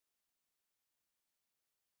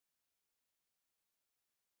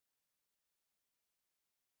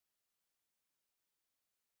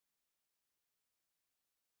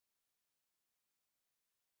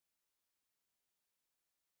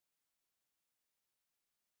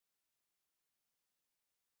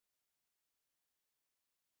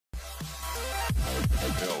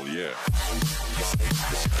Hell yeah.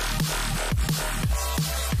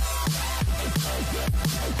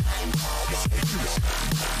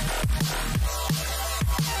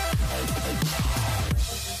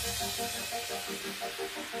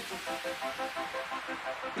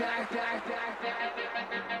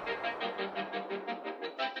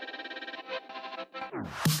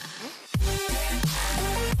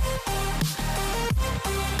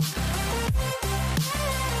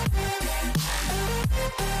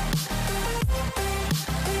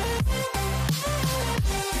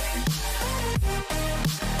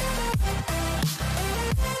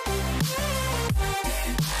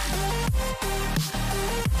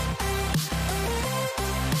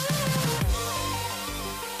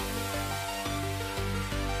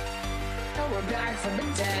 We're back from the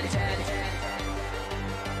dead.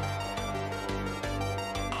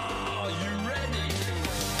 Are you ready?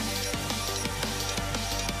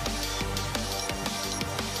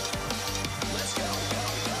 Let's go.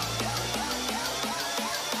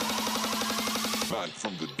 Back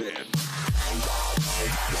from the dead.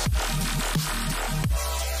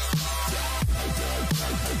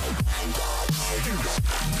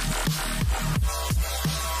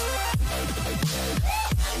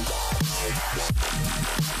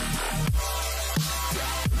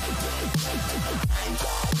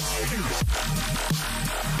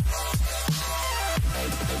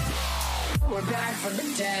 We're back from the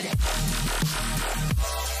dead.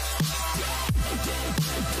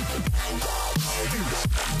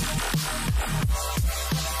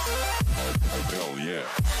 Hell yeah.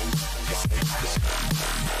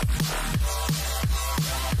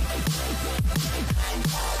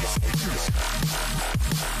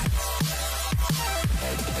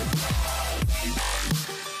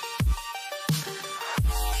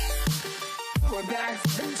 We're back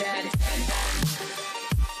from the dead.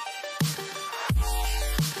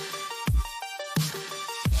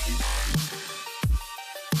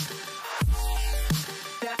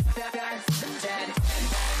 Back from the dead.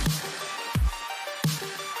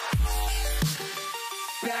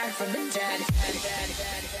 Back from the dead.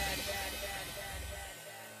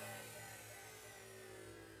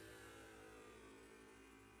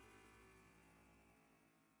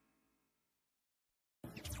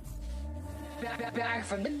 Back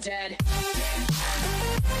from the dead.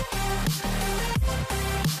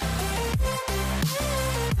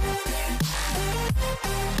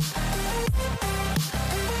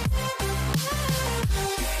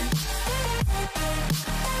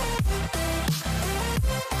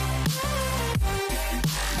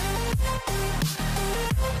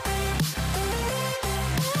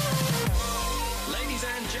 Ladies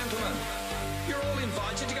and gentlemen, you're all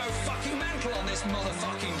invited to go fucking mental on this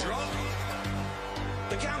motherfucking drop.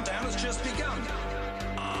 The countdown has just begun.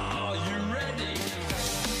 Are you ready?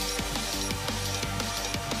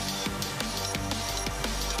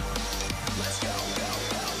 Let's go.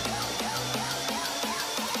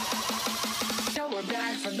 Now we're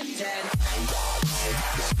back from the dead.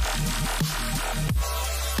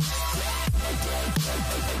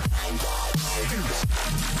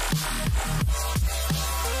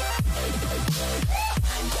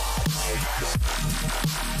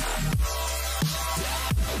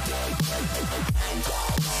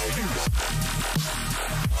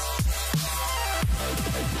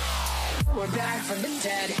 We're back from the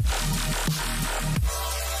dead.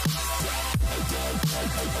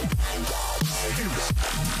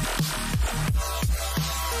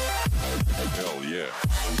 Hell yeah.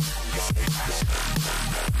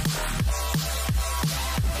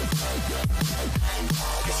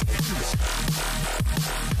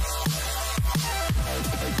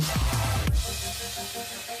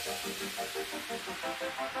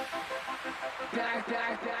 Back.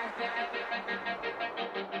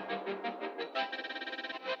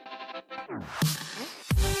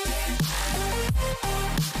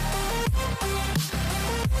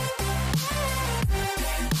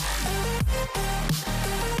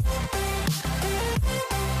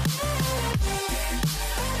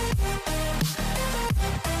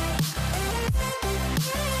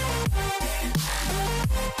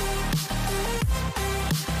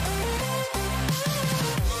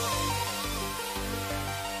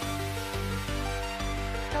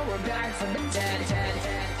 We're back from the dead.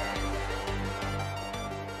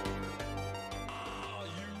 Are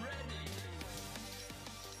you ready?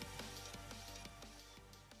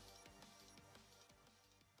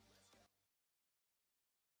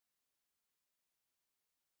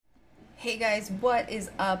 Hey guys, what is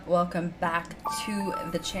up? Welcome back to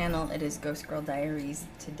the channel. It is Ghost Girl Diaries.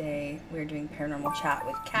 Today we're doing paranormal chat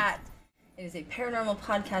with Kat. It is a paranormal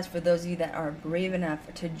podcast for those of you that are brave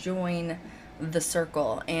enough to join the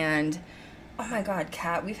circle. And, oh my god,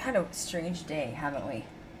 Kat, we've had a strange day, haven't we?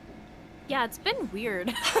 Yeah, it's been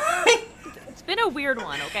weird. It's been a weird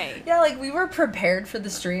one, okay? Yeah, like, we were prepared for the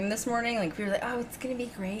stream this morning. Like, we were like, oh, it's gonna be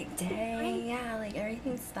a great day. Yeah, like,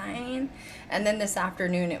 everything's fine. And then this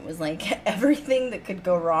afternoon, it was like, everything that could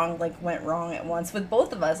go wrong, like, went wrong at once with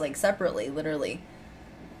both of us, like, separately, literally.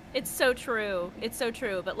 It's so true. It's so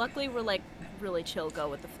true. But luckily, we're, like, really chill, go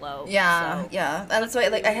with the flow. Yeah, so. yeah. That's why,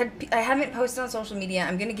 like, I haven't posted on social media.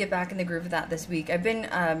 I'm gonna get back in the groove of that this week. I've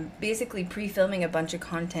been basically pre-filming a bunch of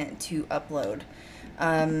content to upload.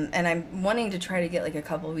 And I'm wanting to try to get like a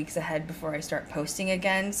couple weeks ahead before I start posting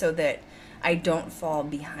again so that I don't fall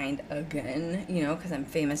behind again, you know, because I'm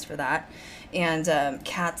famous for that. And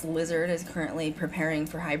Kat's lizard is currently preparing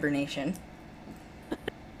for hibernation.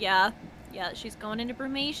 Yeah, she's going into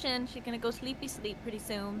brumation. She's gonna go sleepy sleep pretty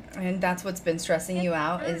soon. And that's what's been stressing you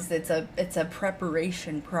out, is it's a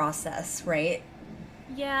preparation process, right?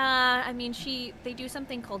 Yeah, I mean, they do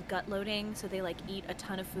something called gut loading, so they like eat a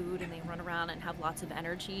ton of food and they run around and have lots of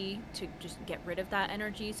energy to just get rid of that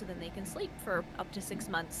energy so then they can sleep for up to 6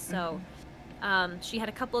 months. So she had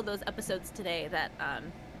a couple of those episodes today that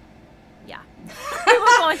yeah. I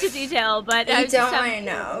won't go into detail, but I don't want to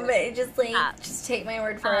know, but just like just take my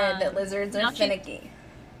word for it that lizards are finicky.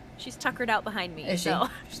 She's tuckered out behind me. Is she? So.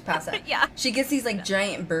 She's passed out. Yeah. She gets these like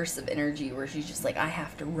giant bursts of energy where she's just like, I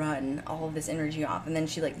have to run all of this energy off, and then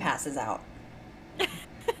she like passes out.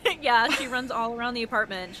 Yeah, she runs all around the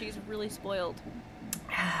apartment. She's really spoiled.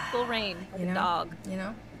 Full reign like a dog. You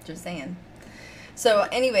know, just saying. So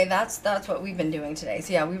anyway, that's what we've been doing today.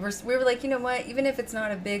 So yeah, we were like, you know what? Even if it's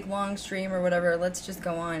not a big long stream or whatever, let's just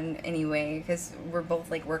go on anyway because we're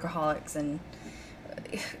both like workaholics and.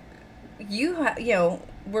 You know,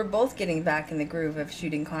 we're both getting back in the groove of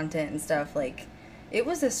shooting content and stuff. Like, it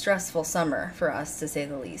was a stressful summer for us, to say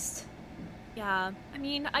the least. Yeah, I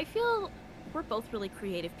mean, I feel we're both really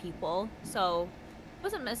creative people, so it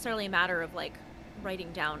wasn't necessarily a matter of, like,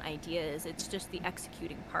 writing down ideas. It's just the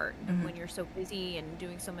executing part. Mm-hmm. When you're so busy and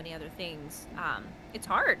doing so many other things, it's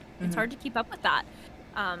hard. Mm-hmm. It's hard to keep up with that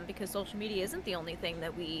because social media isn't the only thing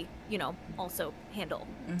that we, you know, also handle.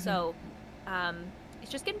 Mm-hmm. So, it's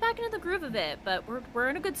just getting back into the groove of it, but we're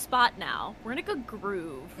in a good spot now. We're in a good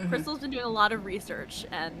groove. Mm-hmm. Krystal's been doing a lot of research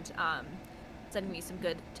and sending me some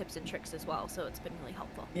good tips and tricks as well, so it's been really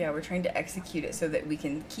helpful. Yeah, we're trying to execute it so that we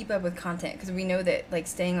can keep up with content, because we know that like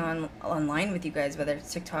staying online with you guys, whether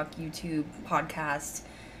it's TikTok, YouTube, podcast,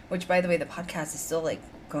 which by the way, the podcast is still like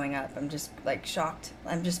going up. I'm just like shocked.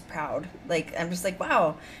 I'm just proud. Like I'm just like,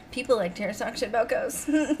 wow, people like to talk shit about ghosts.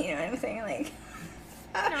 You know what I'm saying? Like.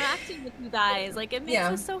 Interacting with you guys, like it makes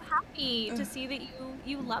us so happy to see that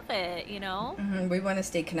you love it, you know. Mm-hmm. We want to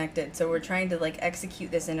stay connected, so we're trying to like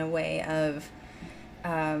execute this in a way of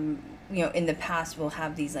you know, in the past we'll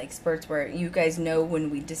have these like spurts where you guys know when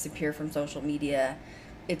we disappear from social media,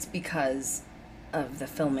 it's because of the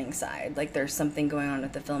filming side. Like there's something going on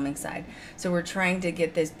with the filming side, so we're trying to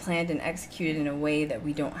get this planned and executed in a way that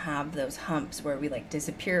we don't have those humps where we like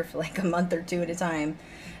disappear for like a month or two at a time,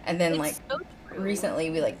 and then it's like so recently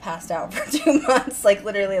we like passed out for 2 months, like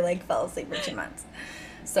literally like fell asleep for 2 months.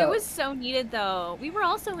 So it was so needed though. We were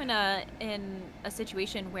also in a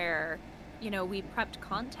situation where, you know, we prepped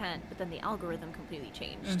content, but then the algorithm completely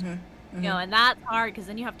changed. Mm-hmm. Mm-hmm. You know, and that's hard because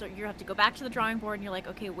then you have to go back to the drawing board and you're like,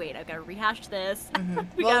 okay, wait, I've got to rehash this.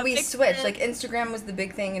 Mm-hmm. Well, we switched. Like Instagram was the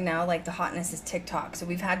big thing, and now like the hotness is TikTok. So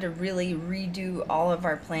we've had to really redo all of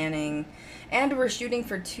our planning, and we're shooting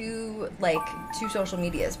for two social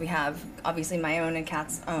medias. We have obviously my own and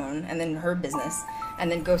Kat's own, and then her business,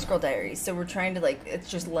 and then Ghost Girl Diaries. So we're trying to like,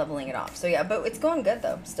 it's just leveling it off. So yeah, but it's going good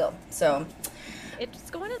though still. So.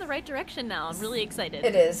 It's going in the right direction now. I'm really excited.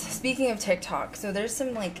 It is. Speaking of TikTok, so there's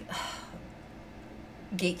some like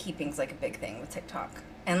gatekeeping's like a big thing with TikTok,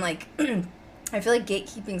 and like I feel like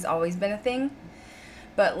gatekeeping's always been a thing,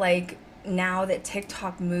 but like now that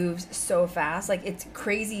TikTok moves so fast, like it's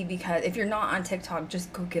crazy, because if you're not on TikTok,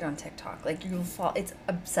 just go get on TikTok. Like you'll fall. It's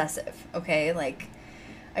obsessive. Okay, like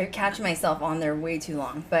I catch myself on there way too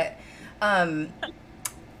long, but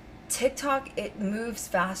TikTok, it moves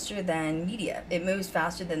faster than media. It moves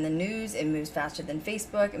faster than the news. It moves faster than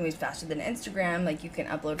Facebook. It moves faster than Instagram. Like you can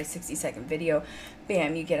upload a 60-second video,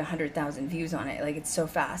 bam, you get 100,000 views on it. Like it's so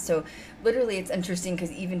fast. So literally it's interesting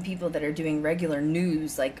because even people that are doing regular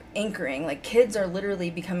news, like anchoring, like kids are literally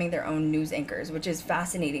becoming their own news anchors, which is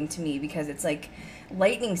fascinating to me because it's like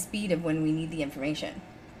lightning speed of when we need the information.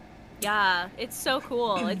 Yeah, it's so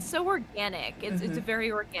cool. It's so organic. It's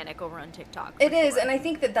very organic over on TikTok. It is, and I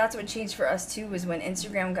think that that's what changed for us too. Was when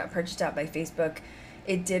Instagram got purchased out by Facebook,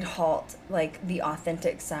 it did halt like the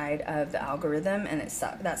authentic side of the algorithm, and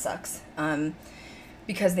that sucks.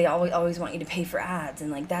 Because they always want you to pay for ads, and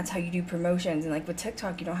like that's how you do promotions, and like with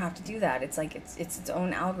TikTok you don't have to do that. It's like it's its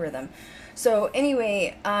own algorithm. So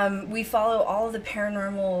anyway, we follow all of the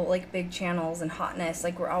paranormal like big channels and hotness.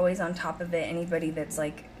 Like we're always on top of it. Anybody that's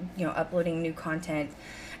like, you know, uploading new content.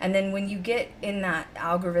 And then when you get in that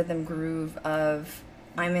algorithm groove of,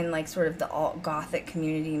 I'm in like sort of the alt gothic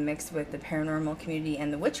community mixed with the paranormal community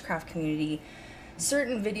and the witchcraft community,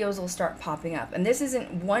 certain videos will start popping up. And this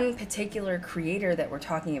isn't one particular creator that we're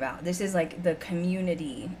talking about. This is like the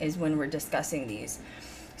community is when we're discussing these.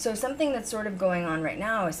 So something that's sort of going on right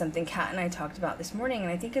now is something Kat and I talked about this morning, and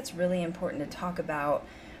I think it's really important to talk about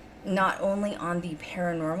not only on the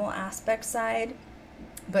paranormal aspect side,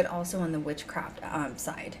 but also on the witchcraft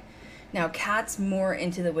side. Now, Kat's more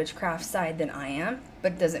into the witchcraft side than I am,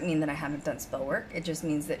 but it doesn't mean that I haven't done spell work. It just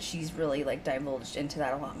means that she's really like divulged into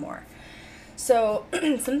that a lot more. So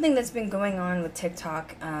something that's been going on with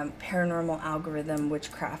TikTok, paranormal algorithm,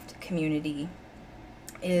 witchcraft community,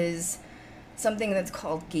 is something that's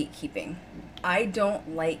called gatekeeping. I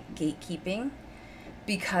don't like gatekeeping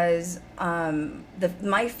because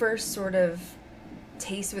my first sort of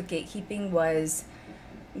taste with gatekeeping was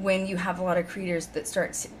when you have a lot of creators that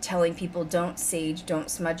start telling people don't sage,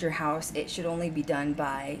 don't smudge your house. It should only be done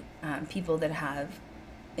by people that have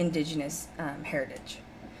indigenous heritage.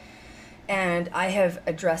 And I have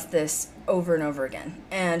addressed this over and over again.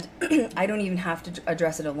 And I don't even have to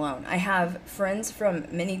address it alone. I have friends from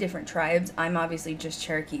many different tribes. I'm obviously just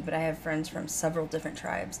Cherokee, but I have friends from several different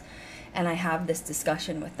tribes. And I have this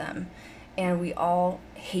discussion with them. And we all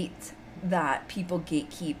hate that people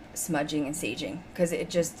gatekeep smudging and saging. Because it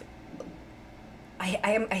just...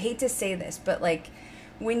 I hate to say this, but like...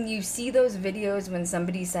 when you see those videos when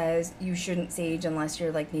somebody says you shouldn't sage unless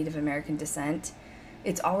you're like Native American descent...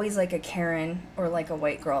 it's always like a Karen or like a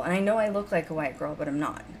white girl. And I know I look like a white girl, but I'm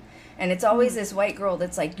not. And it's always this white girl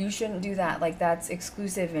that's like, you shouldn't do that. Like, that's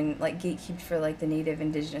exclusive and like gatekept for like the Native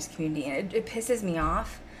indigenous community. And it pisses me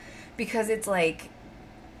off because it's like,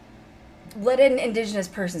 let an indigenous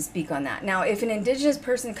person speak on that. Now, if an indigenous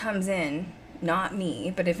person comes in, not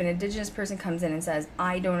me, but if an indigenous person comes in and says,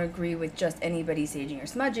 I don't agree with just anybody saging or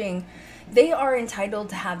smudging, they are entitled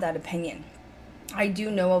to have that opinion. I do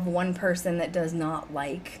know of one person that does not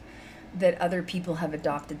like that other people have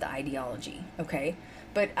adopted the ideology, okay?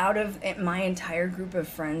 But out of my entire group of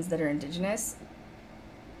friends that are indigenous,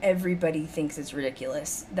 everybody thinks it's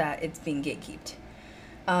ridiculous that it's being gatekept.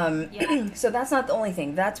 So that's not the only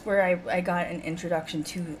thing. That's where I got an introduction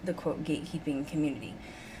to the, quote, gatekeeping community.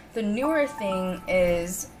 The newer thing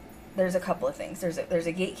is, there's a couple of things. There's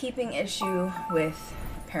a gatekeeping issue with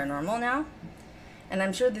paranormal now. And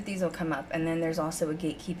I'm sure that these will come up. And then there's also a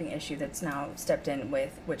gatekeeping issue that's now stepped in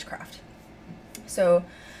with witchcraft. So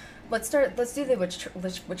let's do the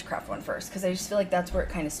witchcraft one first, because I just feel like that's where it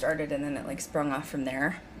kind of started, and then it like sprung off from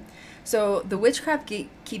there. So the witchcraft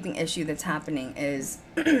gatekeeping issue that's happening is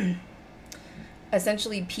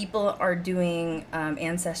essentially people are doing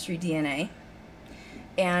ancestry DNA,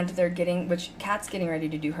 and they're getting, which Kat's getting ready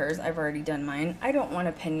to do hers. I've already done mine. I don't want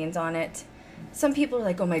opinions on it. Some people are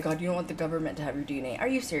like, oh my God, you don't want the government to have your DNA. Are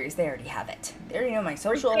you serious? They already have it. They already know my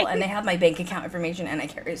social, and they have my bank account information, and I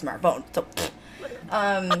carry a smartphone. So,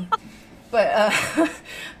 but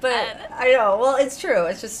I know. Well, it's true.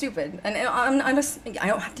 It's just stupid, and I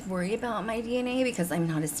don't have to worry about my DNA because I'm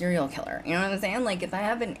not a serial killer. You know what I'm saying? Like, if I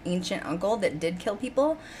have an ancient uncle that did kill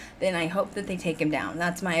people, then I hope that they take him down.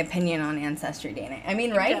 That's my opinion on ancestry DNA. I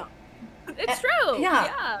mean, right? Yeah. It's true.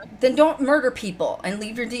 Yeah. Then don't murder people and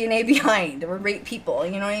leave your DNA behind or rape people.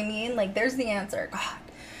 You know what I mean? Like, there's the answer.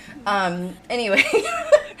 God. Anyway,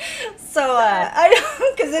 so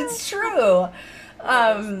because it's true.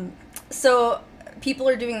 So people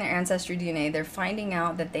are doing their ancestry DNA. They're finding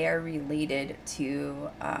out that they are related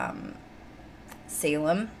to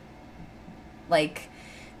Salem, like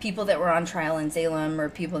people that were on trial in Salem or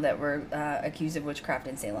people that were accused of witchcraft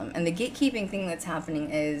in Salem. And the gatekeeping thing that's happening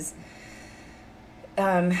is,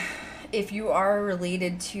 if you are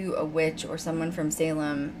related to a witch or someone from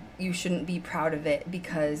Salem, you shouldn't be proud of it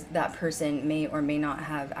because that person may or may not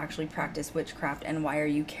have actually practiced witchcraft, and why are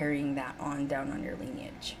you carrying that on down on your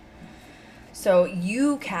lineage? So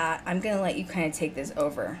you, Kat, I'm going to let you kind of take this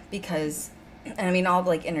over because, and I mean, I'll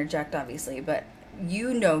like interject obviously, but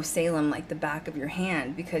you know Salem like the back of your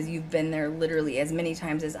hand because you've been there literally as many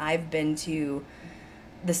times as I've been to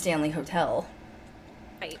the Stanley Hotel.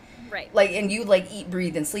 Right. Right. Like, and you like eat,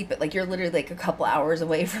 breathe, and sleep it. Like, you're literally like a couple hours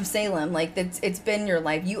away from Salem. Like, it's been your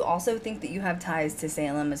life. You also think that you have ties to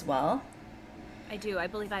Salem as well? I do. I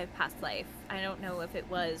believe I have past life. I don't know if it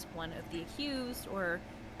was one of the accused or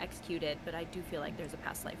executed, but I do feel like there's a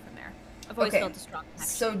past life from there. I've always felt a strong connection.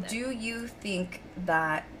 So with it. do you think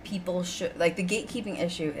that people should, like, the gatekeeping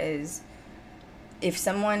issue is, if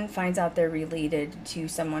someone finds out they're related to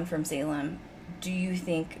someone from Salem, do you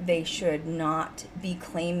think they should not be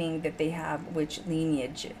claiming that they have witch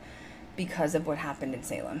lineage because of what happened in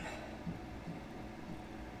Salem?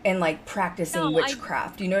 And, like, practicing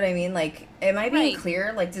witchcraft. Do you know what I mean? Like, am I being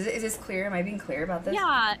clear? Like, is this clear? Am I being clear about this?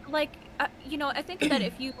 Yeah, like, I think that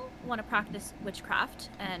if you want to practice witchcraft,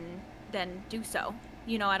 and then do so.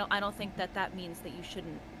 I don't think that means that you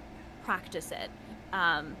shouldn't practice it,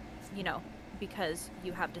 because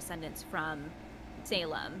you have descendants from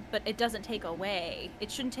Salem. But it shouldn't take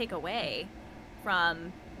away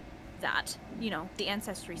from that, the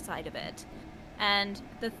ancestry side of it. And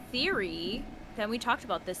the theory, and we talked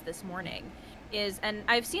about this morning, is, and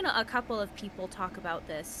I've seen a couple of people talk about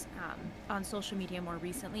this on social media more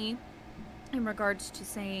recently, in regards to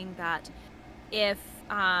saying that if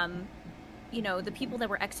the people that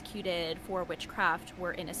were executed for witchcraft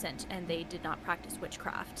were innocent and they did not practice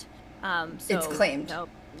witchcraft. It's claimed.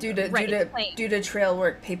 Due to trail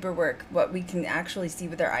work, paperwork, what we can actually see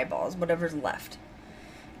with our eyeballs, whatever's left,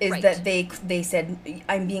 is that they said,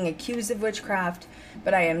 I'm being accused of witchcraft,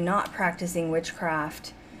 but I am not practicing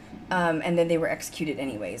witchcraft, and then they were executed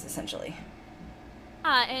anyways, essentially.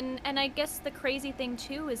 And I guess the crazy thing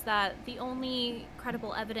too is that the only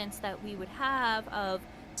credible evidence that we would have of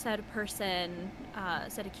said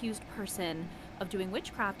accused person of doing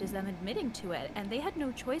witchcraft is them admitting to it, and they had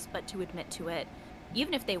no choice but to admit to it,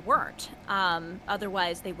 even if they weren't.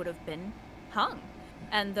 Otherwise, they would have been hung,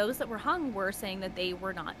 and those that were hung were saying that they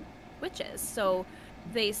were not witches. So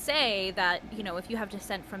they say that if you have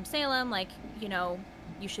descent from Salem, like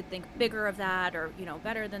you should think bigger of that, or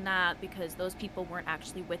better than that, because those people weren't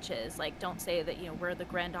actually witches. Like, don't say that we're the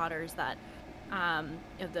granddaughters that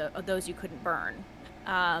of those you couldn't burn.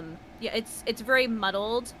 It's very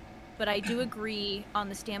muddled, but I do agree on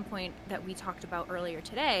the standpoint that we talked about earlier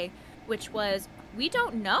today, which was, we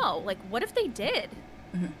don't know. Like, what if they did?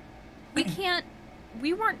 Mm-hmm.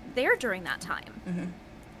 We weren't there during that time.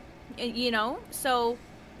 Mm-hmm. So.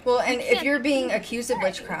 Well, and if you're being accused of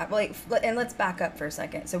witchcraft, and let's back up for a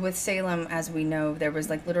second. So with Salem, as we know, there was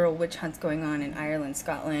like literal witch hunts going on in Ireland,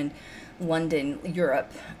 Scotland, London,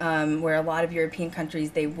 Europe, where a lot of European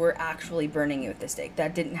countries, they were actually burning you at the stake.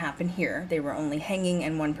 That didn't happen here. They were only hanging,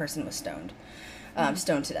 and one person was stoned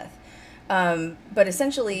to death. But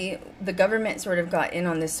essentially, the government sort of got in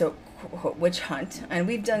on this witch hunt, and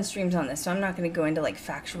we've done streams on this, so I'm not going to go into like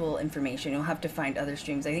factual information. You'll have to find other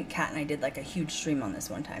streams. I think Kat and I did like a huge stream on this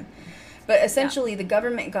one time. But essentially, the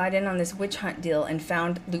government got in on this witch hunt deal and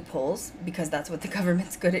found loopholes, because that's what the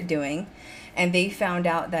government's good at doing. And they found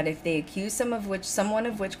out that if they accused someone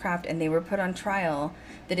of witchcraft and they were put on trial,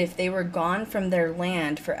 that if they were gone from their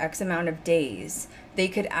land for X amount of days, they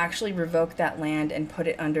could actually revoke that land and put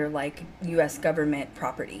it under like U.S. government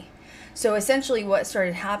property. So essentially what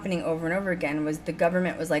started happening over and over again was the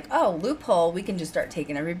government was like, oh, loophole, we can just start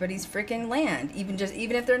taking everybody's freaking land, even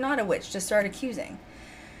if they're not a witch, just start accusing.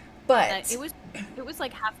 But it was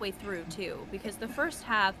like halfway through too, because the first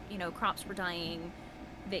half, crops were dying.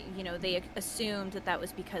 They assumed that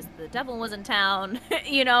was because the devil was in town,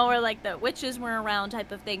 or like the witches were around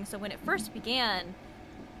type of thing. So when it first began,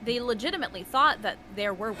 they legitimately thought that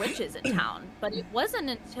there were witches in town, but it wasn't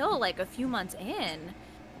until like a few months in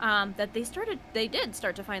that they did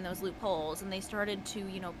start to find those loopholes, and they started to,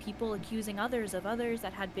 people accusing others of others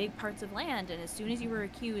that had big parts of land, and as soon as you were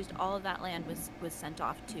accused, all of that land was sent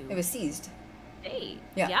off to... It was seized. State.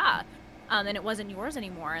 Yeah. And it wasn't yours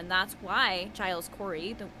anymore, and that's why Giles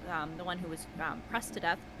Corey, the one who was pressed to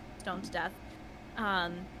death, stoned to death,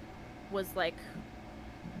 was like,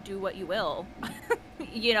 do what you will.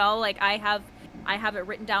 Like, I have it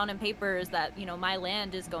written down in papers that, my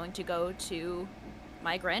land is going to go to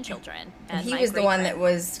my grandchildren. And he was the one that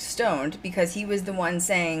was stoned because he was the one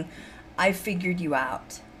saying, I figured you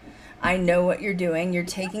out. I know what you're doing. You're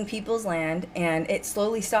taking people's land, and it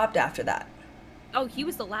slowly stopped after that. Oh, he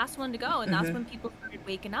was the last one to go, and that's when people started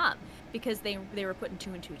waking up, because they were putting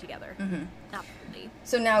two and two together. Mm-hmm. Absolutely.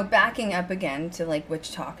 So now backing up again to like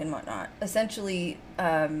witch talk and whatnot, essentially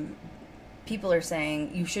people are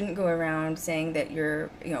saying you shouldn't go around saying that you're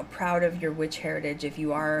proud of your witch heritage if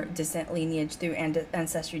you are descent lineage through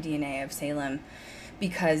ancestry DNA of Salem,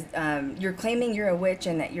 because you're claiming you're a witch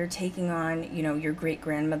and that you're taking on your great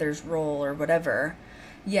grandmother's role or whatever.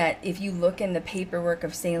 Yet, if you look in the paperwork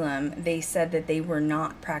of Salem, they said that they were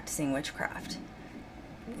not practicing witchcraft.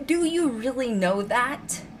 Do you really know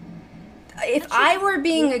that? If I were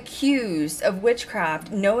being accused of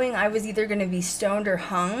witchcraft, knowing I was either going to be stoned or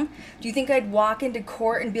hung, do you think I'd walk into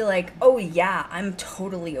court and be like, oh yeah, I'm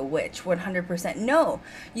totally a witch, 100%? No.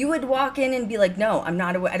 You would walk in and be like, no, I'm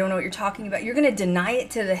not a witch. I don't know what you're talking about. You're going to deny it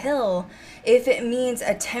to the hill if it means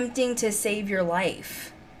attempting to save your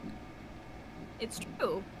life. It's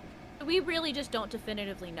true. We really just don't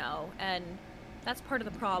definitively know, and that's part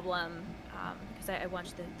of the problem. Because I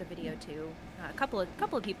watched the video too. A couple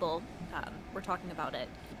of people were talking about it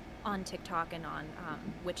on TikTok and on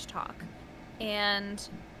Witch Talk, and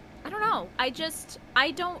I don't know. I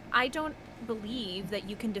don't believe that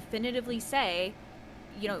you can definitively say,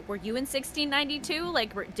 you know, were you in 1692?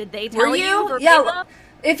 Like, did they tell you? Yeah.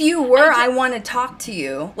 If you were, I want to talk to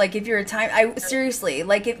you. Like, if you're a time, seriously,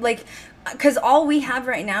 because all we have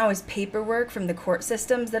right now is paperwork from the court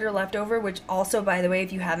systems that are left over, which also, by the way,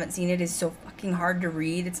 if you haven't seen it, is so fucking hard to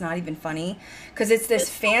read. It's not even funny because it's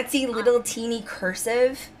this fancy little teeny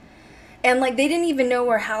cursive. And like, they didn't even know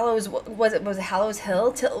where Hallows was Hallows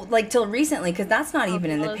Hill till recently, because that's not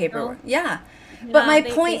even in the paperwork. Yeah. But my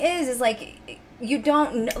point is like, you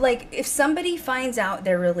don't, like, if somebody finds out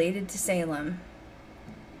they're related to Salem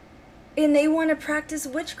and they want to practice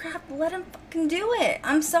witchcraft, let them fucking do it.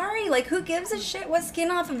 I'm sorry. Like, who gives a shit? What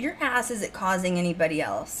skin off of your ass is it causing anybody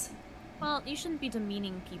else? Well, you shouldn't be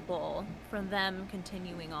demeaning people from them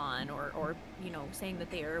continuing on or you know, saying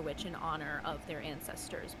that they are a witch in honor of their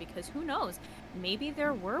ancestors, because who knows? Maybe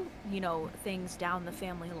there were, you know, things down the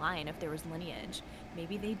family line if there was lineage.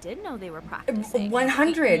 Maybe they did know they were practicing.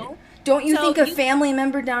 100. You know? Don't you think a family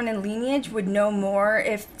member down in lineage would know more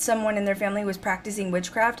if someone in their family was practicing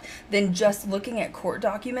witchcraft than just looking at court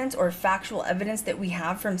documents or factual evidence that we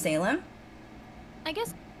have from Salem? I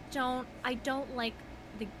guess I don't like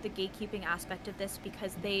the gatekeeping aspect of this,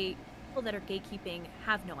 because people that are gatekeeping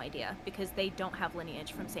have no idea, because they don't have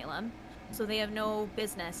lineage from Salem. So they have no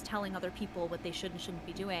business telling other people what they should and shouldn't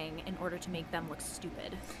be doing in order to make them look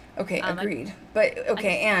stupid. Okay, agreed.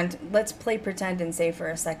 And let's play pretend and say for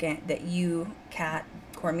a second that you, Kat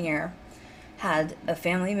Cormier, had a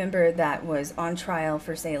family member that was on trial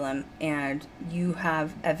for Salem, and you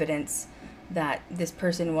have evidence that this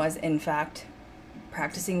person was, in fact,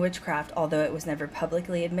 practicing witchcraft, although it was never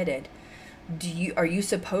publicly admitted. Are you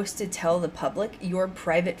supposed to tell the public your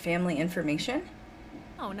private family information?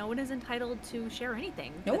 No one is entitled to share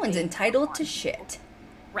anything. No one's entitled to shit.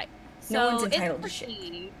 Right. So no one's entitled to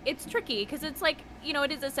shit. It's tricky because it's like, you know,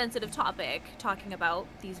 it is a sensitive topic talking about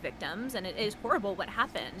these victims, and it is horrible what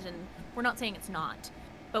happened, and we're not saying it's not.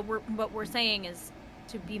 But what we're saying is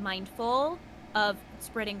to be mindful of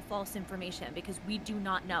spreading false information, because we do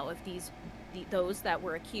not know if those that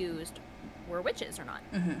were accused were witches or not.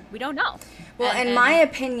 Mm-hmm. We don't know. Well, in my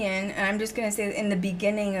opinion, and I'm just going to say, in the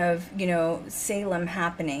beginning of, you know, Salem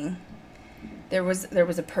happening, there was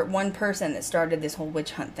one person that started this whole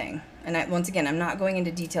witch hunt thing. And once again, I'm not going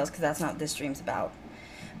into details because that's not what this stream's about.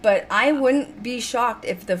 But I wouldn't be shocked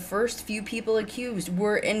if the first few people accused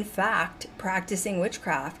were, in fact, practicing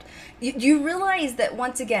witchcraft. You realize that,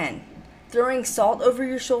 once again, throwing salt over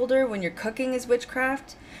your shoulder when you're cooking is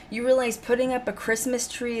witchcraft? You realize putting up a Christmas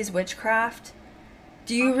tree is witchcraft?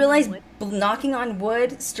 Do you realize knocking on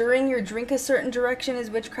wood, stirring your drink a certain direction is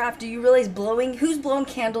witchcraft? Do you realize who's blowing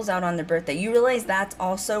candles out on their birthday? You realize that's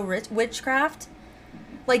also witchcraft?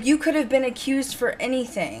 Like, you could have been accused for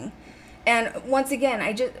anything. And once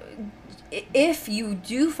again, if you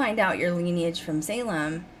do find out your lineage from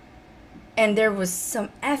Salem, and there was some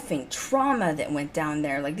effing trauma that went down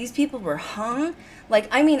there, like, these people were hung. Like,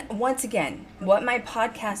 I mean, once again, what my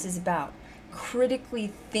podcast is about,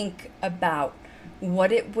 critically think about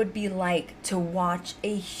what it would be like to watch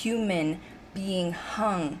a human being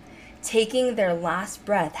hung, taking their last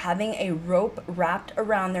breath, having a rope wrapped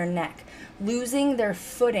around their neck, losing their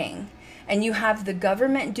footing, and you have the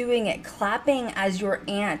government doing it, clapping as your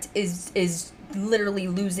aunt is literally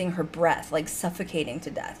losing her breath, like suffocating to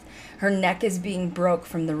death. Her neck is being broke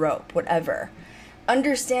from the rope, whatever.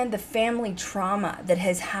 Understand the family trauma that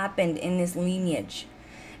has happened in this lineage.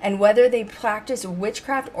 And whether they practice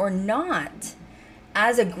witchcraft or not,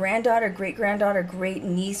 as a granddaughter, great-granddaughter,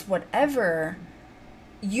 great-niece, whatever,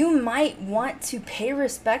 you might want to pay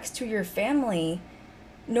respects to your family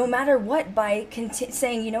no matter what by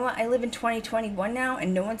saying, you know what, I live in 2021 now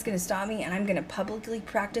and no one's going to stop me and I'm going to publicly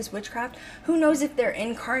practice witchcraft. Who knows if they're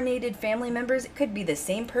incarnated family members? It could be the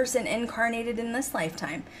same person incarnated in this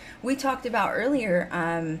lifetime. We talked about earlier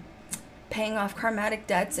paying off karmatic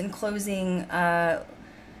debts and closing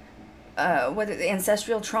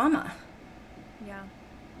ancestral trauma. Yeah.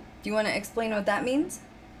 Do you want to explain what that means?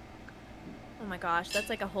 Oh my gosh, that's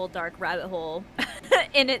like a whole dark rabbit hole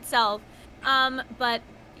in itself. But,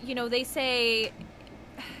 you know, they say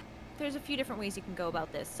there's a few different ways you can go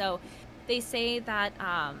about this. So they say that,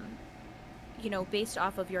 you know, based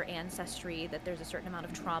off of your ancestry, that there's a certain amount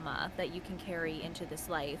of trauma that you can carry into this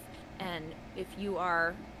life. And if you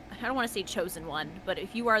are, I don't want to say chosen one, but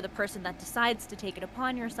if you are the person that decides to take it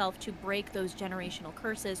upon yourself to break those generational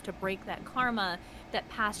curses, to break that karma that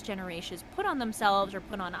past generations put on themselves or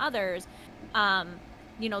put on others,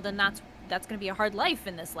 you know, then that's going to be a hard life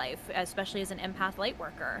in this life, especially as an empath light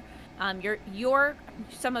worker.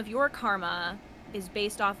 Some of your karma is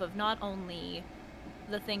based off of not only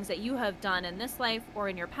the things that you have done in this life or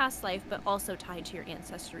in your past life, but also tied to your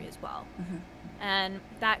ancestry as well. Mm-hmm. And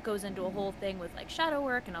that goes into a whole thing with like shadow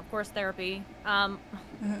work and of course therapy. I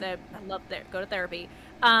love go to therapy.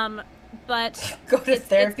 But go to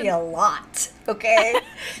therapy a lot, okay?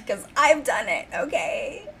 Because I've done it,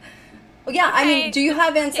 okay? Well, yeah, okay. I mean, do you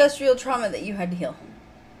have ancestral trauma that you had to heal?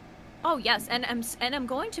 Oh yes, and I'm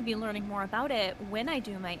going to be learning more about it when I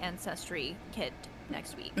do my ancestry kit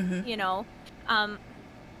next week. Mm-hmm. You know,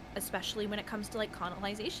 especially when it comes to like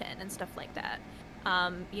colonization and stuff like that.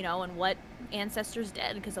 You know, and what ancestors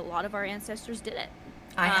did, because a lot of our ancestors did it.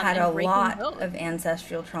 I had a lot of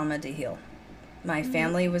ancestral trauma to heal. My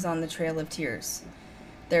family was on the Trail of Tears.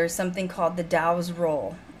 There's something called the Tao's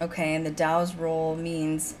Roll, okay? And the Tao's Roll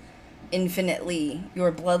means infinitely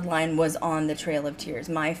your bloodline was on the Trail of Tears.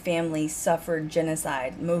 My family suffered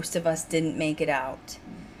genocide. Most of us didn't make it out.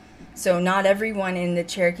 So not everyone in the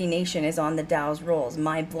Cherokee Nation is on the Tao's Rolls.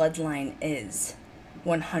 My bloodline is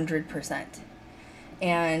 100%.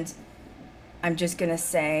 And I'm just going to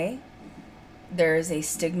say there is a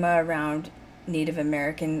stigma around Native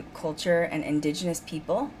American culture and indigenous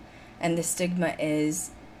people. And the stigma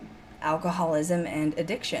is alcoholism and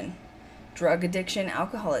addiction. Drug addiction,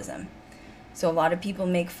 alcoholism. So a lot of people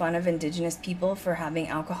make fun of indigenous people for having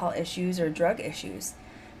alcohol issues or drug issues.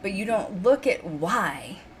 But you don't look at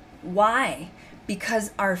why. Why?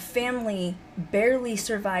 Because our family barely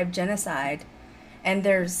survived genocide. And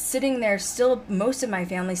they're sitting there still, most of my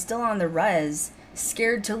family still on the res,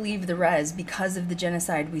 scared to leave the res because of the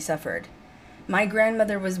genocide we suffered. My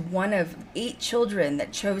grandmother was one of 8 children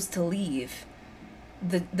that chose to leave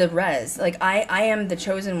the res. Like, I am the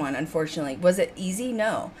chosen one, unfortunately. Was it easy?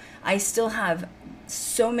 No. I still have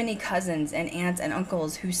so many cousins and aunts and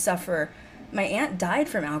uncles who suffer. My aunt died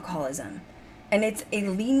from alcoholism. And it's a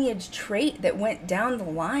lineage trait that went down the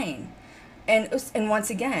line. And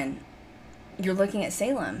once again, you're looking at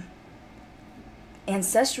Salem.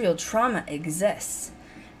 Ancestral trauma exists.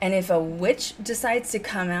 And if a witch decides to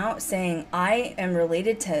come out saying, I am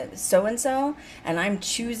related to so-and-so, and I'm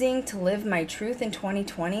choosing to live my truth in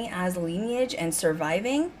 2020 as lineage and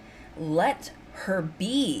surviving, let her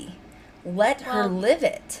be. Let her live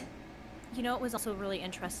it. You know, it was also really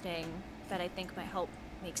interesting that I think might help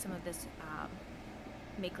make some of this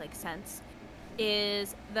make like sense,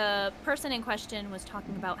 is the person in question was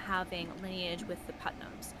talking about having lineage with the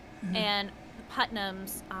Putnams. Mm-hmm. And the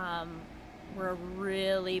Putnams were a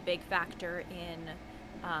really big factor in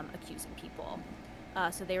accusing people.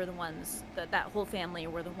 So they were the ones, that whole family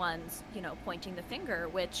were the ones, you know, pointing the finger,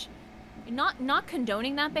 which, not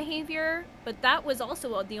condoning that behavior, but that was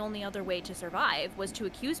also the only other way to survive, was to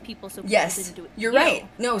accuse people so people didn't do it. You're right.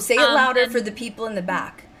 No, say it louder for the people in the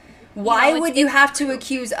back. Why would you have to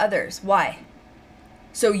accuse others? Why?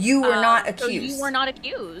 So you were not accused. So you were not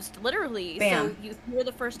accused, literally. Bam. So you were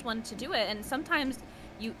the first one to do it. And sometimes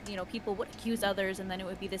you know, people would accuse others, and then it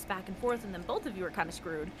would be this back and forth, and then both of you were kind of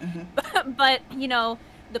screwed. Mm-hmm. But you know,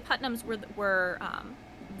 the Putnams were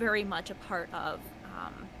very much a part of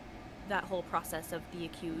that whole process of the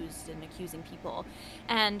accused and accusing people.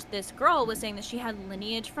 And this girl was saying that she had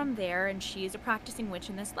lineage from there, and she is a practicing witch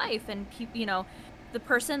in this life. And you know, the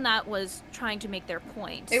person that was trying to make their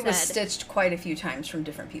point was stitched quite a few times from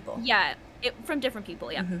different people. Yeah, from different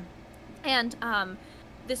people, yeah. Mm-hmm. And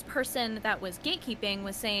this person that was gatekeeping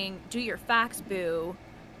was saying, do your facts, boo.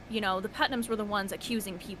 You know, the Putnams were the ones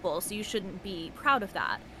accusing people, so you shouldn't be proud of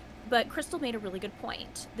that. But Krystal made a really good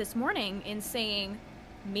point this morning in saying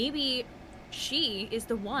maybe she is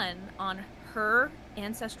the one on her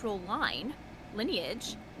ancestral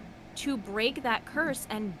lineage, to break that curse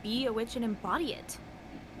and be a witch and embody it,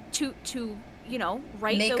 to you know,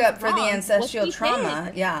 right, make up for the ancestral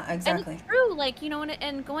trauma. Yeah, exactly. And it's true, like, you know,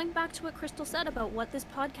 and going back to what Krystal said about what this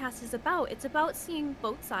podcast is about, it's about seeing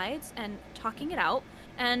both sides and talking it out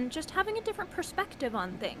and just having a different perspective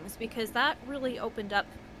on things, because that really opened up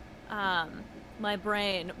my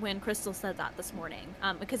brain when Krystal said that this morning,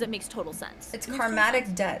 because it makes total sense. It's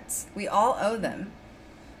karmatic debts. We all owe them.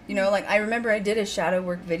 You know, like, I remember I did a shadow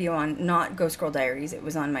work video on, not Ghost Girl Diaries, it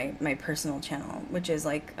was on my personal channel, which is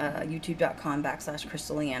like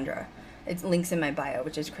youtube.com/Krystal Leandra. It links in my bio,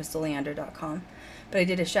 which is krystalleandra.com. But I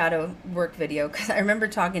did a shadow work video because I remember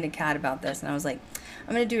talking to Kat about this, and I was like,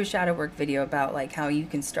 I'm going to do a shadow work video about, like, how you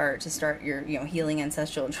can start your, you know, healing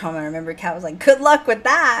ancestral trauma. I remember Kat was like, good luck with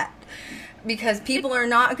that, because people are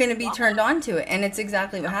not going to be turned on to it. And it's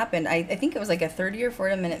exactly what happened. I think it was like a 30 or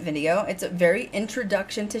 40 minute video. It's a very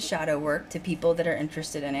introduction to shadow work to people that are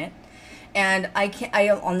interested in it. And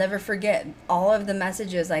I'll never forget all of the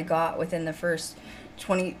messages I got within the first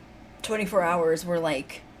 24 hours were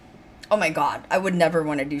like, oh my God, I would never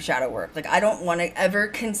want to do shadow work. Like, I don't want to ever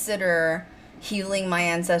consider healing my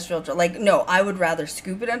ancestral, like, no, I would rather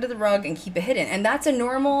scoop it under the rug and keep it hidden. And that's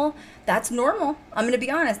normal. I'm going to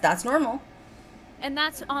be honest, that's normal. And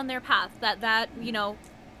that's on their path, that you know,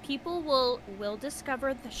 people will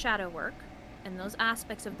discover the shadow work and those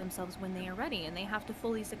aspects of themselves when they are ready, and they have to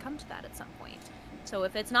fully succumb to that at some point. So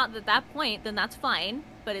if it's not at that point, then that's fine,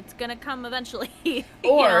 but it's gonna come eventually.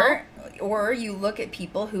 Or you look at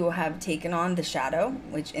people who have taken on the shadow,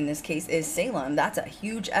 which in this case is Salem. That's a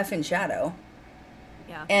huge effing shadow.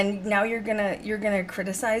 Yeah. And now you're gonna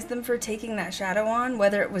criticize them for taking that shadow on,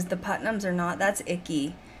 whether it was the Putnams or not. That's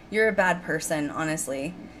icky. You're a bad person,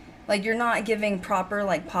 honestly. Like, you're not giving proper,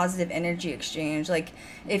 like, positive energy exchange. Like,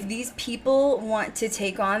 if these people want to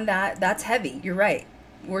take on that, that's heavy. You're right.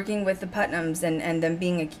 Working with the Putnams and them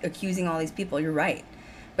being accusing all these people, you're right.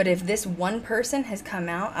 But if this one person has come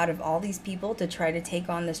out of all these people to try to take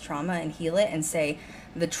on this trauma and heal it and say,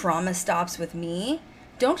 the trauma stops with me,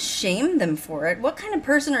 don't shame them for it. What kind of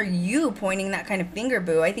person are you pointing that kind of finger,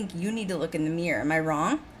 boo? I think you need to look in the mirror. Am I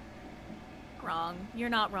wrong? Wrong. You're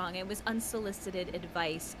not wrong. It was unsolicited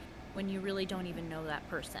advice when you really don't even know that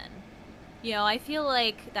person. You know, I feel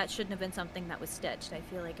like that shouldn't have been something that was stitched. I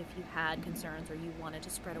feel like if you had concerns or you wanted to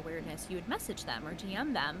spread awareness, you would message them or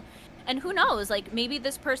DM them. And who knows, like, maybe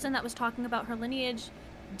this person that was talking about her lineage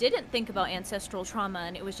didn't think about ancestral trauma,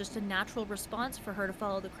 and it was just a natural response for her to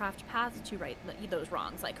follow the craft path to right those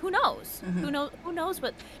wrongs. Like, who knows? Mm-hmm. Who knows?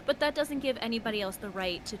 But that doesn't give anybody else the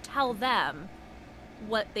right to tell them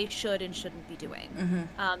what they should and shouldn't be doing,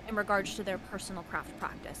 in regards to their personal craft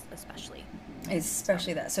practice, especially.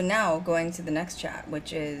 That. So now going to the next chat,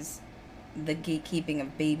 which is the gatekeeping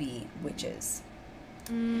of baby witches.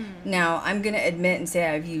 Now, I'm going to admit and say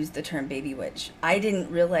I've used the term baby witch. I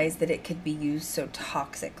didn't realize that it could be used so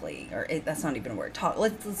toxically, or that's not even a word.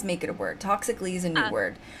 Let's make it a word. Toxically is a new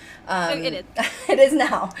word. It is. It is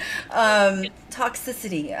now.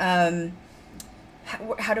 Toxicity.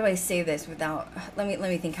 How do I say this without? Let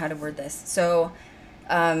me think how to word this. So,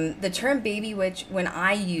 the term baby witch, when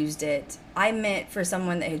I used it, I meant for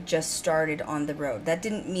someone that had just started on the road. That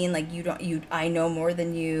didn't mean like I know more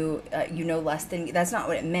than you, you know less than me. That's not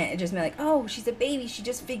what it meant. It just meant like, oh, she's a baby, she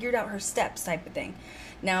just figured out her steps type of thing.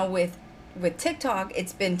 Now with TikTok,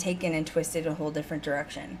 it's been taken and twisted a whole different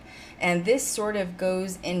direction. And this sort of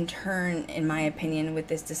goes in turn, in my opinion, with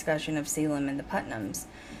this discussion of Salem and the Putnams.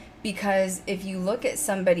 Because if you look at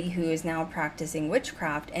somebody who is now practicing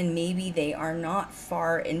witchcraft and maybe they are not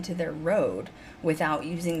far into their road without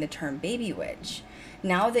using the term baby witch,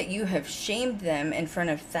 now that you have shamed them in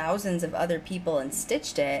front of thousands of other people and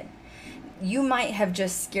stitched it, you might have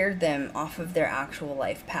just scared them off of their actual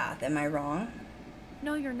life path. Am I wrong?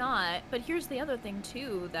 No, you're not. But here's the other thing,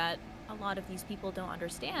 too, that a lot of these people don't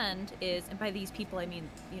understand is, and by these people I mean,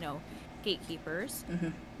 you know, gatekeepers,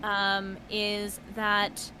 is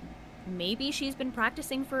that maybe she's been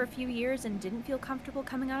practicing for a few years and didn't feel comfortable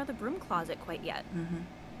coming out of the broom closet quite yet.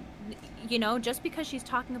 You know, just because she's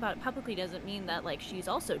talking about it publicly doesn't mean that, like, she's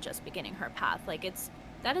also just beginning her path. Like,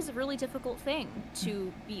 that is a really difficult thing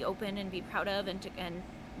to be open and be proud of, and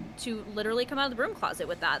to literally come out of the broom closet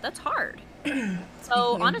with that. That's hard.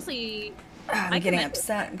 So honestly, I'm getting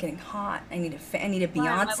upset. I'm getting hot. I need a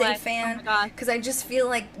Beyonce fan, because I just feel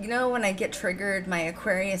like, you know, when I get triggered, my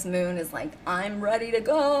Aquarius moon is like, I'm ready to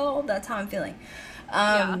go. That's how I'm feeling.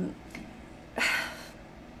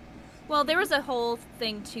 Well, there was a whole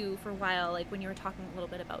thing too for a while, like when you were talking a little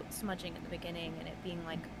bit about smudging at the beginning and it being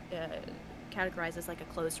like categorized as like a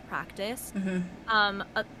closed practice.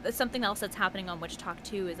 Something else that's happening on Witch Talk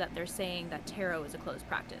too is that they're saying that tarot is a closed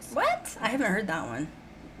practice. What? I haven't heard that one.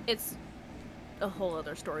 It's a whole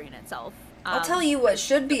other story in itself. I'll tell you what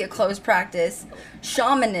should be a closed practice: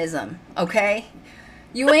 shamanism. Okay,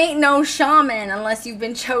 You ain't no shaman unless you've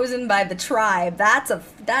been chosen by the tribe. That's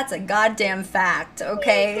a goddamn fact,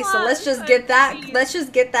 okay? So let's just get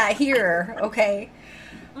that here, okay?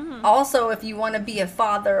 Also, if you want to be a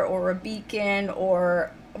father or a beacon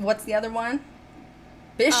or what's the other one?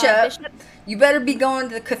 Bishop. You better be going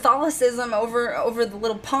to Catholicism over the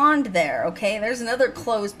little pond there, okay? There's another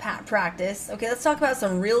closed practice. Okay, let's talk about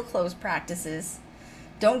some real closed practices.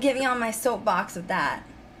 Don't get me on my soapbox with that.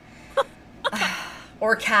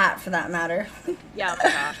 Or cat, for that matter. Yeah, oh my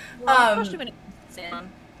gosh. Well, especially when it comes to Salem.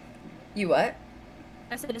 You what?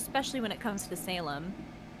 I said, especially when it comes to Salem.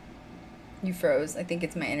 You froze. I think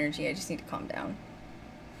it's my energy. I just need to calm down.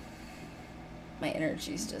 My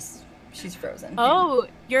energy's just... She's frozen. Oh,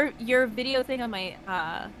 your video thing on my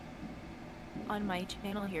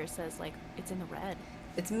channel here says, like, it's in the red.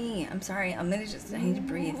 It's me. I'm sorry. I need to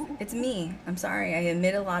breathe. It's me. I'm sorry. I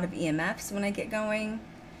emit a lot of EMFs when I get going.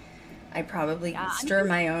 I probably stir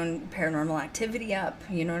my own paranormal activity up.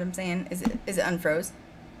 You know what I'm saying? Is it unfroze?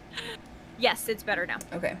 Yes, it's better now.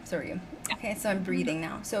 Okay, so are you. Okay, so I'm breathing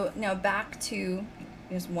now. So now back to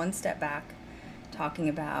just one step back, talking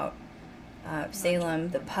about Salem,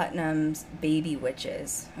 the Putnams, baby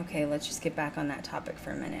witches. Okay, let's just get back on that topic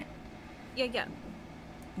for a minute. Yeah.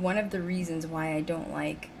 One of the reasons why I don't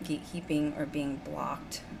like gatekeeping or being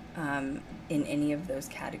blocked in any of those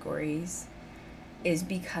categories is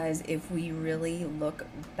because if we really look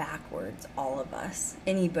backwards, all of us,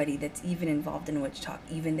 anybody that's even involved in witch talk,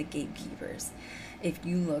 even the gatekeepers, if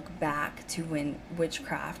you look back to when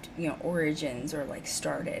witchcraft, origins or like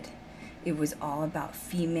started, it was all about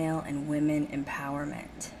female and women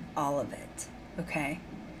empowerment, all of it, okay?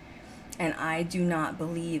 And I do not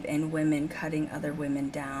believe in women cutting other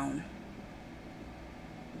women down.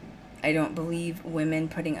 I don't believe women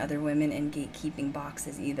putting other women in gatekeeping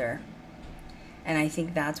boxes either. And I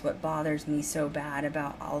think that's what bothers me so bad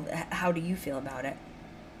about how do you feel about it?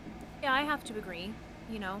 Yeah, I have to agree.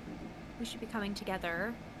 We should be coming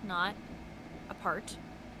together, not apart,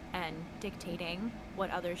 and dictating what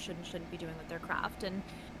others should and shouldn't be doing with their craft. And,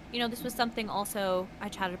 this was something also I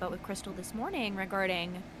chatted about with Krystal this morning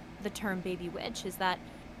regarding the term baby witch, is that,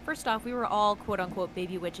 first off, we were all quote-unquote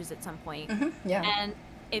baby witches at some point. Mm-hmm, yeah. And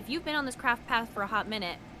if you've been on this craft path for a hot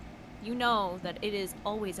minute, you know that it is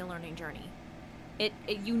always a learning journey.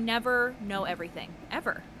 You never know everything,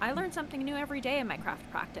 ever. I learn something new every day in my craft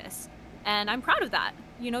practice, and I'm proud of that.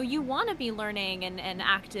 You want to be learning and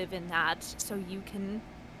active in that so you can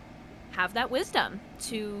have that wisdom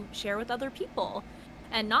to share with other people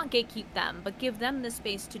and not gatekeep them, but give them the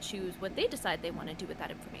space to choose what they decide they want to do with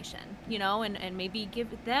that information, and maybe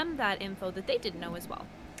give them that info that they didn't know as well.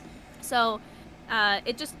 So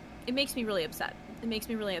it makes me really upset. It makes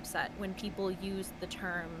me really upset when people use the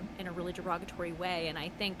term in a really derogatory way. And I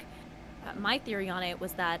think my theory on it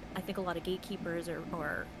was that I think a lot of gatekeepers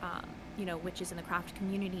or witches in the craft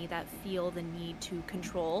community that feel the need to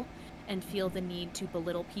control and feel the need to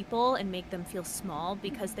belittle people and make them feel small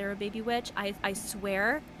because they're a baby witch. I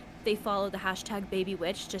swear they follow the hashtag baby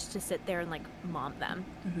witch just to sit there and like mom them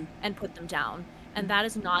and put them down. And that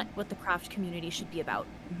is not what the craft community should be about,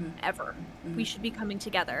 ever. We should be coming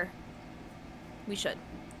together. We should.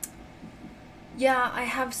 Yeah, I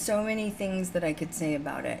have so many things that I could say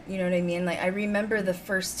about it. You know what I mean? Like, I remember the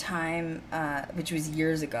first time, which was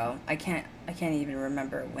years ago. I can't even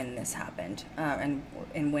remember when this happened, and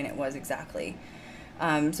when it was exactly.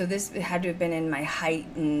 So this had to have been in my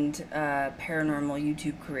heightened paranormal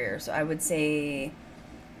YouTube career. So I would say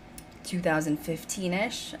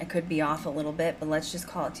 2015-ish. I could be off a little bit, but let's just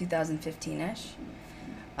call it 2015-ish.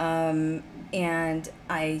 And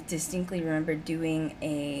I distinctly remember doing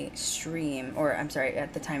a stream, or I'm sorry,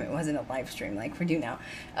 at the time it wasn't a live stream like we do now.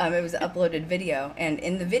 It was an uploaded video. And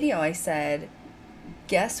in the video I said,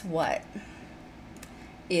 guess what?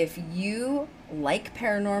 If you like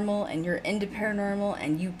paranormal and you're into paranormal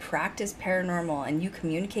and you practice paranormal and you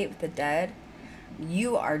communicate with the dead,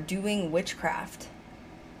 you are doing witchcraft.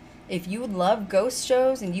 If you love ghost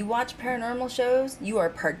shows and you watch paranormal shows, you are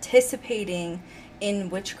participating in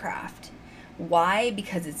witchcraft. Why?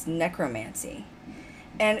 Because it's necromancy.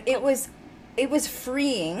 And it was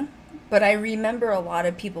freeing, but I remember a lot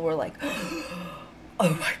of people were like,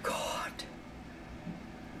 oh my God.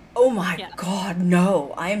 Oh my God,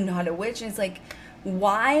 no, I am not a witch. And it's like,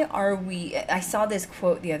 why are we, I saw this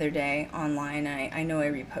quote the other day online. I know I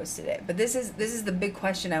reposted it, but this is the big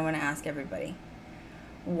question I want to ask everybody.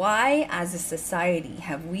 Why, as a society,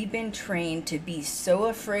 have we been trained to be so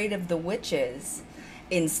afraid of the witches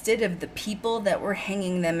instead of the people that were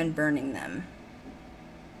hanging them and burning them?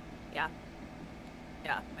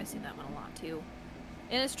 Yeah, I see that one a lot too.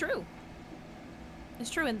 And it's true. It's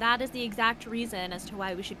true, and that is the exact reason as to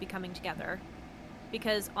why we should be coming together.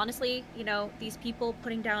 Because honestly, you know, these people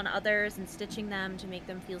putting down others and stitching them to make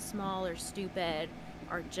them feel small or stupid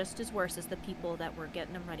are just as worse as the people that were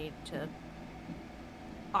getting them ready to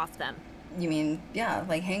off them. You mean, yeah,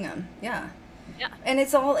 like hang them, yeah. Yeah. And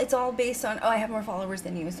it's all based on, oh, I have more followers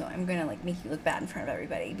than you, so I'm gonna like make you look bad in front of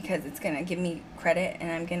everybody because it's gonna give me credit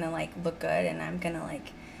and I'm gonna like look good and I'm gonna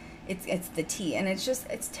like, it's the tea, and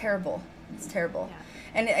it's terrible. It's terrible. Yeah.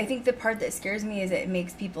 And I think the part that scares me is it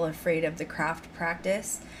makes people afraid of the craft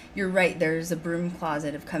practice. You're right, there's a broom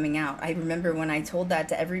closet of coming out. I remember when I told that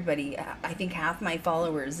to everybody, I think half my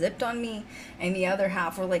followers zipped on me, and the other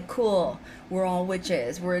half were like, cool, we're all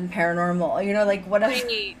witches, we're in paranormal, you know, like what else?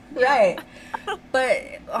 Right. But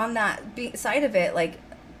on that side of it, like,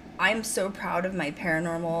 I'm so proud of my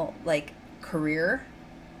paranormal, like, career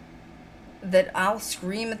that I'll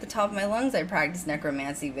scream at the top of my lungs I practice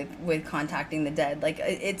necromancy with contacting the dead. Like,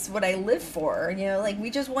 it's what I live for, you know, like, we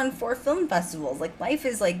just won 4 film festivals. Like, life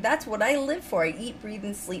is like, that's what I live for. I eat, breathe,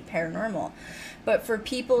 and sleep paranormal. But for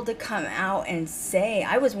people to come out and say,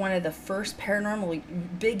 I was one of the first paranormal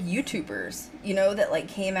big YouTubers, you know, that, like,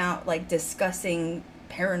 came out, like, discussing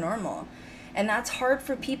paranormal. And that's hard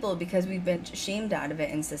for people because we've been shamed out of it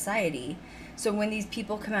in society. So when these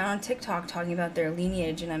people come out on TikTok talking about their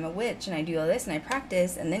lineage and I'm a witch and I do all this and I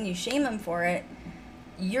practice, and then you shame them for it,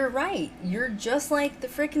 you're right. You're just like the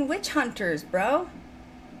freaking witch hunters, bro.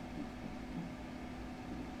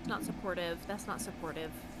 Not supportive. That's not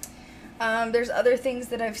supportive. There's other things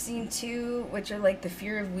that I've seen too, which are like the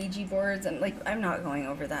fear of Ouija boards, and like I'm not going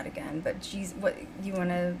over that again. But geez, what do you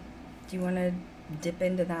wanna dip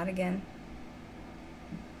into that again?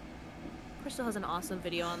 Krystal has an awesome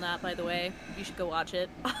video on that, by the way. You should go watch it.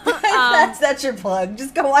 That's your plug.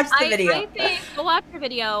 Just go watch the video. I think, go watch the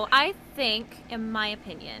video. I think, in my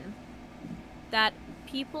opinion, that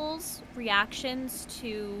people's reactions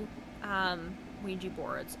to Ouija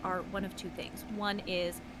boards are one of 2 things. One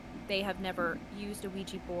is they have never used a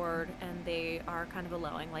Ouija board and they are kind of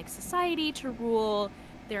allowing like society to rule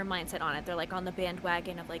their mindset on it. They're like on the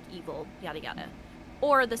bandwagon of like evil, yada yada.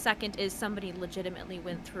 Or the second is somebody legitimately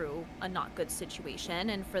went through a not good situation,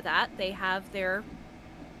 and for that they have their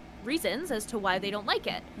reasons as to why they don't like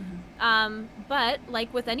it. Mm-hmm. But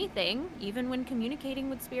like with anything, even when communicating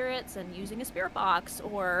with spirits and using a spirit box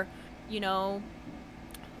or, you know,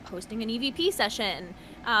 hosting an EVP session,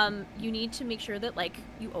 you need to make sure that like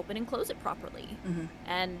you open and close it properly. Mm-hmm.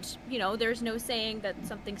 And, you know, there's no saying that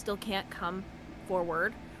something still can't come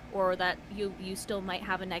forward, or that you still might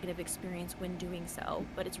have a negative experience when doing so.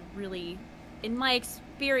 But it's really, in my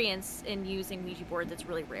experience in using Ouija boards, it's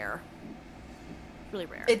really rare. Really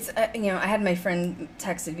rare. It's, you know, I had my friend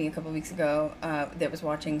texted me a couple weeks ago that was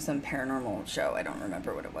watching some paranormal show. I don't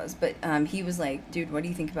remember what it was. But he was like, dude, what do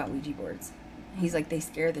you think about Ouija boards? He's like, they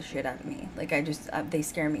scare the shit out of me. Like, they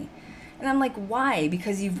scare me. And I'm like, why?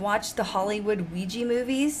 Because you've watched the Hollywood Ouija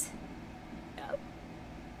movies?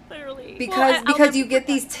 Literally. Because you get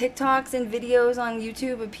these TikToks and videos on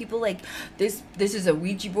YouTube of people like, this is a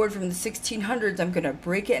Ouija board from the 1600s. I'm going to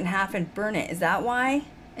break it in half and burn it. Is that why?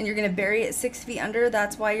 And you're going to bury it 6 feet under?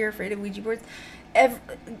 That's why you're afraid of Ouija boards?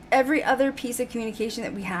 Every other piece of communication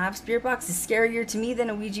that we have, spirit box, is scarier to me than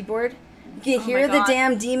a Ouija board. You can hear the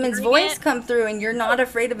damn demon's voice come through, and you're not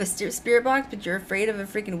afraid of a spirit box, but you're afraid of a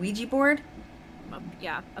freaking Ouija board?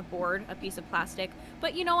 Yeah, a board, a piece of plastic.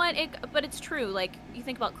 But you know what? But it's true. Like, you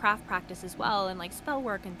think about craft practice as well, and like spell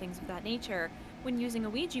work and things of that nature. When using a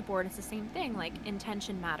Ouija board, it's the same thing. Like,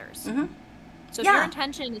 intention matters. Mm-hmm. So if your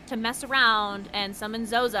intention is to mess around and summon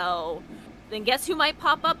Zozo, then guess who might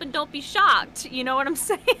pop up, and don't be shocked. You know what I'm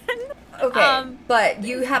saying? Okay, but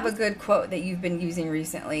you have a good quote that you've been using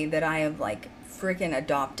recently that I have like freaking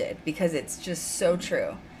adopted because it's just so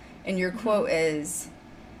true. And your quote is,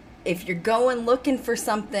 if you're going looking for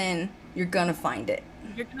something, you're gonna find it.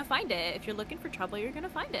 You're gonna find it. If you're looking for trouble, you're gonna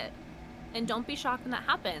find it. And don't be shocked when that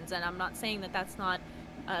happens. And I'm not saying that that's not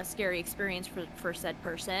a scary experience for said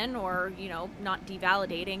person, or, you know, not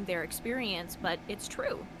devalidating their experience, but it's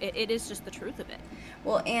true. It is just the truth of it.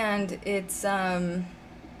 Well, and it's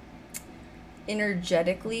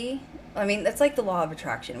energetically, I mean, that's like the law of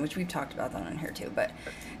attraction, which we've talked about that on here too. But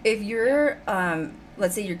if you're,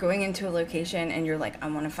 let's say you're going into a location and you're like, I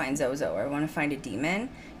want to find Zozo, or I want to find a demon,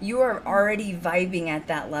 you are already vibing at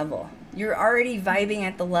that level. You're already vibing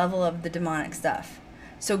at the level of the demonic stuff.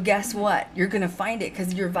 So guess what? You're going to find it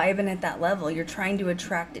because you're vibing at that level. You're trying to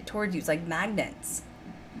attract it towards you. It's like magnets.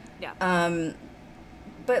 Yeah.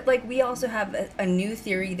 But like, we also have a new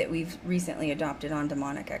theory that we've recently adopted on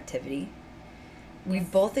demonic activity.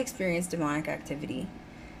 We've both experienced demonic activity.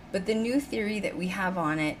 But the new theory that we have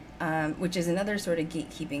on it, which is another sort of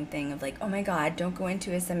gatekeeping thing of like, oh my God, don't go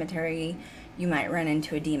into a cemetery, you might run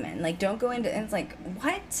into a demon. Like, don't go into, and it's like,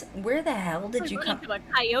 what? Where the hell did you come? To a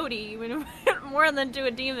coyote more than to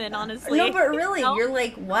a demon, honestly. No, but really, No? you're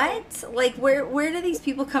like, what? Like, where do these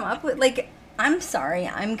people come up with? Like, I'm sorry,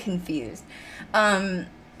 I'm confused. In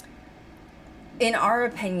our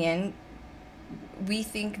opinion, we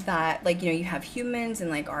think that, like, you have humans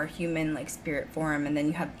and, like, our human, like, spirit form, and then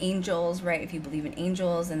you have angels, right? If you believe in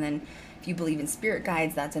angels, and then if you believe in spirit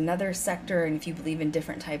guides, that's another sector, and if you believe in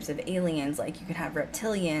different types of aliens, like, you could have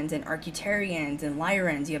reptilians and Arcturians and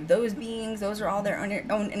Lyrans, you have those beings, those are all their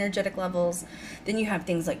own energetic levels. Then you have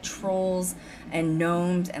things like trolls and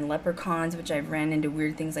gnomes and leprechauns, which I've ran into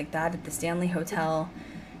weird things like that at the Stanley Hotel,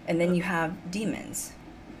 and then you have demons.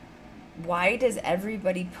 Why does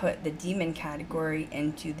everybody put the demon category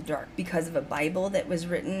into the dark? Because of a Bible that was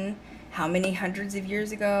written how many hundreds of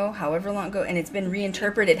years ago, however long ago, and it's been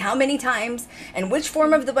reinterpreted how many times? And which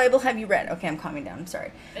form of the Bible have you read? Okay, I'm calming down. I'm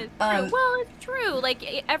sorry. It's true. Well, it's true. Like,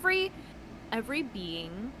 every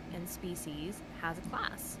being and species has a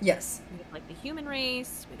class. Yes. We have, like, the human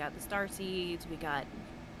race. We got the starseeds. We got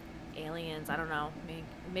aliens. I don't know.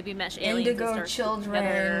 Maybe mesh aliens. Indigo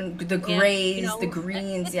children, the grays, the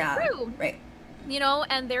greens. It's yeah. true. Right.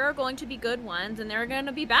 And there are going to be good ones and there are going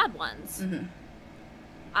to be bad ones. Mm-hmm.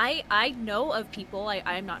 I know of people,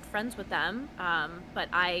 I'm not friends with them, but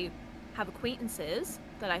I have acquaintances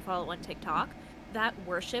that I follow on TikTok that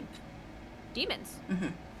worship demons. Mm-hmm.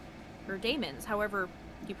 Or daemons, however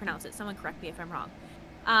you pronounce it. Someone correct me if I'm wrong.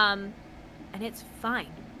 And it's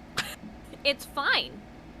fine. It's fine.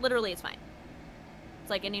 Literally, it's fine. It's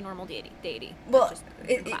like any normal deity. Well,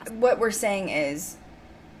 what we're saying is,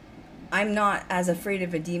 I'm not as afraid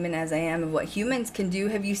of a demon as I am of what humans can do.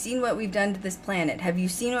 Have you seen what we've done to this planet? Have you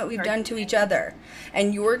seen what we've done to each other?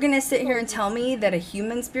 And you're going to sit here and tell me that a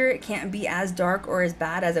human spirit can't be as dark or as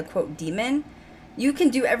bad as a, quote, demon? You can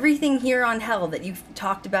do everything here on hell that you've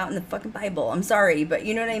talked about in the fucking Bible. I'm sorry, but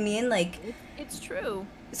you know what I mean? Like, it's true.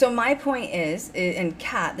 So my point is, and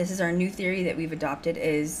Kat, this is our new theory that we've adopted,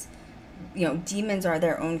 is, demons are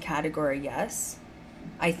their own category, yes.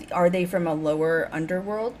 Are they from a lower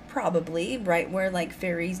underworld? Probably, right where, like,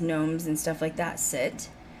 fairies, gnomes, and stuff like that sit.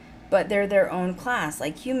 But they're their own class,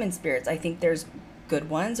 like human spirits. I think there's good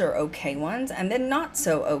ones or okay ones, and then not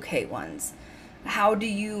so okay ones. How do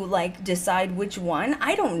you, like, decide which one?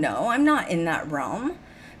 I don't know. I'm not in that realm.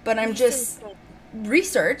 But I'm just...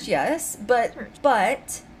 Research, yes, but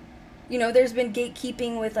there's been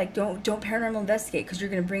gatekeeping with, like, don't paranormal investigate because you're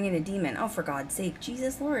going to bring in a demon. Oh, for God's sake,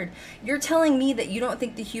 Jesus Lord. You're telling me that you don't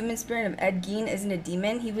think the human spirit of Ed Gein isn't a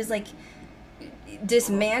demon? He was, like,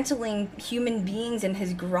 dismantling human beings in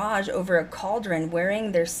his garage over a cauldron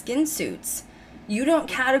wearing their skin suits. You don't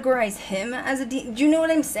categorize him as a demon? Do you know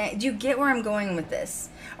what I'm saying? Do you get where I'm going with this?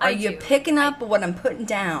 Are you picking up what I'm putting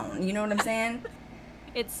down? You know what I'm saying?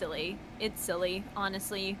 It's silly. It's silly,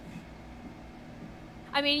 honestly.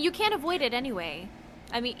 I mean, you can't avoid it anyway.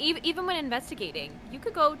 I mean, even when investigating, you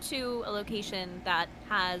could go to a location that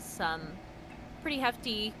has some pretty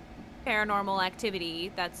hefty paranormal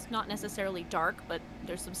activity that's not necessarily dark, but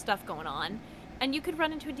there's some stuff going on, and you could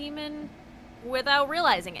run into a demon without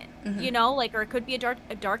realizing it. Mm-hmm. Or it could be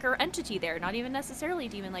a darker entity there, not even necessarily a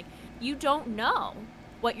demon. Like, you don't know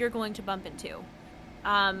what you're going to bump into.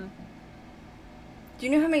 Do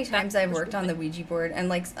you know how many times I've worked on the Ouija board? And,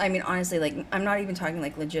 like, I mean, honestly, like, I'm not even talking,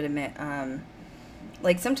 like, legitimate,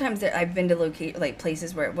 like, sometimes I've been to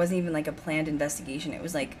places where it wasn't even, like, a planned investigation. It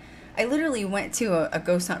was, like, I literally went to a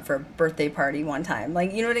ghost hunt for a birthday party one time.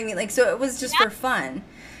 Like, you know what I mean? Like, so it was just for fun.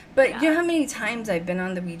 But you know how many times I've been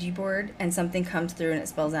on the Ouija board and something comes through and it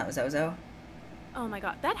spells out Zozo? Oh, my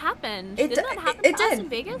God. That happened. Didn't that happen to us in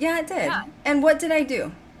Vegas? Yeah, it did. Yeah. And what did I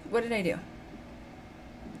do? What did I do?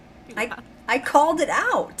 Yeah. I called it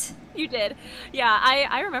out. You did. Yeah,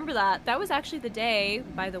 I remember that. That was actually the day,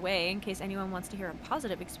 by the way, in case anyone wants to hear a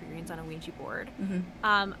positive experience on a Ouija board.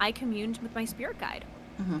 Mm-hmm. I communed with my spirit guide.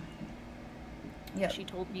 Mm-hmm. Yep. She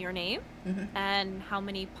told me your name and how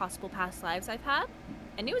many possible past lives I've had.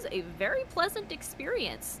 And it was a very pleasant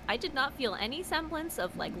experience. I did not feel any semblance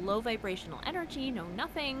of, like, low vibrational energy, no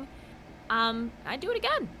nothing. I'd do it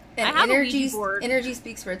again. And I have a Ouija board. Energy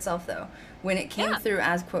speaks for itself, though. When it came through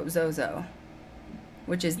as, quote, Zozo,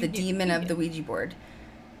 which is the demon of the Ouija board.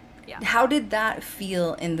 Yeah. How did that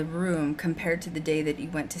feel in the room compared to the day that you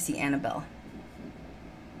went to see Annabelle?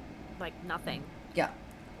 Like, nothing. Yeah.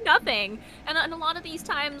 nothing. And a lot of these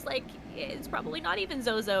times, like, it's probably not even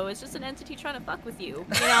Zozo. It's just an entity trying to fuck with you,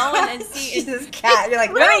 you know? And see, Jesus, cat. You're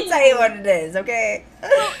like, let me tell you what it is, okay?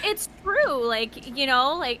 well, it's true. Like, you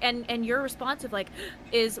know, like, and your response of, like,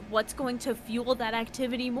 is what's going to fuel that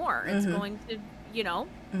activity more. It's going to, you know,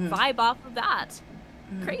 vibe off of that.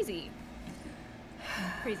 Crazy.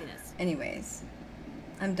 Craziness. Anyways,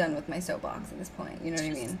 I'm done with my soapbox at this point. You know what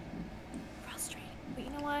I mean? Frustrating. But you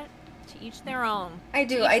know what? To each their own. I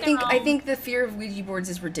do. I think the fear of Ouija boards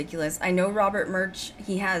is ridiculous. I know Robert Murch.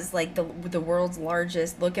 He has like the world's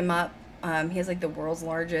largest. Look him up. He has like the world's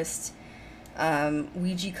largest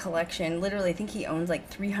Ouija collection. Literally, I think he owns like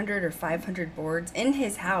 300 or 500 boards in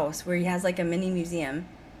his house, where he has like a mini museum.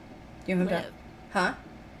 Do you know what? Huh?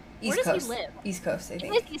 East Where does Coast. he live? East Coast, I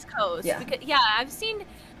think. He is East Coast. Yeah. Because, yeah,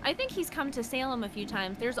 I think he's come to Salem a few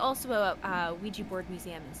times. There's also a Ouija board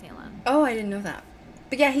museum in Salem. Oh, I didn't know that.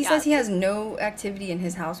 But yeah, he says he has no activity in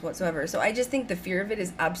his house whatsoever. So I just think the fear of it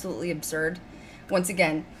is absolutely absurd. Once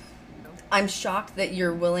again, I'm shocked that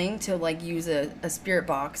you're willing to like use a spirit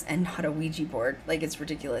box and not a Ouija board. Like, it's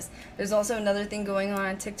ridiculous. There's also another thing going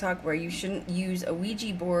on TikTok where you shouldn't use a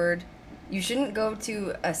Ouija board. You shouldn't go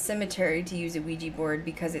to a cemetery to use a Ouija board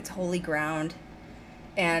because it's holy ground,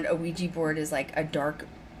 and a Ouija board is like a dark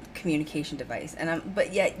communication device. And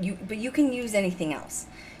but you can use anything else.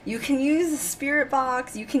 You can use a spirit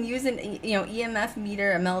box. You can use an EMF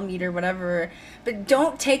meter, a Mel meter, whatever. But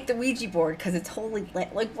don't take the Ouija board because it's holy.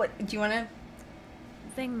 Like what? Do you want to?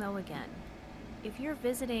 Thing though, again, if you're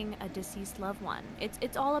visiting a deceased loved one,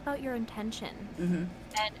 it's all about your intention,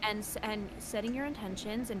 and setting your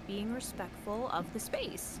intentions and being respectful of the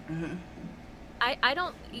space. I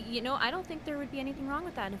don't think there would be anything wrong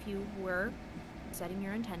with that if you were setting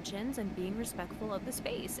your intentions and being respectful of the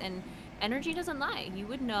space. And energy doesn't lie. You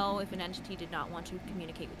would know if an entity did not want to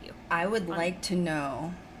communicate with you. I would like to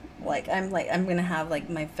know. I'm gonna have like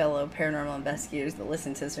my fellow paranormal investigators that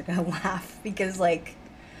listen to this are gonna laugh because like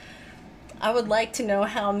I would like to know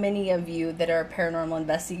how many of you that are paranormal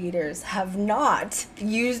investigators have not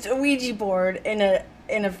used a Ouija board in a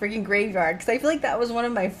freaking graveyard, because I feel like that was one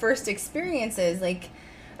of my first experiences. Like,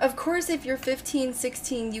 of course, if you're 15,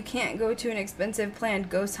 16, you can't go to an expensive planned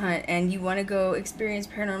ghost hunt and you want to go experience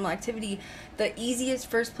paranormal activity, the easiest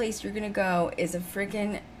first place you're going to go is a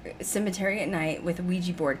freaking cemetery at night with a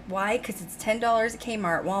Ouija board. Why? Because it's $10 at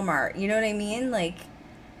Kmart, Walmart. You know what I mean? Like,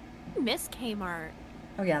 Miss Kmart.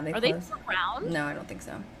 Oh, yeah, Are closed. they still around? No, I don't think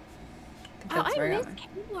so. I miss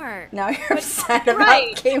Kmart. Now you're upset about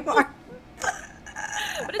Kmart.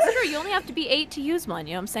 But it's true, you only have to be 8 to use one,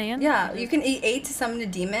 you know what I'm saying? Yeah, you can eat 8 to summon a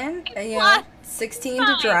demon, 16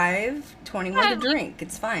 to drive, 21 to drink.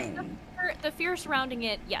 It's fine. The fear surrounding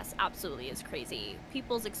it, yes, absolutely is crazy.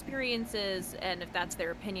 People's experiences, and if that's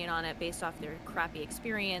their opinion on it based off their crappy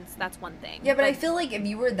experience, that's one thing. Yeah, but I feel like if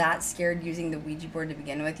you were that scared using the Ouija board to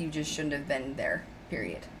begin with, you just shouldn't have been there,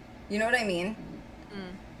 period. You know what I mean?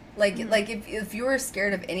 Like if you were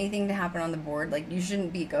scared of anything to happen on the board, like, you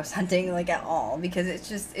shouldn't be ghost hunting, like, at all, because it's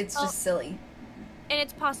just silly. And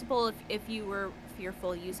it's possible if you were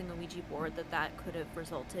fearful using a Ouija board that could have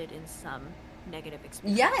resulted in some negative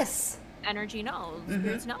experience. Yes. Energy knows.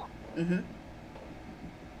 Spirits know.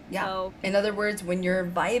 Yeah. So, in other words, when you're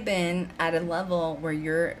vibing at a level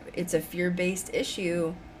where it's a fear-based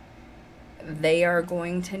issue, they are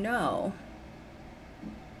going to know.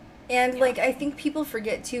 And, like, I think people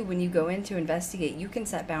forget, too, when you go in to investigate, you can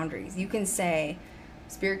set boundaries. You can say,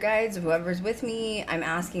 spirit guides, whoever's with me, I'm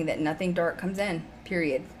asking that nothing dark comes in,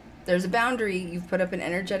 period. There's a boundary. You've put up an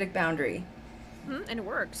energetic boundary. and it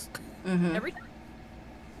works. Every time.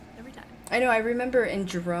 Every time. I know. I remember in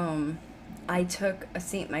Jerome, I took a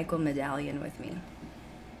St. Michael medallion with me.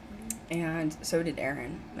 And so did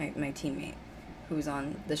Aaron, my teammate, who was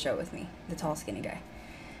on the show with me, the tall, skinny guy.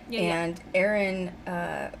 And Aaron,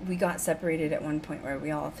 we got separated at one point where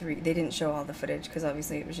we all three, they didn't show all the footage because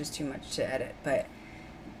obviously it was just too much to edit. But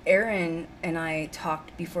Aaron and I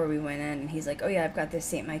talked before we went in, and he's like, oh yeah, I've got this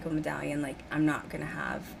St. Michael medallion. Like, I'm not going to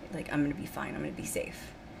have, like, I'm going to be fine. I'm going to be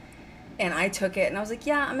safe. And I took it and I was like,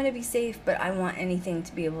 yeah, I'm going to be safe, but I want anything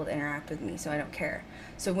to be able to interact with me, so I don't care.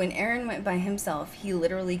 So when Aaron went by himself, he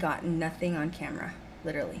literally got nothing on camera.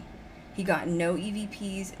 Literally. He got no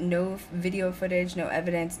EVPs, no video footage, no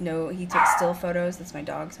evidence, he took still photos. That's my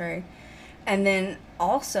dog, sorry. And then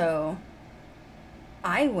also,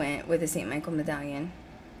 I went with a St. Michael medallion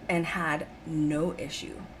and had no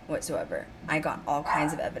issue whatsoever. I got all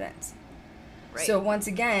kinds of evidence. Right. So once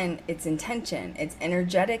again, it's intention. It's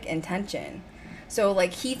energetic intention. So,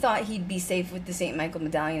 like, he thought he'd be safe with the St. Michael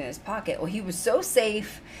medallion in his pocket. Well, he was so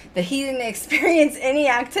safe that he didn't experience any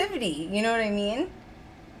activity. You know what I mean?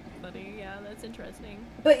 That's interesting.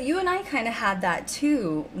 But you and I kind of had that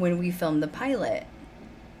too when we filmed the pilot.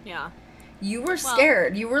 Yeah. You were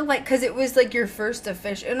scared. You were like, because it was like your first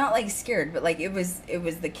official, not like scared, but like it was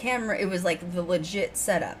the camera. It was like the legit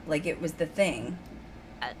setup. Like it was the thing.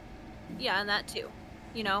 Yeah, and that too.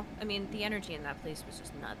 You know, I mean, the energy in that place was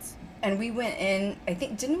just nuts. And we went in. I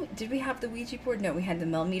think did we have the Ouija board? No, we had the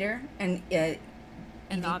millimeter and the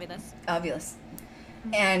Ovilus. Ovilus.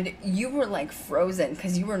 And you were like frozen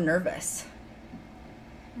because you were nervous.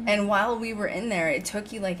 And while we were in there, it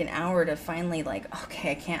took you like an hour to finally like,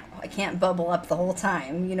 okay, I can't bubble up the whole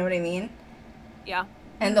time. You know what I mean? Yeah.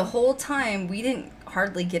 And the whole time we didn't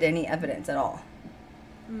hardly get any evidence at all.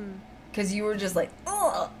 Because you were just like,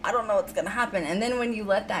 oh, I don't know what's going to happen. And then when you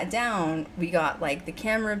let that down, we got like the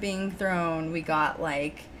camera being thrown. We got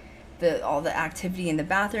like all the activity in the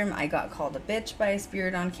bathroom. I got called a bitch by a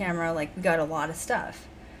spirit on camera. Like we got a lot of stuff.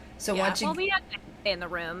 So yeah, once you... Well, we had to stay in the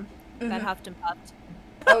room that huffed and puffed.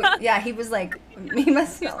 Oh, yeah, he was like, he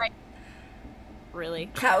must smell. Like,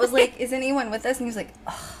 really? Kat was like, is anyone with us? And he was like,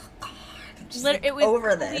 oh, God, I'm just like, it was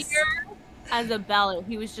over this. As a bell,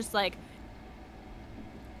 he was just like,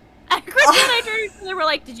 Krystal and I turned to each other, we're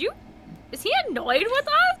like, is he annoyed with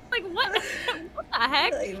us? Like, what the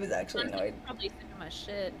heck? He was actually annoyed. Probably sick of my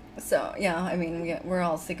shit. So, yeah, I mean, we're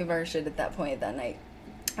all sick of our shit at that point that night.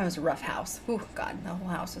 It was a rough house. Oh, God, the whole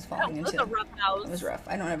house was falling into. It was a rough house. It was rough.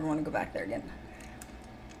 I don't ever want to go back there again.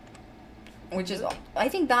 Which is, I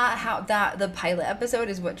think that the pilot episode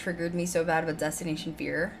is what triggered me so bad with Destination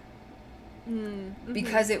Fear.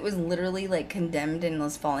 Because it was literally like condemned and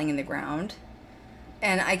was falling in the ground.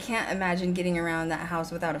 And I can't imagine getting around that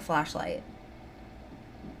house without a flashlight.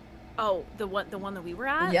 Oh, the one that we were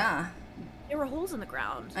at? Yeah. There were holes in the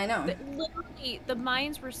ground. I know. Literally, the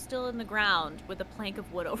mines were still in the ground with a plank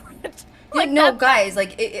of wood over it. Like, yeah, no, guys,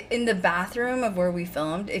 like, in the bathroom of where we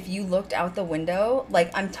filmed, if you looked out the window,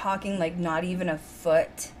 like, I'm talking, like, not even a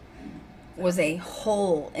foot was a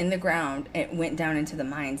hole in the ground. It went down into the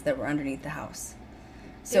mines that were underneath the house.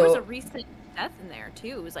 So, there was a recent death in there,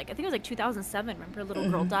 too. It was like, I think it was like 2007. Remember a little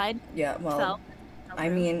girl died? Yeah, well, fell. I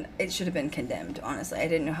mean, it should have been condemned, honestly. I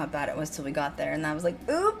didn't know how bad it was till we got there, and I was like,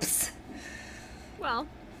 oops! Well,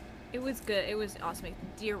 it was good. It was awesome.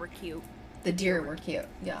 The deer were cute. The deer were cute,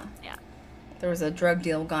 yeah. Yeah. There was a drug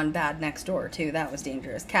deal gone bad next door, too. That was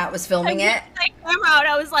dangerous. Kat was filming it. I came out.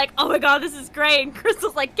 I was like, oh my God, this is great. And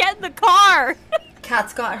Krystal's like, get in the car.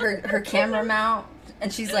 Kat's got her camera mount,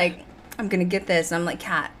 and she's like, I'm going to get this. And I'm like,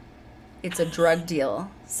 Kat, it's a drug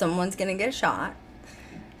deal. Someone's going to get shot.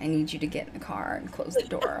 I need you to get in the car and close the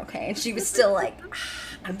door, okay? And she was still like,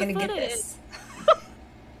 I'm going to get this.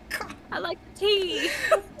 I like the tea.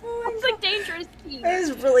 It's like dangerous tea. It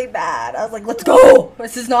was really bad. I was like, let's go.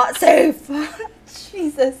 This is not safe.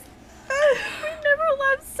 Jesus. We never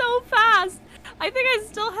left so fast. I think I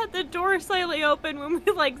still had the door slightly open when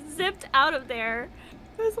we like zipped out of there.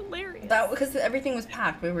 It was hilarious. That because everything was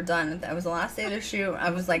packed. We were done. That was the last day of the shoot. I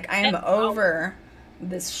was like, I am over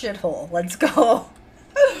this shithole. Let's go.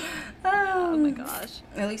 Oh my gosh.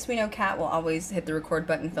 At least we know Kat will always hit the record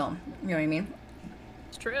button film. You know what I mean?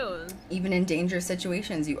 It's true. Even in dangerous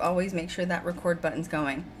situations, you always make sure that record button's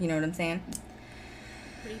going. You know what I'm saying?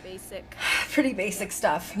 Pretty basic. Pretty basic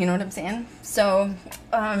stuff. You know what I'm saying? So,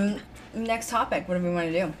 next topic. What do we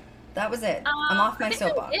want to do? That was it. I'm off my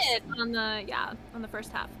soapbox. On the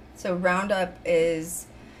first half. So roundup is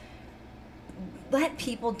let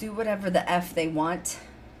people do whatever the F they want.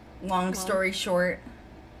 Long story short.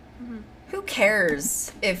 Who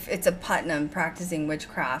cares if it's a Putnam practicing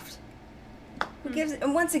witchcraft? Who gives?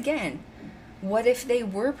 And once again, what if they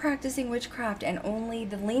were practicing witchcraft and only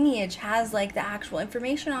the lineage has like the actual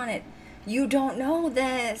information on it? You don't know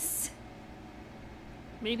this.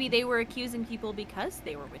 Maybe they were accusing people because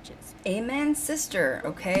they were witches. Amen, sister.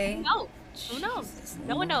 Okay. No. Who knows?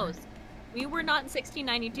 No one knows. We were not in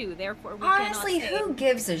 1692, therefore we honestly, cannot say. Who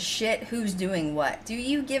gives a shit who's doing what? Do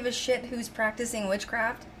you give a shit who's practicing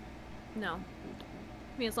witchcraft? No.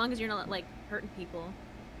 I mean, as long as you're not like hurting people.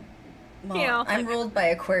 Well, you know, I'm ruled by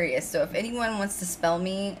Aquarius, so if anyone wants to spell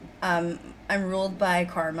me, I'm ruled by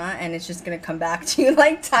karma, and it's just gonna come back to you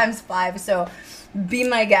like ×5. So, be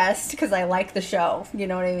my guest because I like the show. You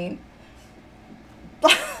know what I mean?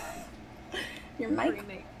 Your mic.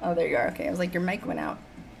 Oh, there you are. Okay, I was like, your mic went out.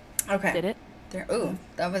 Okay. Did it? There. Ooh,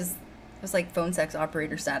 that was like phone sex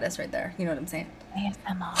operator status right there. You know what I'm saying?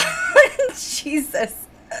 ASMR. Jesus.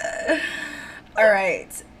 All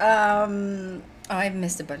right. I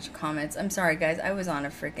missed a bunch of comments. I'm sorry, guys. I was on a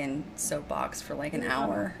freaking soapbox for like an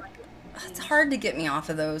hour. It's hard to get me off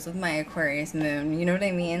of those with my Aquarius moon. You know what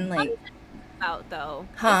I mean? Like, out though.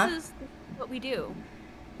 Huh? This is what we do.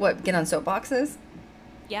 What, get on soapboxes?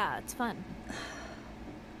 Yeah, it's fun.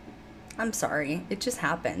 I'm sorry. It just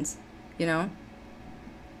happens, you know?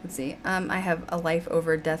 Let's see. I have a life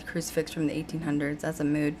over a death crucifix from the 1800s. That's a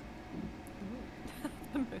mood.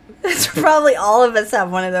 It's probably all of us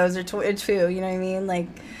have one of those or two, you know what I mean? Like,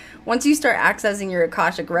 once you start accessing your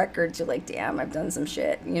Akashic records, you're like, damn, I've done some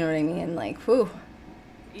shit. You know what I mean? Like, whew.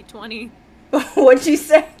 E20. What'd you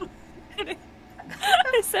say?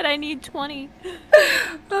 I said I need 20.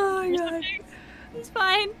 Oh my god. It's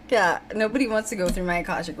fine. Yeah, nobody wants to go through my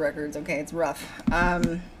Akashic records. Okay, it's rough.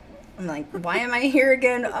 I'm like, why am I here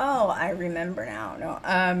again? Oh, I remember now.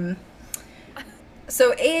 No.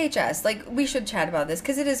 So AHS, like, we should chat about this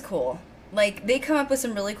because it is cool. Like, they come up with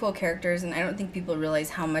some really cool characters, and I don't think people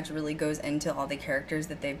realize how much really goes into all the characters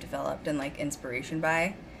that they've developed and, like, inspiration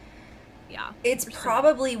by. Yeah. It's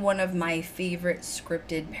probably one of my favorite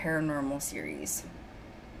scripted paranormal series.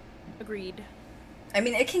 Agreed. I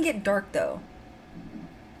mean, it can get dark, though.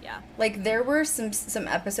 Yeah. Like, there were some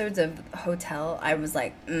episodes of Hotel I was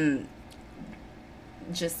like,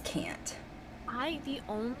 just can't. The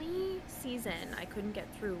only season I couldn't get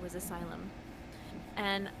through was Asylum.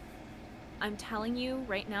 And I'm telling you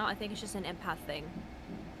right now, I think it's just an empath thing.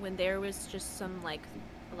 When there was just some, like,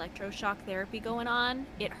 electroshock therapy going on,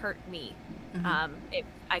 it hurt me. Mm-hmm.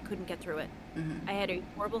 I couldn't get through it. Mm-hmm. I had a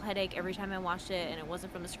horrible headache every time I watched it, and it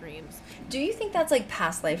wasn't from the screams. Do you think that's, like,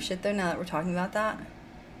 past life shit, though, now that we're talking about that?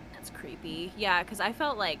 That's creepy. Yeah, because I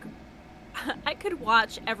felt like I could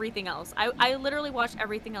watch everything else. I literally watched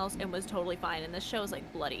everything else and was totally fine, and this show is,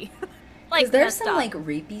 like, bloody. Like, there's some, like,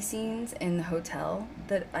 rapey scenes in the hotel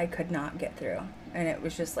that I could not get through. And it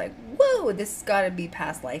was just like, whoa, this has got to be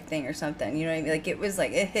past life thing or something. You know what I mean? Like, it was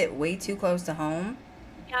like, it hit way too close to home.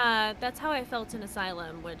 Yeah, that's how I felt in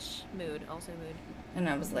Asylum, which also mood. And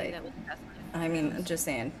I was like, That was past life. I mean, I'm just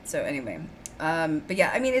saying. So anyway. But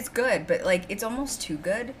yeah, I mean, it's good, but, like, it's almost too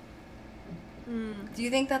good. Do you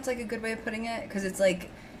think that's, like, a good way of putting it? Because it's like,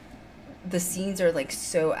 the scenes are, like,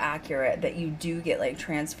 so accurate that you do get, like,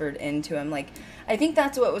 transferred into them. Like, I think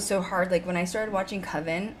that's what was so hard. Like, when I started watching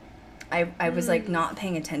Coven, I was, like, not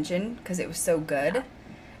paying attention because it was so good.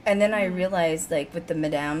 And then I realized, like, with the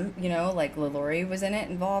Madame, you know, like, LaLaurie was in it,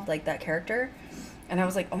 involved, like, that character. And I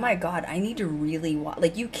was like, oh my god, I need to really watch.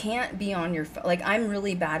 Like, you can't be on your phone. Like, I'm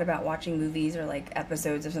really bad about watching movies or, like,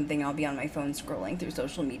 episodes of something. I'll be on my phone scrolling through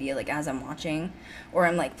social media, like, as I'm watching. Or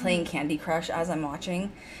I'm, like, playing Candy Crush as I'm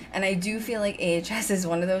watching. And I do feel like AHS is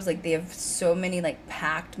one of those, like, they have so many, like,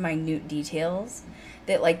 packed, minute details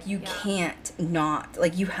that, like, you can't not.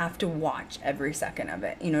 Like, you have to watch every second of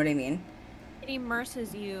it. You know what I mean? It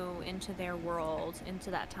immerses you into their world,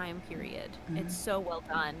 into that time period. It's so well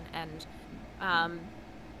done, and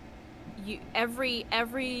you every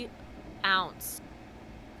ounce,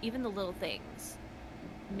 even the little things,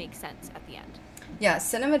 make sense at the end. Yeah,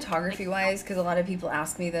 cinematography wise, because a lot of people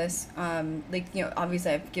ask me this. Like, you know,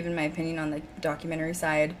 obviously I've given my opinion on the documentary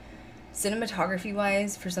side. Cinematography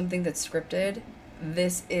wise, for something that's scripted,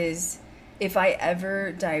 this is, if I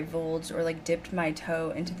ever divulged or, like, dipped my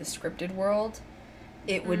toe into the scripted world,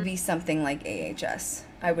 it would be something like AHS.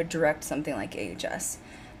 I would direct something like AHS.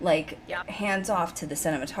 Like, hands off to the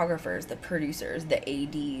cinematographers, the producers, the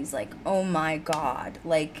ADs. Like, oh my god.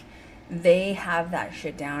 Like, they have that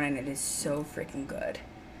shit down, and it is so freaking good.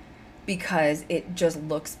 Because it just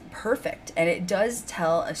looks perfect. And it does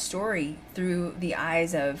tell a story through the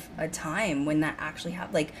eyes of a time when that actually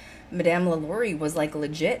happened. Like, Madame LaLaurie was, like,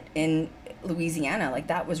 legit in Louisiana. Like,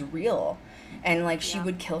 that was real. And, like, she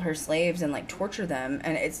would kill her slaves and, like, torture them.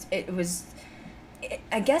 And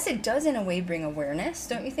I guess it does in a way bring awareness,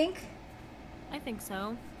 don't you think? I think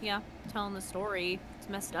so. Yeah, telling the story. It's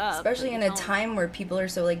messed up. Especially in a time where people are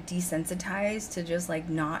so, like, desensitized to just, like,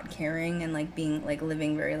 not caring and, like, being, like,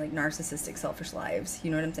 living very, like, narcissistic, selfish lives.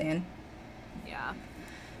 You know what I'm saying? Yeah.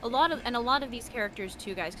 A lot of these characters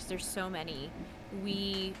too, guys, because there's so many,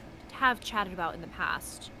 we have chatted about in the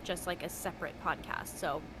past, just like a separate podcast.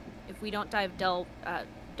 So if we don't dive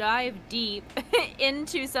deep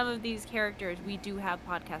into some of these characters, we do have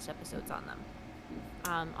podcast episodes on them,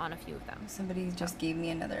 on a few of them. Somebody just gave me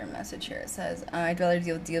another message here. It says, I'd rather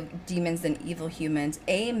deal with demons than evil humans.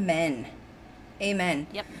 Amen. Amen.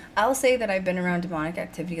 Yep. I'll say that I've been around demonic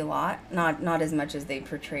activity a lot. Not as much as they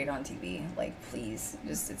portrayed on TV. Like, please.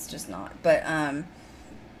 It's just not. But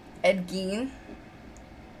Ed Gein,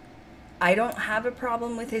 I don't have a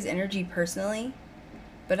problem with his energy personally.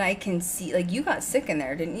 But I can see, like, you got sick in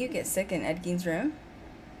there, didn't you? Get sick in Ed Gein's room?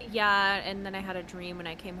 Yeah, and then I had a dream when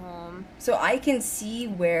I came home. So I can see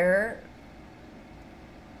where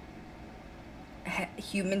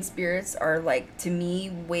human spirits are, like, to me,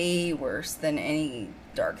 way worse than any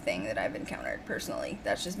dark thing that I've encountered personally.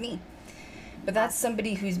 That's just me. But that's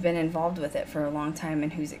somebody who's been involved with it for a long time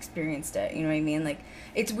and who's experienced it. You know what I mean? Like,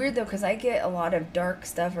 it's weird though, because I get a lot of dark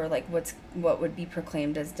stuff, or like what would be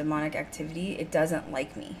proclaimed as demonic activity. It doesn't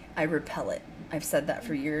like me. I repel it. I've said that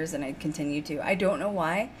for years, and I continue to. I don't know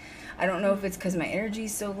why. I don't know if it's because my energy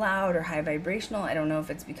is so loud or high vibrational. I don't know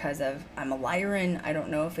if it's because of I'm a Lyran. I don't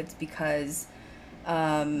know if it's because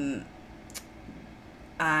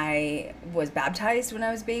I was baptized when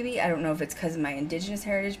I was a baby. I don't know if it's because of my indigenous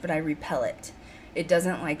heritage, but I repel it. It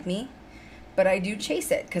doesn't like me, but I do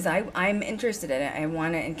chase it because I'm interested in it. I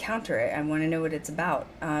want to encounter it. I want to know what it's about.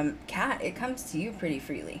 Kat, it comes to you pretty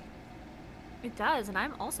freely. It does, and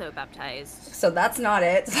I'm also baptized. So that's not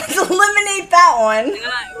it. So let's eliminate that one.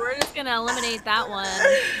 Yeah, we're just gonna eliminate that one.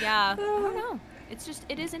 Yeah, I don't know. It's just,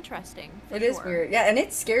 it is interesting. It is weird. Yeah, and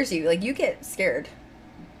it scares you. Like, you get scared.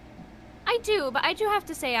 I do, but I do have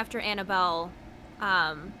to say after Annabelle,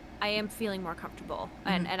 I am feeling more comfortable.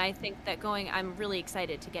 And I think that I'm really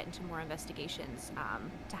excited to get into more investigations,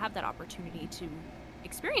 to have that opportunity to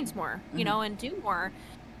experience more, you know, and do more.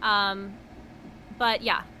 But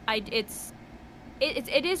yeah, it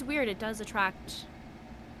is weird. It does attract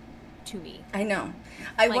to me. I know.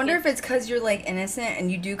 I wonder if it's because you're, like, innocent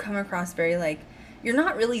and you do come across very, like, you're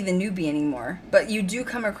not really the newbie anymore, but you do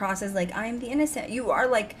come across as, like, I'm the innocent. You are,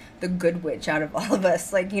 like, the good witch out of all of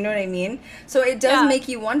us. Like, you know what I mean? So it does make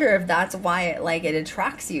you wonder if that's why it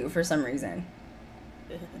attracts you for some reason.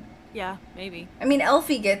 Yeah, maybe. I mean,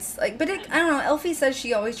 Elfie gets, like, but I don't know. Elfie says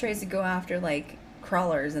she always tries to go after, like,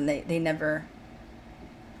 crawlers, and they never...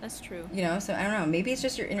 That's true. You know, so I don't know. Maybe it's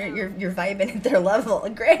just you're vibing at their level.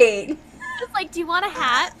 Great. It's like, do you want a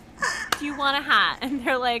hat? Do you want a hat? And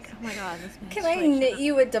they're like, oh my god, this Can I knit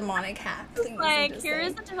you a demonic hat, please? Like,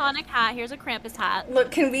 here's a demonic hat. Here's a Krampus hat.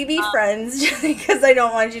 Look, can we be friends? Just because I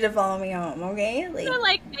don't want you to follow me home, okay? I'm gonna,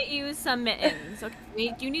 like, knit you some mittens. Okay,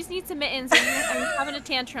 you just need some mittens. I'm having a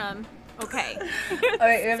tantrum. Okay. All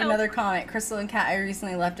right, we have another comment. Krystal and Kat, I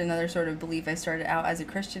recently left another sort of belief. I started out as a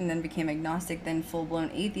Christian, then became agnostic, then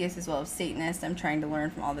full-blown atheist, as well as Satanist. I'm trying to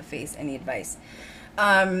learn from all the faiths. Any advice?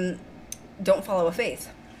 Don't follow a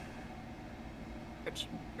faith.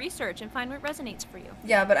 Research and find what resonates for you.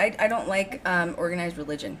 Yeah, but I don't like organized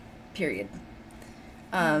religion, period.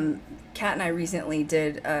 Kat and I recently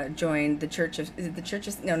did join the Church of... Is it the Church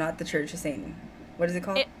of... No, not the Church of Satan. What is it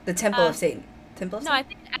called? The Temple of Satan. Temple of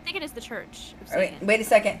Satan? I think it is the Church of Satan. Wait a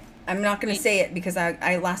second. I'm not going to say it because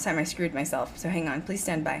I last time I screwed myself. So hang on. Please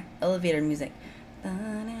stand by. Elevator music.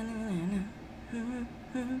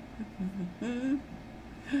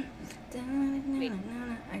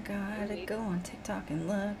 I gotta go on TikTok and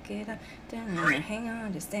look it up. Hang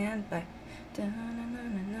on, just stand by.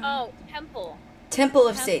 Oh, Temple. Temple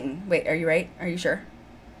of Satan. Wait, are you right? Are you sure?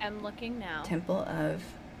 I'm looking now. Temple of...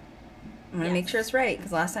 I'm going to make sure it's right,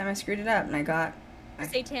 because last time I screwed it up, and I got...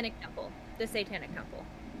 Satanic Temple. The Satanic Temple.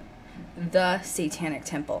 The Satanic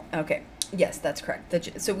Temple. Okay. Yes, that's correct.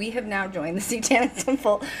 So we have now joined the Satanic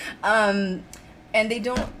Temple. And they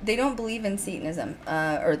don't believe in Satanism,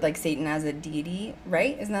 or like Satan as a deity,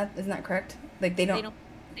 right? Isn't that correct? Like they don't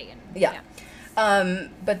Satan. Yeah.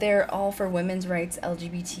 But they're all for women's rights,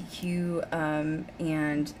 LGBTQ,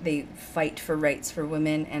 and they fight for rights for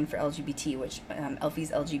women and for LGBT, which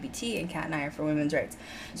Elfie's LGBT and Kat and I are for women's rights.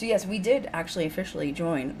 So yes, we did actually officially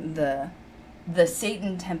join the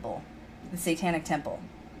Satan Temple, the Satanic Temple.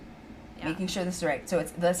 Yeah. Making sure this is right. So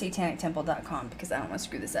it's thesatanictemple.com, because I don't want to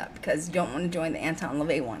screw this up, because you don't want to join the Anton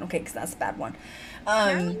LaVey one, okay, because that's a bad one.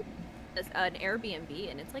 It's an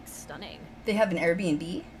Airbnb, and it's like stunning. They have an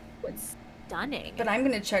Airbnb? It's stunning. But I'm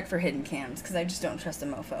going to check for hidden cams, because I just don't trust a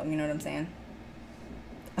mofo, you know what I'm saying?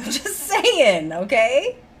 I'm just saying,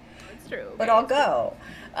 okay? It's true. Okay. But I'll go.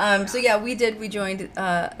 So yeah, we joined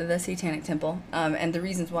the Satanic Temple, and the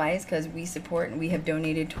reasons why is because we support and we have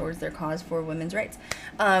donated towards their cause for women's rights.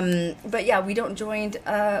 But yeah, we don't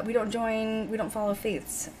follow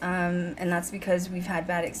faiths, and that's because we've had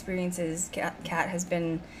bad experiences. Kat has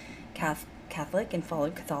been Catholic and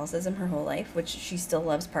followed Catholicism her whole life, which she still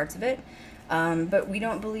loves parts of it. But we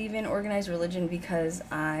don't believe in organized religion because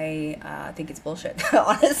I think it's bullshit.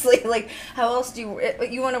 Honestly, like, how else do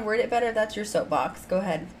you want to word it better? That's your soapbox. Go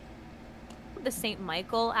ahead. The St.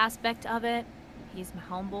 Michael aspect of it. He's my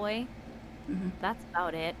homeboy. Mm-hmm. That's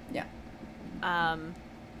about it. Yeah.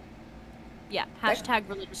 Yeah. Hashtag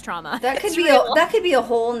religious trauma. That could be a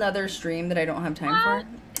whole nother stream that I don't have time for.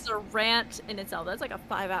 It's a rant in itself. That's like a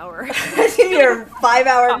 5-hour. That's your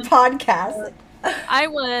 5-hour podcast. I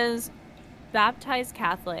was baptized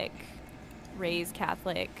Catholic, raised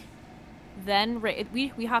Catholic, then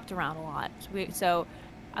we hopped around a lot. So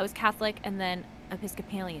I was Catholic and then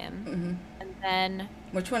Episcopalian. And then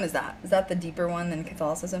Which one is that? Is that the deeper one than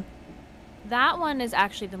Catholicism? that one is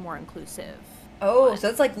actually the more inclusive. Oh, one. so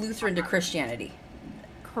it's like Lutheran to Christianity.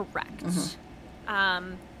 Correct.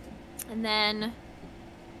 And then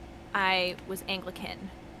I was Anglican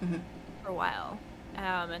for a while.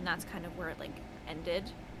 And that's kind of where it like ended.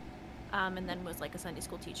 And then was like a Sunday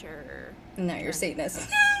school teacher. No, you're Satanist.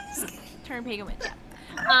 Turn pagan witch.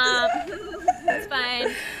 Yeah. It's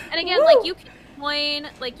fine. And again,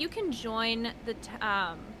 like you can join the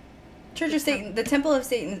Church of Satan, the Temple of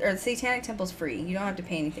Satan, or the Satanic Temple's free. You don't have to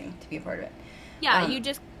pay anything to be a part of it. Yeah, you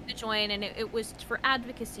just join, and it was for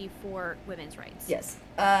advocacy for women's rights. Yes.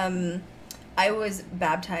 I was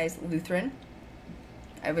baptized Lutheran.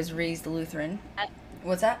 I was raised Lutheran.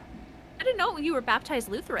 What's that? I didn't know you were baptized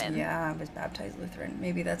Lutheran. Yeah, I was baptized Lutheran.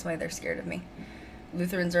 Maybe that's why they're scared of me.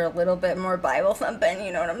 Lutherans are a little bit more Bible thumping,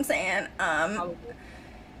 you know what I'm saying? Probably.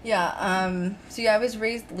 Yeah, so yeah, I was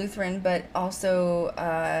raised Lutheran, but also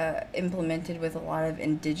implemented with a lot of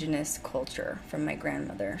indigenous culture from my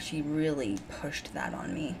grandmother. She really pushed that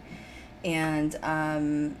on me. And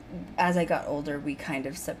as I got older, we kind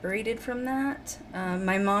of separated from that.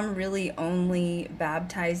 My mom really only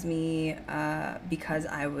baptized me because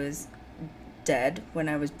I was dead when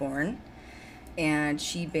I was born. And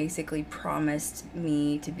she basically promised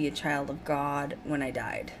me to be a child of God when I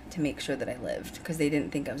died, to make sure that I lived, because they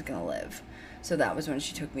didn't think I was going to live. So that was when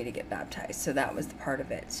she took me to get baptized. So that was the part of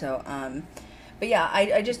it. So, but yeah,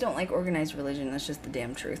 I just don't like organized religion. That's just the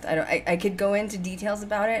damn truth. I could go into details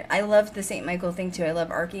about it. I love the St. Michael thing too. I love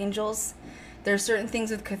archangels. There's certain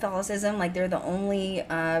things with Catholicism, like they're the only,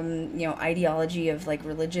 ideology of like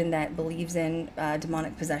religion that believes in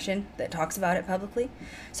demonic possession, that talks about it publicly.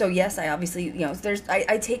 So yes, I obviously,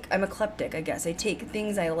 I'm eclectic, I guess. I take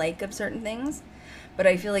things I like of certain things, but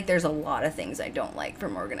I feel like there's a lot of things I don't like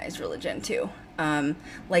from organized religion too.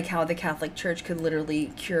 Like how the Catholic Church could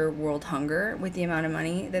literally cure world hunger with the amount of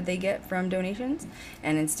money that they get from donations,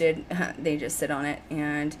 and instead they just sit on it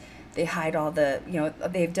and they hide all the,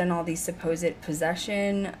 they've done all these supposed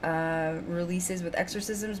possession releases with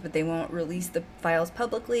exorcisms, but they won't release the files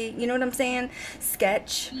publicly. You know what I'm saying?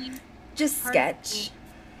 Sketch. Just sketch.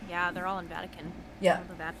 Yeah, they're all in Vatican. Yeah.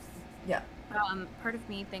 The Vatican. Yeah. Part of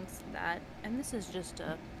me thinks that, and this is just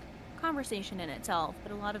a conversation in itself,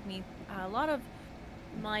 but a lot of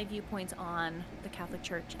my viewpoints on the Catholic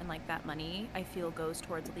Church and like that money, I feel goes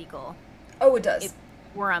towards legal. Oh, it does.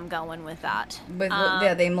 Where I'm going with that. But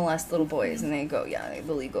they molest little boys, and they go,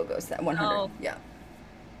 the legal goes to that 100. Oh. Yeah.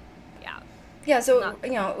 Yeah. Yeah. So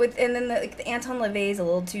and then the Anton LaVey's a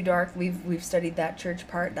little too dark. We've studied that church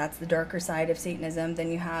part. That's the darker side of Satanism.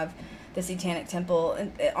 Then you have the Satanic Temple,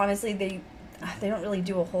 and honestly, they don't really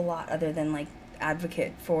do a whole lot other than like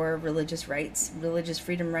advocate for religious rights, religious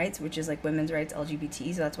freedom rights, which is like women's rights,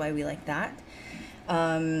 LGBT. So that's why we like that.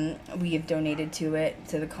 We have donated to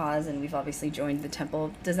the cause, and we've obviously joined the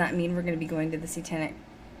temple. Does that mean we're going to be going to the Satanic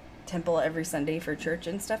Temple every Sunday for church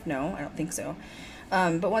and stuff? No, I don't think so.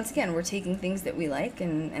 But once again, we're taking things that we like,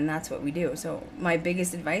 and that's what we do. So my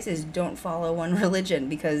biggest advice is don't follow one religion,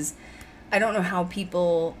 because I don't know how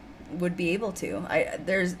people would be able to.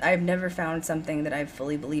 I've never found something that I've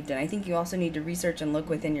fully believed in. I think you also need to research and look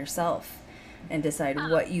within yourself and decide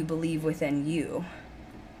what you believe within you.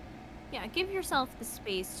 Yeah, give yourself the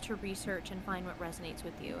space to research and find what resonates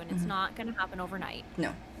with you, and it's not going to happen overnight.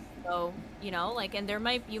 No. So,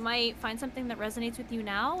 and you might find something that resonates with you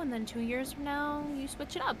now, and then 2 years from now, you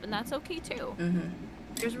switch it up, and that's okay too.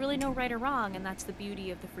 There's really no right or wrong, and that's the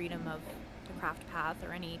beauty of the freedom of the craft path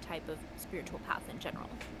or any type of spiritual path in general.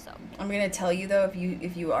 So I'm going to tell you though,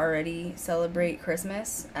 if you already celebrate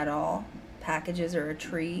Christmas at all, packages or a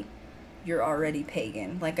tree, you're already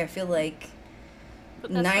pagan. Like, I feel like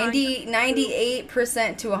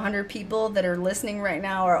 98% to 100 people that are listening right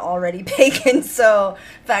now are already pagan. So,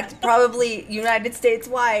 in fact, probably United States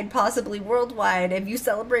wide, possibly worldwide, if you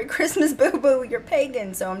celebrate Christmas, boo-boo, you're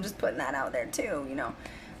pagan. So I'm just putting that out there too,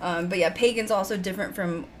 But yeah, pagan's also different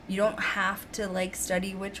from, you don't have to like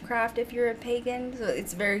study witchcraft if you're a pagan. So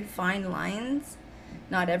it's very fine lines.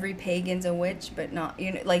 Not every pagan's a witch, but not,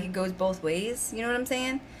 like it goes both ways. You know what I'm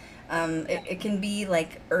saying? It can be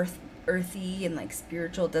like earthy and like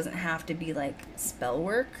spiritual. It doesn't have to be like spell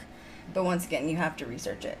work, but once again, you have to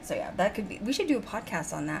research it. So yeah, that could be, we should do a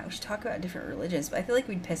podcast on that. We should talk about different religions, but I feel like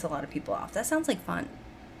we'd piss a lot of people off. That sounds like fun.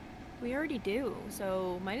 we already do,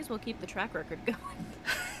 so might as well keep the track record going.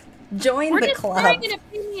 Join the club. We're just sharing an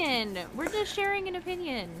opinion. We're just sharing an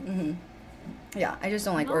opinion. Yeah, I just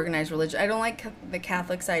don't like organized religion. I don't like the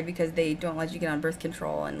Catholic side because they don't let you get on birth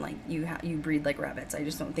control and like you breed like rabbits. I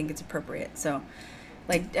just don't think it's appropriate. So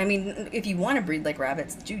Like, I mean, if you want to breed like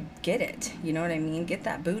rabbits, dude, get it. You know what I mean? Get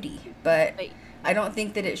that booty. But Right. I don't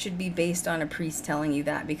think that it should be based on a priest telling you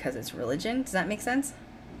that because it's religion. Does that make sense?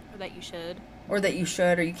 Or that you should. Or that you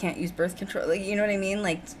should, or you can't use birth control. Like, you know what I mean?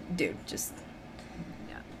 Like, dude, just...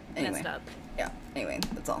 Yeah. Anyway. Messed up. Yeah, anyway,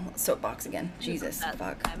 that's all. Soapbox again. Jesus, That's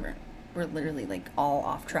fuck. fine. We're literally, like, all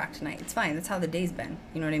off track tonight. It's fine. That's how the day's been.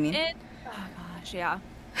 You know what I mean? Oh gosh, yeah.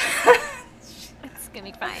 It's gonna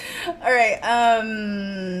be fine. All right,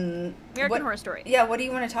 American Horror Story. Yeah, what do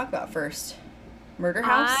you want to talk about first? Murder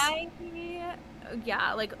House?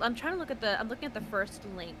 Yeah, like I'm trying to look at I'm looking at the first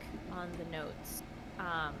link on the notes.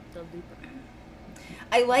 The Looper.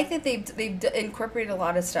 I like that they've incorporated a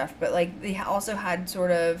lot of stuff, but like they also had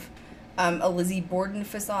sort of a Lizzie Borden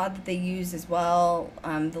facade that they used as well.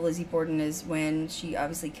 The Lizzie Borden is when she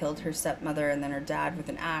obviously killed her stepmother and then her dad with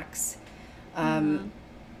an axe.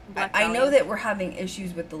 I know that we're having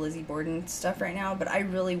issues with the Lizzie Borden stuff right now, but I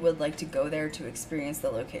really would like to go there to experience the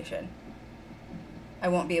location. I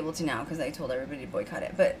won't be able to now because I told everybody to boycott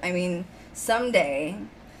it. But I mean, someday,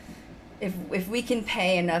 if we can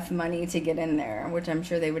pay enough money to get in there, which I'm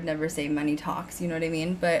sure they would never say money talks, you know what I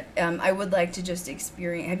mean? But I would like to just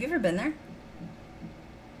experience. Have you ever been there?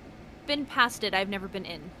 Been past it. I've never been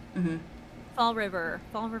in. Mm-hmm. Fall River,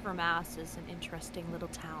 Mass is an interesting little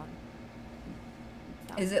town.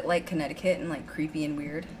 So. Is it like Connecticut and like creepy and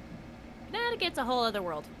weird? Connecticut's a whole other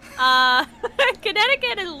world.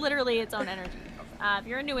 Connecticut is literally its own energy. If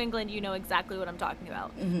you're in New England, you know exactly what I'm talking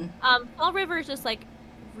about. Mm-hmm. Fall River is just like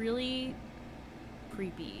really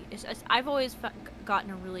creepy. I've always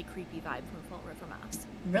gotten a really creepy vibe from Fall River, Mass.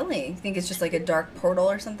 Really? You think it's just like a dark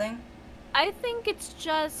portal or something? I think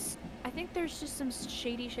there's just some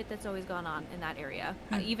shady shit that's always gone on in that area,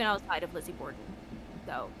 even outside of Lizzie Borden.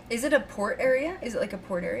 So. Is it a port area? Is it like a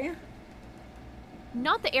port area?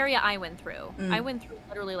 Not the area I went through. I went through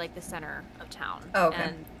literally like the center of town. Oh, okay.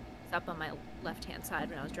 And it's up on my left-hand side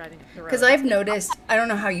when I was driving up the road. Because I've noticed, I don't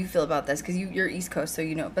know how you feel about this, because you're East Coast, so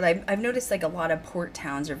you know, but I've noticed like a lot of port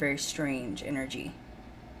towns are very strange energy.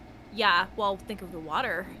 Yeah, well, think of the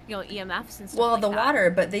water, EMFs and stuff Well, like the that. water,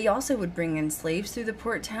 but they also would bring in slaves through the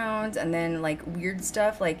port towns, and then like weird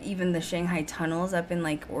stuff, like even the Shanghai tunnels up in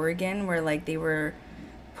like Oregon, where like they were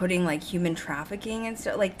putting like human trafficking and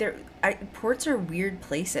stuff. Like ports are weird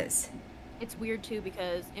places. It's weird too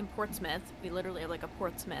because in Portsmouth, we literally have like a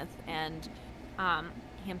Portsmouth and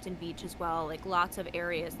Hampton Beach as well. Like lots of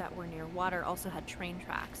areas that were near water also had train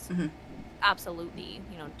tracks. Mm-hmm. Absolutely,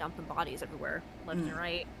 dumping bodies everywhere, left and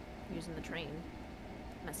right, using the train.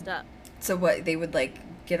 Messed up. So what, they would like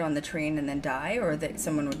get on the train and then die, or that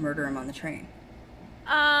someone would murder them on the train?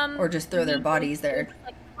 Or just throw their bodies there?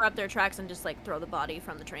 Like cover up their tracks and just like throw the body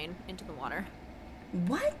from the train into the water.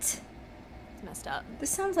 What? It's messed up. This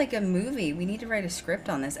sounds like a movie. We need to write a script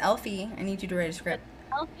on this. Elfie, I need you to write a script.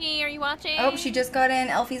 Elfie, are you watching? Oh, she just got in.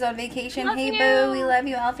 Elfie's on vacation. Love Hey, you. boo, we love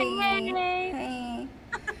you, Elfie. Hey. Hey.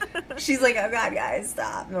 She's like, oh God, guys,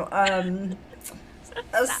 stop. No,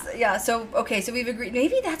 yeah, so, okay, so we've agreed.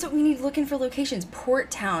 Maybe that's what we need looking for locations. Port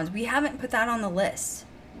towns. We haven't put that on the list.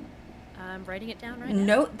 I'm writing it down right now.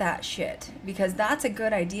 Note that shit, because that's a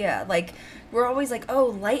good idea. Like, we're always like, oh,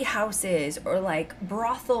 lighthouses or like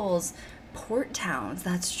brothels. Port towns.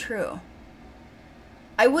 That's true.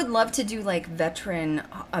 I would love to do like veteran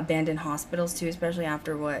abandoned hospitals too, especially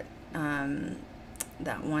after what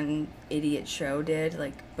that one idiot show did,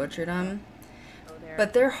 like butchered them.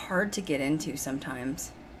 But they're hard to get into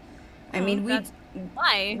sometimes. I mean,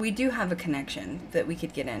 we do have a connection that we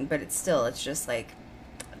could get in, but it's just like,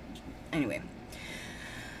 anyway.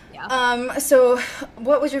 Yeah. So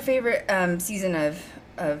what was your favorite season of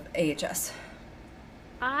AHS?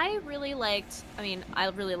 I really liked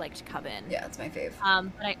Coven. Yeah, it's my fave.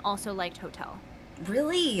 But I also liked Hotel.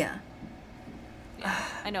 Really? Yeah.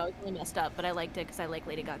 I know it's really messed up, but I liked it because I like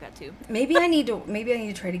Lady Gaga too. Maybe I need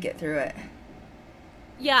to try to get through it.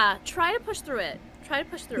 Yeah, try to push through it.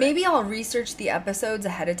 Maybe I'll research the episodes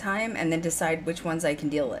ahead of time and then decide which ones I can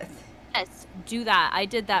deal with. Yes, do that. I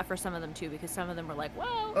did that for some of them too because some of them were like,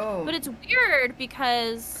 whoa. Oh. But it's weird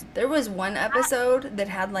because there was one episode that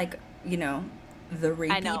had like, the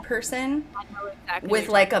rapey person with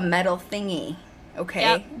like a metal thingy, okay,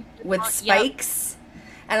 yep. with spikes,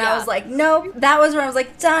 and yeah. I was like, nope. That was where I was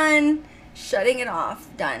like, done, shutting it off,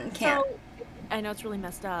 done, can't. So, I know it's really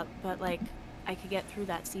messed up, but like I could get through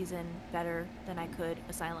that season better than I could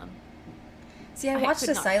Asylum. See, I watched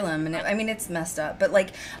Asylum, and it's messed up, but like,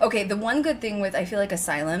 okay, the one good thing with I feel like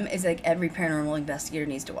Asylum is like every paranormal investigator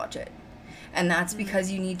needs to watch it. And that's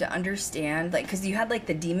because you need to understand, like, because you had, like,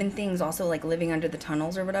 the demon things also, like, living under the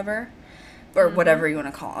tunnels or whatever. or whatever you want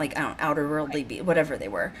to call it, like, I don't know, outer worldly be whatever they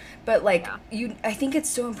were. But like I think it's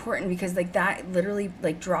so important because like that literally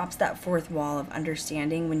like drops that fourth wall of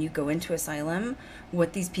understanding when you go into Asylum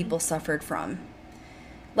what these people suffered from.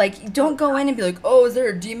 Like, don't go in and be like, oh, is there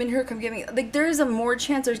a demon here? Come get me. Like, there's a more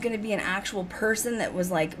chance there's going to be an actual person that was,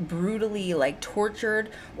 like, brutally, like, tortured,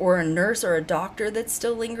 or a nurse or a doctor that's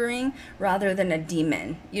still lingering, rather than a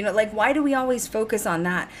demon. You know, like, why do we always focus on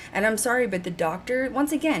that? And I'm sorry, but the doctor,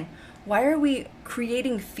 once again, why are we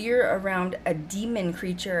creating fear around a demon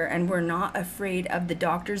creature and we're not afraid of the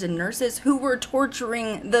doctors and nurses who were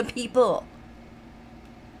torturing the people?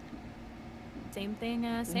 Same thing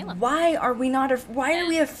as Salem. Why are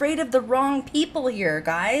we afraid of the wrong people here,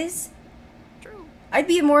 guys? True. I'd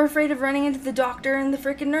be more afraid of running into the doctor and the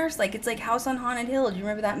freaking nurse. Like, it's like House on Haunted Hill. Do you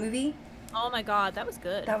remember that movie? Oh my god, that was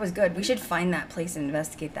good. That was good. We should find that place and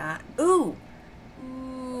investigate that. Ooh.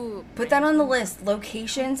 Ooh. Put that on the list.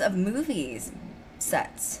 Locations of movies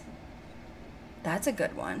sets. That's a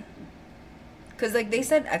good one. Because, like, they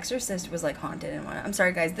said Exorcist was, like, haunted in one. I'm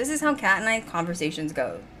sorry, guys. This is how Kat and I conversations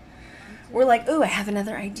go. We're like, ooh, I have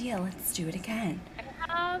another idea. Let's do it again.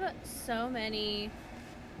 I have so many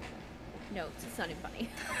notes. It's not even funny.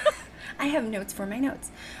 I have notes for my notes.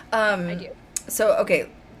 I do. So, okay,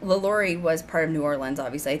 LaLaurie was part of New Orleans,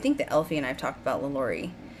 obviously. I think that Elfie and I have talked about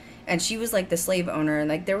LaLaurie. And she was, like, the slave owner. And,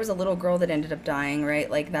 like, there was a little girl that ended up dying, right?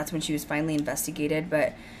 Like, that's when she was finally investigated.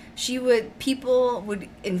 But people would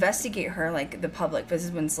investigate her, like, the public. This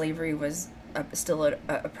is when slavery was still an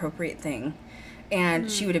appropriate thing.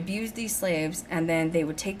 And she would abuse these slaves, and then they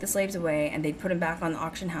would take the slaves away, and they'd put them back on the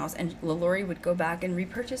auction house, and LaLaurie would go back and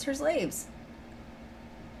repurchase her slaves.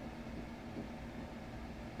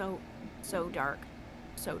 So dark.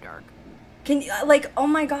 So dark. Can you, like, oh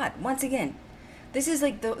my god, once again, this is,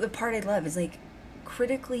 like, the part I love, is, like,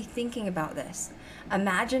 critically thinking about this.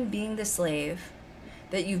 Imagine being the slave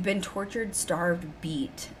that you've been tortured, starved,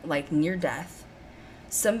 beat, like, near death.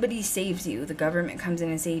 Somebody saves you, the government comes in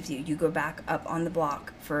and saves you, you go back up on the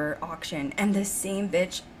block for auction, and this same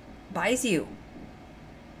bitch buys you.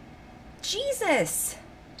 Jesus!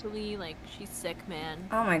 Actually, like, she's sick, man.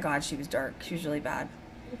 Oh my god, she was dark. She was really bad.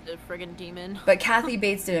 The friggin' demon. But Kathy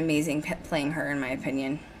Bates did amazing playing her, in my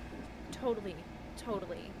opinion. Totally.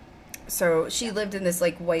 So she lived in this,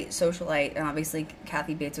 like, white socialite, and obviously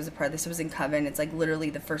Kathy Bates was a part of this. It was in Coven. It's, like, literally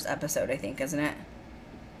the first episode, I think, isn't it?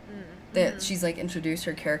 That she's, like, introduced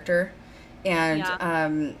her character.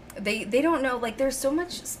 And they don't know, like, there's so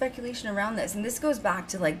much speculation around this, and this goes back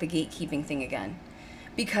to, like, the gatekeeping thing again,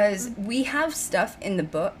 because we have stuff in the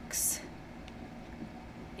books,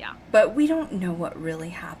 but we don't know what really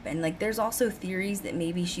happened. Like, there's also theories that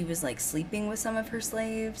maybe she was, like, sleeping with some of her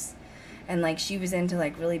slaves, and, like, she was into,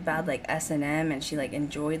 like, really bad, like, S&M, and she, like,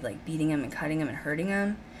 enjoyed, like, beating them and cutting them and hurting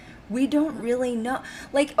them. We don't really know.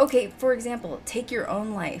 Like, okay, for example, take your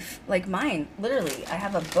own life. Like mine, literally, I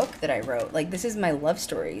have a book that I wrote. Like, this is my love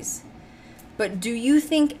stories. But do you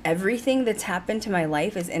think everything that's happened to my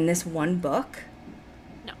life is in this one book?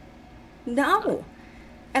 No.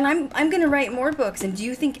 And I'm going to write more books. And do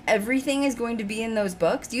you think everything is going to be in those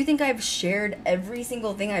books? Do you think I've shared every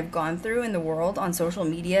single thing I've gone through in the world on social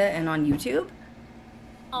media and on YouTube?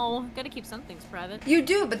 Oh, gotta keep some things private. You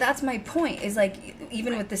do, but that's my point, is, like,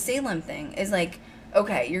 even with the Salem thing, is, like,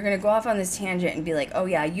 okay, you're gonna go off on this tangent and be like, oh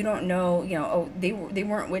yeah, you don't know, you know, oh, they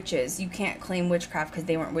weren't witches, you can't claim witchcraft because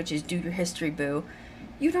they weren't witches, do your history, boo.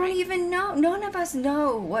 You don't even know, none of us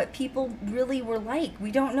know what people really were like. We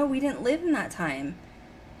don't know, we didn't live in that time.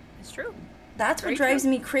 It's true. That's what drives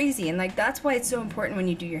me crazy, and, like, that's why it's so important when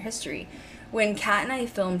you do your history. When Kat and I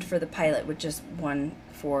filmed for the pilot, which just won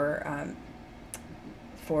for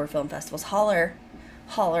film festivals. Holler.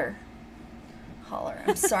 I'm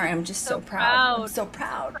sorry, I'm just so proud. I'm so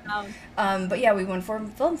proud. But yeah, we won 4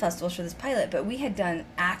 film festivals for this pilot, but we had done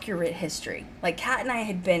accurate history. Like, Kat and I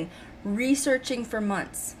had been researching for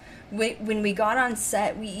months. When we got on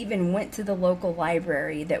set, we even went to the local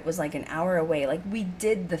library that was like an hour away. Like, we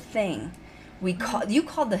did the thing. You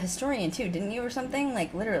called the historian too, didn't you, or something?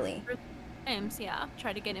 Like, literally. Elms, yeah.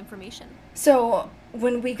 Try to get information. So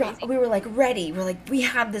when we were like ready. We're like, we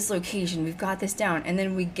have this location. We've got this down. And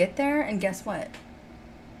then we get there, and guess what?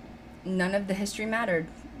 None of the history mattered,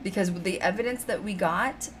 because the evidence that we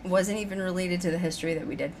got wasn't even related to the history that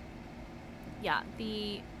we did. Yeah,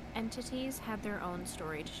 the entities have their own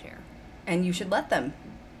story to share, and you should let them.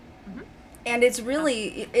 And it's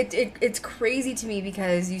really it's crazy to me,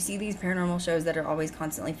 because you see these paranormal shows that are always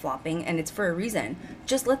constantly flopping, and it's for a reason.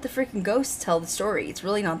 Just let the freaking ghosts tell the story. It's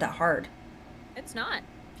really not that hard. It's not.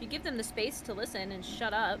 If you give them the space to listen and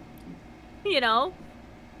shut up, you know.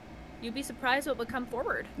 You'd be surprised what would come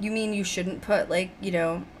forward. You mean you shouldn't put, like, you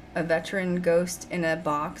know, a veteran ghost in a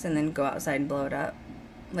box and then go outside and blow it up?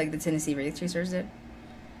 Like the Tennessee Wraith Chasers did?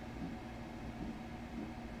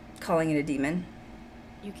 Calling it a demon.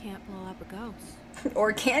 You can't blow up a ghost.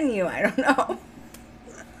 Or can you? I don't know.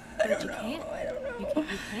 But you can't. I don't know.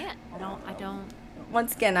 You can't. I don't.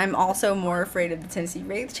 Once again, I'm also more afraid of the Tennessee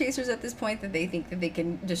Wraith Chasers at this point, that they think that they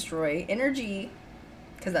can destroy energy,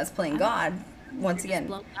 because that's playing God. Once again,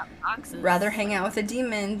 rather hang out with a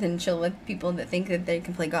demon than chill with people that think that they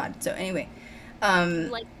can play God. So anyway,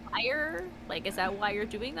 like fire? Like, is that why you're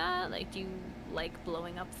doing that? Like, do you like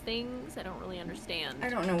blowing up things? I don't really understand. I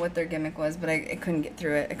don't know what their gimmick was, but I couldn't get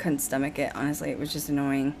through it. I couldn't stomach it, honestly. It was just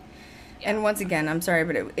annoying. Yeah. And once again, I'm sorry,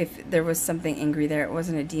 but if there was something angry there, it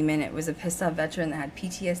wasn't a demon. It was a pissed off veteran that had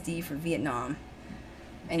PTSD from Vietnam.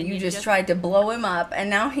 And you just tried to blow him up, and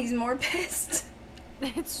now he's more pissed.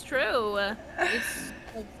 It's true.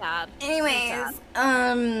 It's sad. Anyways,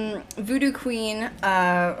 Voodoo Queen,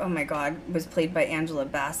 oh my god, was played by Angela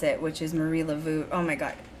Bassett, which is Marie Laveau. Oh my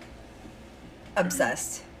god.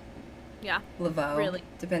 Obsessed. Yeah. Laveau. Really.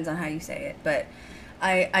 Depends on how you say it. But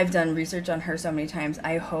I've done research on her so many times.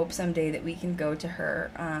 I hope someday that we can go to her.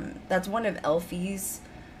 That's one of Elfie's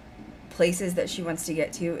places that she wants to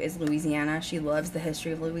get to, is Louisiana. She loves the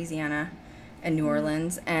history of Louisiana and New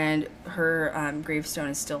Orleans, and her gravestone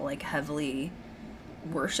is still like heavily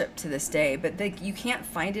worshipped to this day. But you can't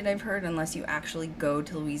find it, I've heard, unless you actually go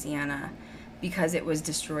to Louisiana, because it was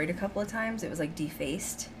destroyed a couple of times. It was like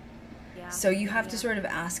defaced. Yeah. So you have to sort of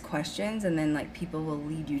ask questions, and then like people will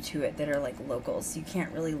lead you to it that are like locals. You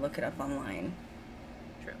can't really look it up online.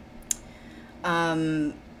 True.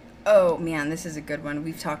 Oh man, this is a good one.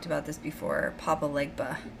 We've talked about this before. Papa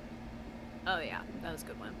Legba. Oh yeah, that was a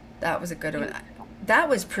good one. That was a good one. That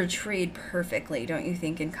was portrayed perfectly, don't you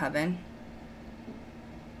think, in Coven?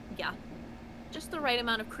 Yeah. Just the right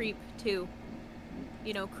amount of creep, too.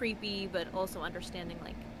 You know, creepy, but also understanding,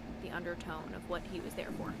 like, the undertone of what he was there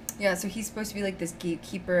for. Yeah, so he's supposed to be, like, this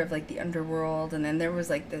gatekeeper of, like, the underworld, and then there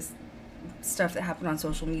was, like, this stuff that happened on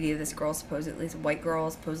social media. This girl supposedly, this white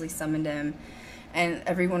girl supposedly summoned him, and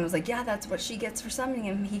everyone was like, yeah, that's what she gets for summoning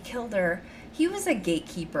him. He killed her. He was a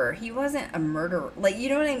gatekeeper. He wasn't a murderer. Like, you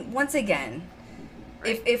know what I mean? Once again,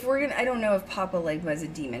 right. If we're gonna, I don't know if Papa Legba is a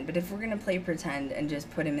demon, but if we're gonna play pretend and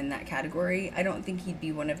just put him in that category, I don't think he'd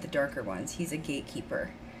be one of the darker ones. He's a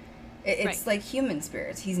gatekeeper. It's right. Like human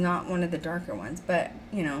spirits. He's not one of the darker ones. But,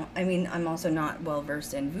 you know, I mean, I'm also not well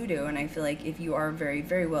versed in voodoo, and I feel like if you are very,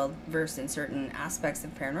 very well versed in certain aspects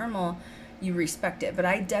of paranormal, you respect it. But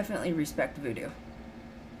I definitely respect voodoo.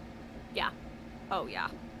 Yeah. Oh, yeah.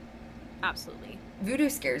 Absolutely. Voodoo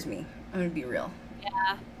scares me. I'm going to be real.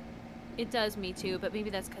 Yeah. It does me too, but maybe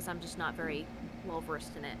that's because I'm just not very well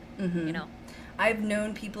versed in it, you know? I've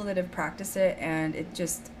known people that have practiced it, and it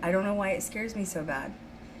just, I don't know why it scares me so bad.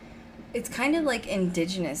 It's kind of like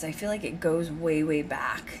indigenous. I feel like it goes way, way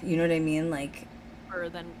back. You know what I mean? Like, or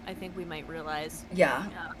than I think we might realize. Yeah.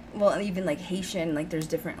 Well, even like Haitian, like there's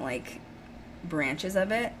different like branches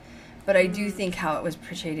of it. But I do think how it was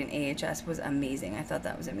portrayed in AHS was amazing. I thought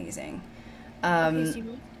that was amazing. Okay, so you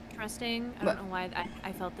know what's interesting? I don't know why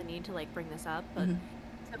I felt the need to like bring this up, but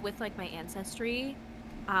with like my ancestry,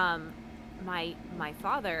 my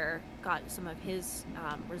father got some of his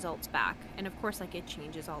results back, and of course like it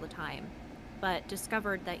changes all the time, but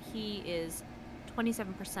discovered that he is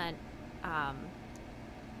 27%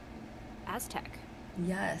 Aztec.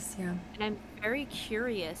 Yes, yeah. And I'm very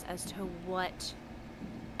curious as to what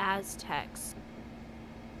Aztecs,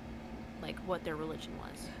 like what their religion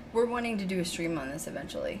was. We're wanting to do a stream on this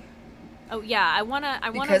eventually. Oh yeah, I wanna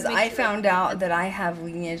because I found out that I have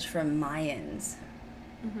lineage from Mayans,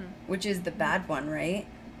 which is the bad one, right?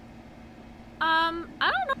 I don't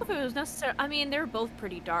know if it was necessary. I mean, they're both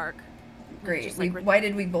pretty dark. Great. Just, like, why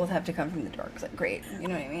did we both have to come from the dark side? Great. You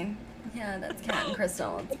know what I mean? Yeah, that's Cat and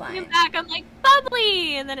Krystal. It's fine. Back, I'm like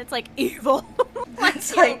bubbly, and then it's like evil.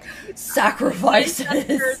 It's like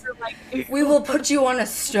sacrifices. Like, we will put you on a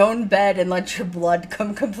stone bed and let your blood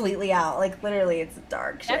come completely out. Like literally, it's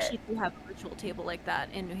dark shit. I actually do have a ritual table like that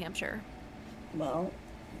in New Hampshire. Well,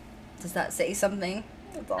 does that say something?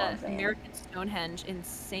 That's all I'm saying. American Stonehenge in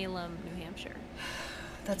Salem, New Hampshire.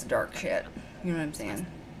 That's dark shit. You know what I'm saying?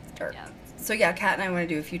 It's dark. Yeah. So yeah, Kat and I want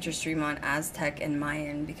to do a future stream on Aztec and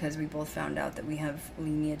Mayan because we both found out that we have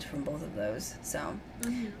lineage from both of those. So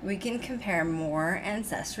we can compare more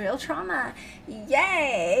ancestral trauma.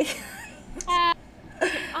 Yay!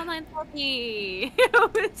 Online therapy.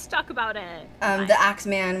 Let's talk about it. The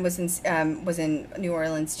Axeman was in New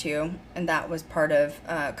Orleans too, and that was part of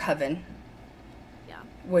Coven. Yeah.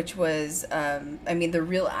 which was, I mean, the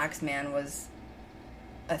real Axeman was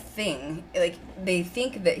a thing. Like, they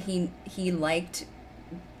think that he liked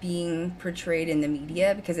being portrayed in the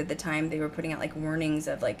media because at the time they were putting out like warnings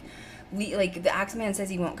of like the Axeman says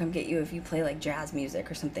he won't come get you if you play like jazz music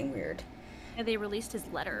or something weird. And they released his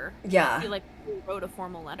letter. Yeah. He like wrote a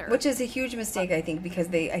formal letter. Which is a huge mistake, I think, because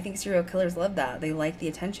I think serial killers love that. They like the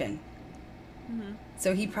attention. Mm-hmm.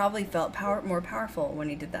 So he probably felt more powerful when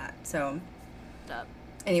he did that. So Up.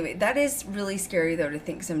 anyway, that is really scary though to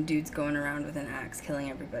think some dude's going around with an axe killing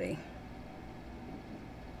everybody.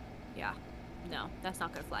 Yeah. No, that's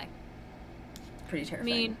not gonna fly. Pretty I terrifying.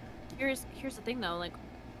 mean, here's the thing though, like,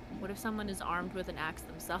 what if someone is armed with an axe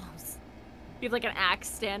themselves? You have like an axe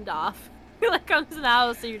standoff. You're like comes to the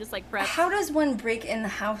house, so you're just like prepped. How does one break in the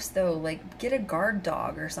house though? Like, get a guard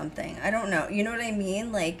dog or something. I don't know. You know what I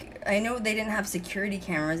mean? Like, I know they didn't have security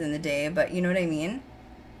cameras in the day, but you know what I mean?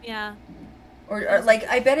 Yeah. Or like,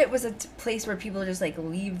 I bet it was a place where people just like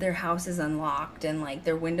leave their houses unlocked and like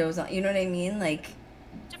their windows on. You know what I mean? Like,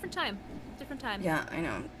 Different time. Time. yeah, I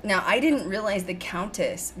know. Now, I didn't realize the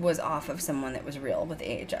Countess was off of someone that was real with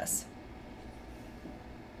AHS.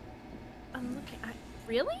 I'm looking.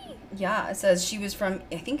 Really? Yeah, it says she was from,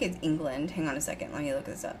 I think it's England. Hang on a second. Let me look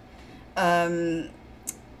this up.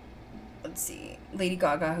 Let's see. Lady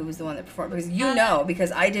Gaga, who was the one that performed. Because you know,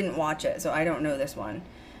 because I didn't watch it, so I don't know this one.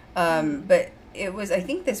 But it was, I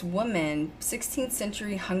think, this woman, 16th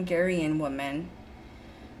century Hungarian woman,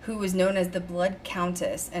 who was known as the Blood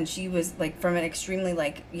Countess, and she was like from an extremely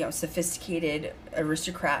like, you know, sophisticated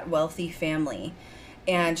aristocrat wealthy family,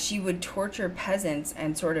 and she would torture peasants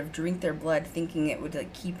and sort of drink their blood thinking it would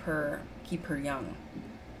like keep her young.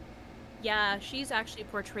 Yeah, she's actually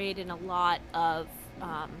portrayed in a lot of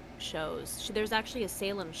shows. There's actually a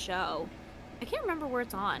Salem show. I can't remember where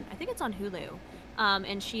it's on. I think it's on Hulu.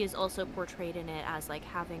 And she is also portrayed in it as like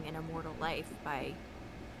having an immortal life by,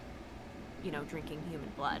 you know, drinking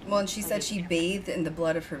human blood. Well, and she said she bathed in the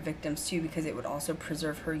blood of her victims too because it would also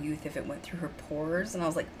preserve her youth if it went through her pores. And I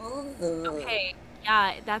was like, ugh. Okay,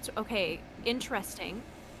 yeah, that's okay. Interesting.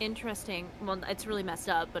 Well, it's really messed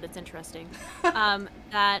up, but it's interesting.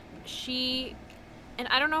 That she, and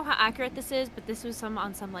I don't know how accurate this is, but this was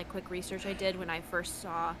on some like quick research I did when I first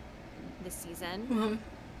saw this season.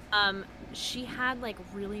 Mm-hmm. She had like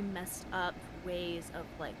really messed up ways of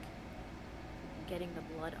like getting the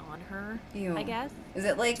blood on her. Ew. I guess. Is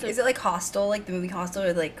it like Hostel, like the movie Hostel,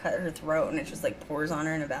 where they like cut her throat and it just like pours on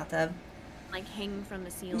her in a bathtub? Like hanging from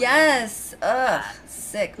the ceiling. Yes. Ugh.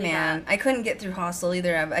 Sick, Yeah. man. I couldn't get through Hostel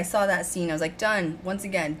either. I saw that scene. I was like, done. Once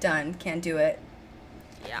again, done. Can't do it.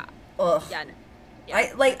 Yeah. Ugh. Yeah.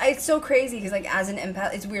 Yeah. It's so crazy because like as an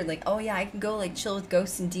empath, it's weird. Like, oh yeah, I can go like chill with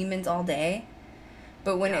ghosts and demons all day.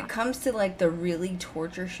 But when it comes to like the really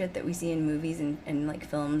torture shit that we see in movies and like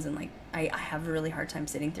films and like I have a really hard time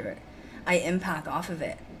sitting through it. I empath off of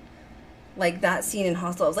it. Like that scene in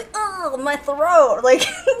Hostel, I was like, oh, my throat. Like,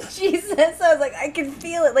 Jesus. I was like, I can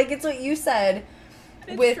feel it. Like, it's what you said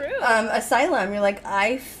It's with true. Asylum. You're like,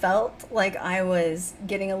 I felt like I was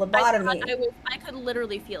getting a lobotomy. I could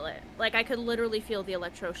literally feel it. Like, I could literally feel the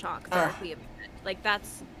electroshock therapy of it. Like, that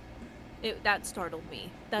startled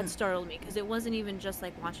me. That startled me because it wasn't even just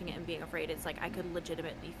like watching it and being afraid. It's like I could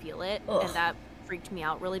legitimately feel it, Ugh. and that freaked me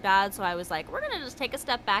out really bad. So I was like, we're gonna just take a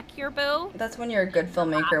step back here, boo. That's when you're a good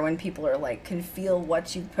filmmaker, when people are like, can feel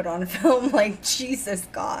what you put on film. Like, Jesus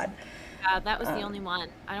God. Yeah, that was the only one.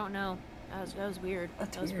 I don't know. That was weird.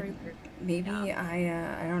 That's that was weird. very weird. Maybe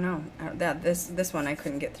Yeah. I don't know. This one I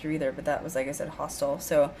couldn't get through either, but that was, like I said, Hostel.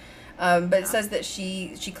 So, but it says that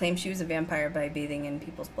she claimed she was a vampire by bathing in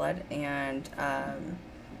people's blood, and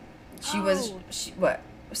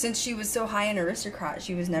since she was so high an aristocrat,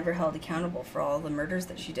 she was never held accountable for all the murders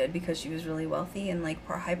that she did because she was really wealthy and like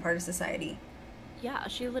high part of society. Yeah,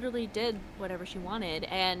 she literally did whatever she wanted,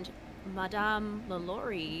 and Madame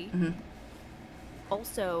LaLaurie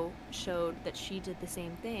also showed that she did the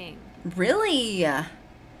same thing. Really?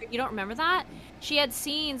 You don't remember that? She had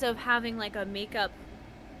scenes of having like a makeup.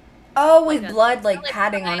 Oh, with Like a- blood like like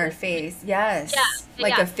patting on eyes. her face. Yes. Yeah,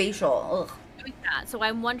 Like yeah. a facial. Ugh. Doing that. So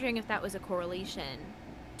I'm wondering if that was a correlation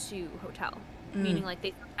to Hotel, meaning like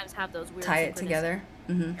they sometimes have those weird Tie it synchronicity together.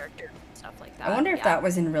 Mm-hmm. characters and stuff like that. I wonder if Yeah. that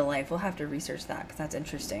was in real life. We'll have to research that because that's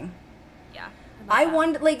interesting. Yeah. I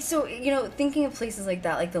wonder, like, so, you know, thinking of places like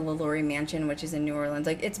that, like the LaLaurie Mansion, which is in New Orleans,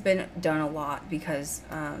 like, it's been done a lot because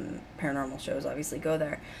paranormal shows obviously go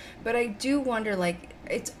there. But I do wonder, like,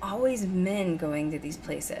 it's always men going to these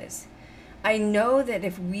places. I know that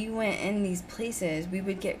if we went in these places, we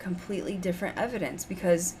would get completely different evidence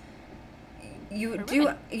because You for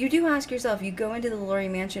do women. ask yourself, you go into the Laurie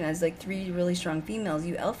mansion as like 3 really strong females,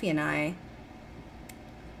 you, Elfie, and I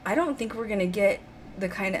don't think we're gonna get the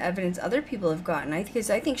kind of evidence other people have gotten. Because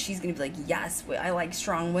I think she's gonna be like, yes, I like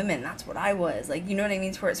strong women. That's what I was like. You know what I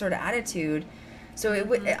mean? Sort of attitude. So it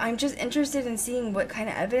would. I'm just interested in seeing what kind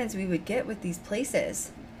of evidence we would get with these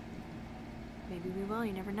places. Maybe we will.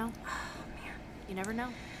 You never know. Oh man, You never know.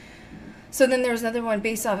 So then there's another one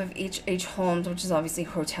based off of H.H. Holmes, which is obviously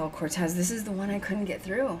Hotel Cortez. This is the one I couldn't get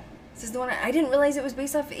through. This is the one I didn't realize it was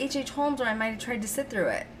based off of H.H. Holmes, or I might have tried to sit through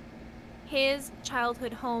it. His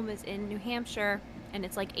childhood home is in New Hampshire, and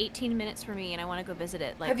it's like 18 minutes for me, and I want to go visit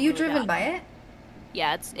it. Like, Have you really driven bad. by it?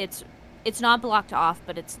 Yeah, it's not blocked off,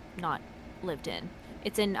 but it's not lived in.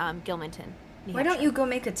 It's in Gilmanton, New Why don't Hampshire. you go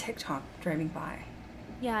make a TikTok driving by?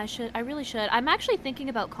 Yeah, I should. I really should. I'm actually thinking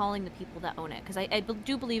about calling the people that own it, because I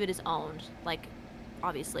do believe it is owned, like,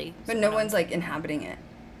 obviously. But no one's like inhabiting it.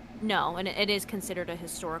 No, and it is considered a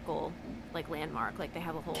historical, like, landmark. Like, they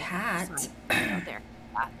have a whole Cat. sign out there.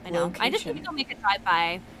 Yeah, I know. I just need to go make a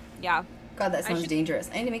drive-by. Yeah. God, that sounds should- dangerous.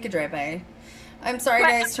 I need to make a drive-by. I'm sorry,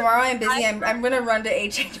 guys. Tomorrow I'm busy. I'm gonna run to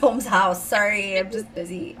H.H. Holmes' house. Sorry, I'm just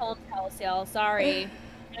busy. Holmes house, y'all. Sorry.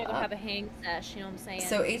 I'm gonna go have a hang sesh, you know what I'm saying?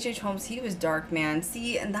 So H.H. Holmes, he was dark, man.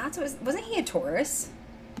 See, and that's what wasn't he a Taurus?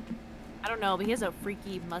 I don't know, but he has a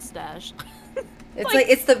freaky mustache. It's like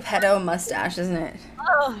it's the pedo mustache, isn't it?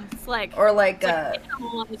 Oh, it's like Or like it's like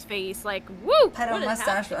animal on his face, like woo. pedo what is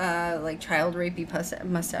mustache, like child rapey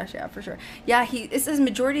mustache, yeah, for sure. Yeah, it says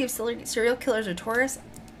majority of serial killers are Taurus.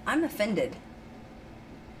 I'm offended.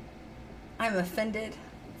 I'm offended.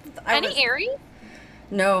 Any Aries?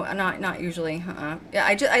 No, not usually. Yeah,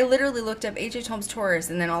 I literally looked up H.H. Holmes Taurus,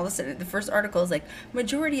 and then all of a sudden the first article is like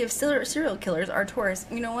majority of serial killers are Taurus.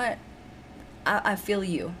 You know what? I feel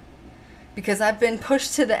you, because I've been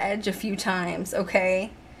pushed to the edge a few times.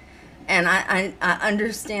 Okay, and I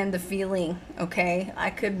understand the feeling. Okay, I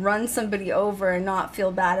could run somebody over and not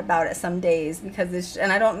feel bad about it some days because it's,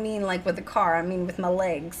 and I don't mean like with a car. I mean with my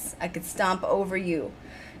legs. I could stomp over you,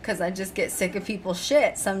 because I just get sick of people's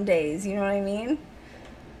shit some days. You know what I mean?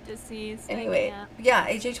 Disease. Anyway, yeah,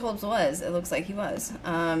 H.H. Holmes was. It looks like he was.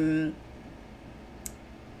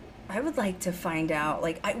 I would like to find out,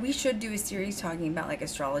 like, we should do a series talking about, like,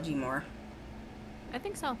 astrology more. I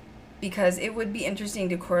think so. Because it would be interesting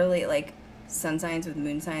to correlate, like, sun signs with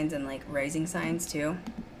moon signs and, like, rising signs, too.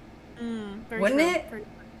 Wouldn't it?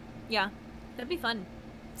 Yeah, that'd be fun.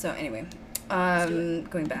 So, anyway,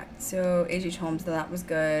 going back. So, H.H. Holmes, that was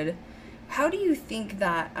good. How do you think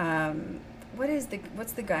that,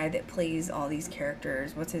 what's the guy that plays all these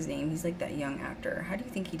characters? What's his name? He's like that young actor. How do you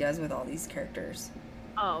think he does with all these characters?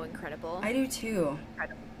 Oh, incredible. I do too.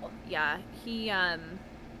 Incredible. Yeah, he, I'm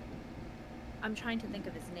trying to think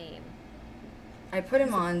of his name. I put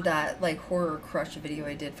him on that like horror crush video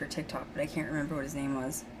I did for TikTok, but I can't remember what his name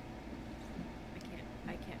was.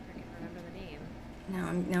 I can't freaking remember the name.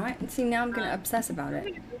 Now I'm gonna obsess about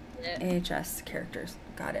it. It. AHS characters.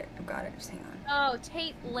 Got it. I've got it. Just hang on. Oh,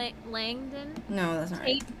 Tate Langdon? No, that's not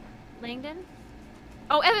right. Tate Langdon?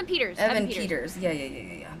 Oh, Evan Peters. Evan Peters. Yeah.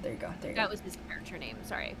 There you go. That was his character name.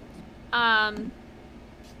 Sorry.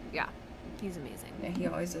 Yeah, he's amazing. Yeah, he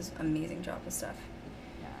always does an amazing job with stuff.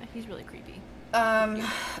 Yeah, he's really creepy.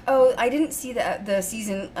 Oh, I didn't see the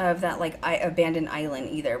season of that like Abandoned Island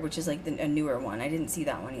either, which is like a newer one. I didn't see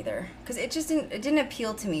that one either because it didn't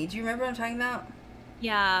appeal to me. Do you remember what I'm talking about?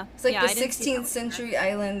 Yeah. It's like yeah, the 16th century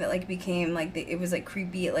island that like became like it was like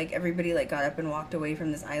creepy. Like everybody like got up and walked away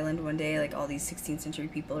from this island one day, like all these 16th century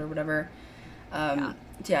people or whatever. Yeah,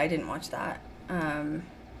 I didn't watch that.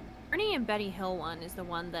 Ernie and Betty Hill one is the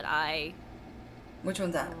one that I. Which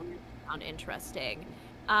one's that? Found interesting.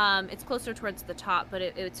 It's closer towards the top, but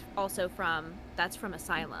it's also that's from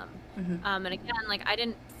Asylum. Mm-hmm. And again, like I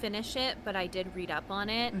didn't finish it, but I did read up on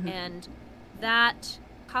it, Mm-hmm. and that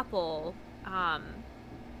couple,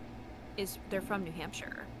 they're from New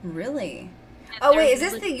Hampshire. Really? And Oh wait, is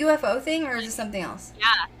there's this the UFO thing or is this something else? Yeah,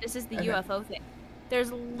 this is the Okay. UFO thing.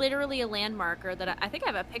 There's literally a landmarker that I think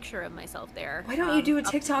I have a picture of myself there. Why don't you do a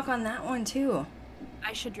TikTok on that one too?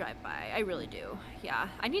 I should drive by. I really do. Yeah,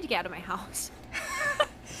 I need to get out of my house.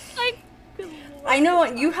 Like, good Lord. I know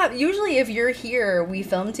you have. Usually, if you're here, we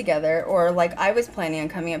film together. Or like, I was planning on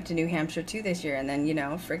coming up to New Hampshire too this year, and then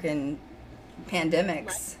freaking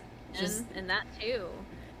pandemics. And that too.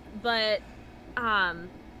 But,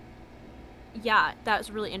 yeah, that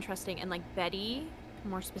was really interesting. And like Betty,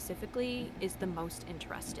 more specifically, is the most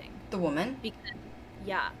interesting. The woman.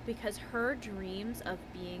 Because her dreams of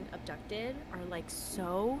being abducted are like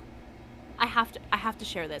so. I have to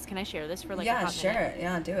share this. Can I share this for like a hot minute? share it.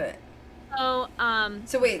 Yeah, do it.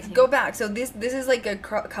 So wait, go back. So this is like a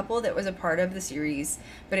couple that was a part of the series,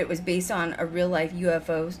 but it was based on a real life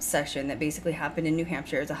UFO session that basically happened in New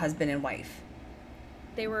Hampshire as a husband and wife.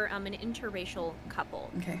 They were an interracial couple.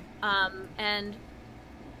 Okay. And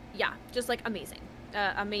yeah, just like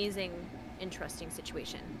amazing, interesting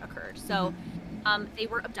situation occurred. So, they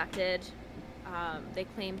were abducted. They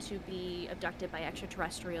claimed to be abducted by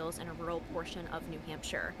extraterrestrials in a rural portion of New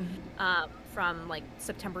Hampshire, from like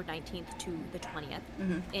September 19th to the 20th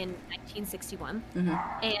in 1961.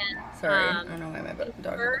 And sorry, I don't know why my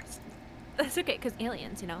dog. That's okay, because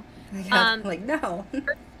aliens, you know. Yeah, like no.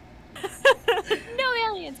 No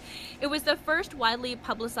aliens. It was the first widely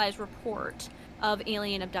publicized report of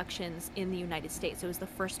alien abductions in the United States. It was the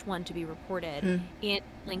first one to be reported in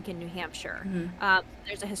Lincoln, New Hampshire.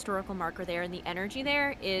 There's a historical marker there, and the energy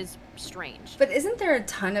there is strange. But isn't there a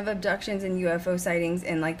ton of abductions and UFO sightings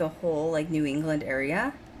in like the whole like New England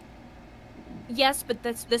area? Yes, but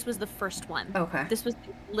this was the first one. Okay. This was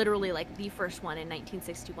literally like the first one in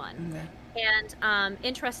 1961. Okay. And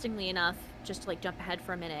interestingly enough, just to like jump ahead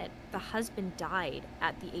for a minute, the husband died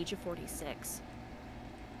at the age of 46.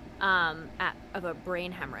 Of a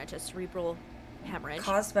brain hemorrhage, a cerebral hemorrhage.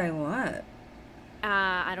 Caused by what?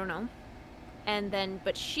 I don't know. And then,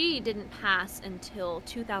 but she didn't pass until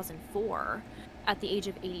 2004 at the age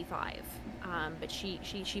of 85. But she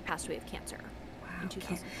passed away of cancer in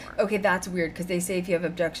 2004. Okay, that's weird because they say if you have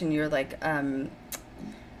abduction, you're like,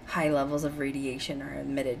 high levels of radiation are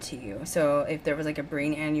emitted to you. So if there was like a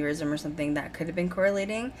brain aneurysm or something, that could have been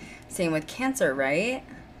correlating. Same with cancer, right?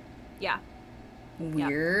 Yeah.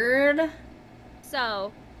 Weird. Yep.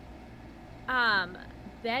 So,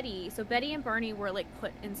 Betty and Barney were like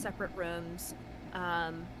put in separate rooms,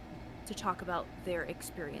 to talk about their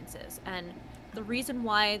experiences. And the reason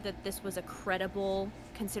why that this was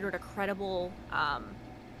considered a credible,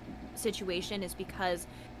 situation is because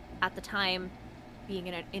at the time, being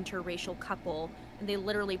an interracial couple, and they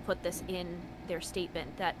literally put this in their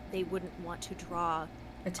statement that they wouldn't want to draw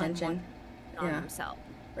attention on themselves.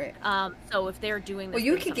 Right. So if they're doing this, well,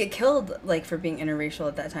 you could get killed like for being interracial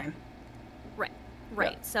at that time. Right.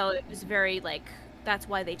 Yeah. So it was very like that's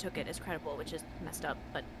why they took it as credible, which is messed up,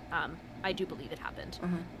 but I do believe it happened.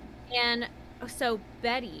 And so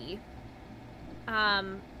Betty,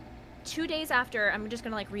 2 days after, I'm just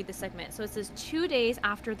gonna like read the segment. So it says 2 days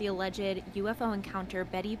after the alleged UFO encounter,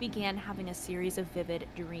 Betty began having a series of vivid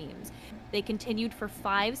dreams. They continued for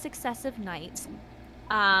 5 successive nights,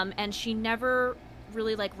 and she never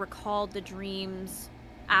really like recalled the dreams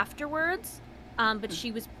afterwards, but she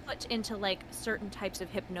was put into like certain types of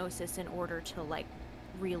hypnosis in order to like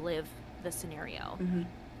relive the scenario.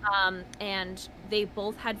 And they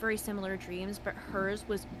both had very similar dreams, but hers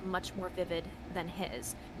was much more vivid than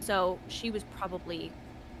his. So she was probably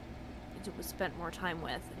spent more time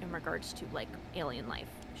with in regards to like alien life.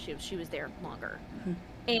 She was there longer.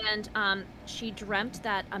 And she dreamt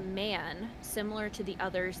that a man, similar to the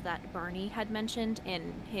others that Barney had mentioned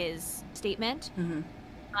in his statement,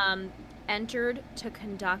 entered to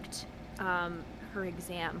conduct her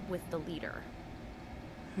exam with the leader,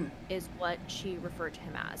 is what she referred to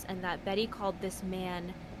him as. And that Betty called this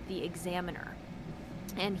man the examiner.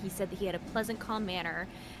 And he said that he had a pleasant, calm manner.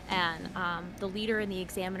 And the leader and the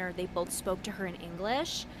examiner, they both spoke to her in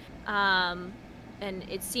English. And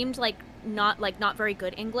it seemed like not very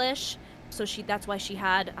good English, so that's why she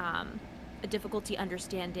had a difficulty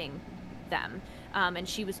understanding them, and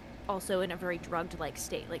she was also in a very drugged-like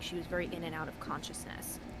state, like she was very in and out of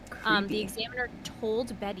consciousness. The examiner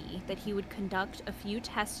told Betty that he would conduct a few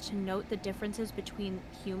tests to note the differences between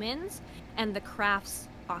humans and the craft's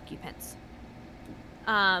occupants.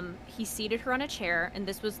 He seated her on a chair, and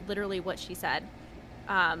this was literally what she said,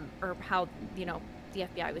 or how the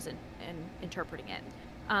FBI was interpreting it.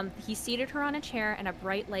 He seated her on a chair, and a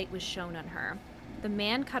bright light was shone on her. The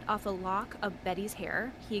man cut off a lock of Betty's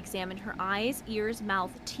hair. He examined her eyes, ears,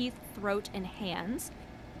 mouth, teeth, throat, and hands.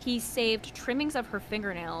 He saved trimmings of her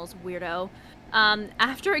fingernails, weirdo.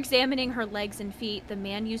 After examining her legs and feet, the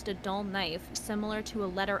man used a dull knife, similar to a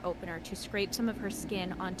letter opener, to scrape some of her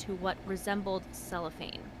skin onto what resembled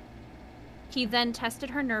cellophane. He then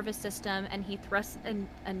tested her nervous system, and he thrust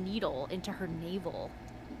a needle into her navel,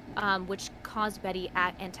 which caused Betty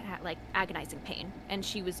agonizing pain, and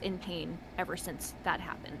she was in pain ever since that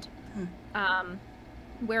happened.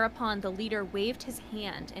 Whereupon the leader waved his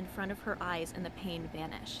hand in front of her eyes, and the pain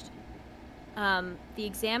vanished. The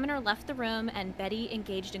examiner left the room, and Betty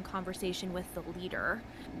engaged in conversation with the leader,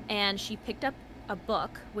 and she picked up a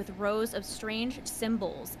book with rows of strange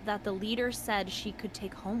symbols that the leader said she could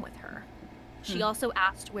take home with her. She also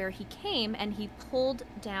asked where he came, and he pulled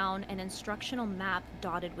down an instructional map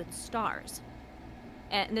dotted with stars.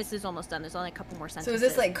 And this is almost done. There's only a couple more sentences. So is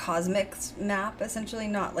this like cosmic map essentially,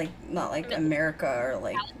 not like America or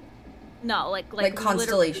like no, like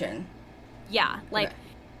constellation? Yeah, like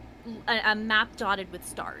a map dotted with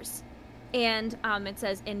stars. And it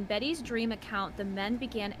says, in Betty's dream account, the men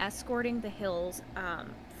began escorting the Hills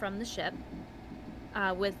from the ship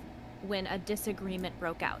when a disagreement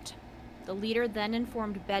broke out. The leader then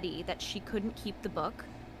informed Betty that she couldn't keep the book,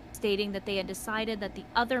 stating that they had decided that the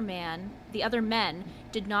other men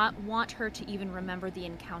did not want her to even remember the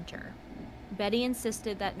encounter. Betty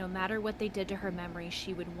insisted that no matter what they did to her memory,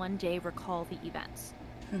 she would one day recall the events.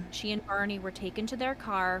 She and Barney were taken to their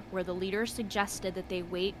car, where the leader suggested that they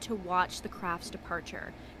wait to watch the craft's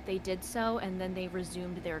departure. They did so, and then they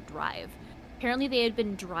resumed their drive. Apparently they had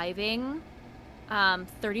been driving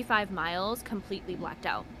 35 miles completely blacked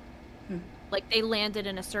out. Like, they landed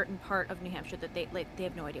in a certain part of New Hampshire that they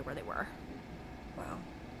have no idea where they were. Wow.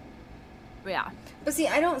 Yeah. But see,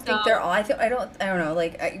 I don't think they're all. I don't know.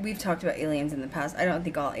 Like, we've talked about aliens in the past. I don't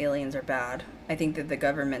think all aliens are bad. I think that the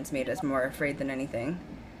government's made us more afraid than anything.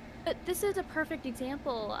 But this is a perfect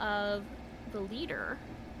example of the leader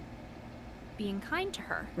being kind to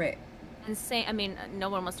her. Right. And saying, I mean, no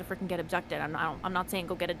one wants to freaking get abducted. I'm not saying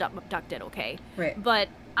go get abducted, okay? Right. But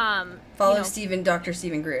follow Dr.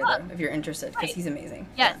 Stephen Greer though, if you're interested, because he's amazing.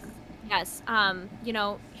 Yes. Yes.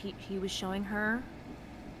 He was showing her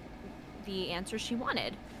the answer she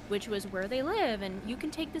wanted, which was where they live, and you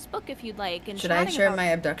can take this book if you'd like. And should I share my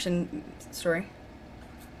abduction story?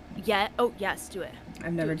 Yeah. Oh, yes, do it.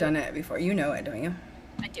 I've never done it before. You know it, don't you?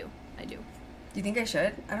 I do. Do you think I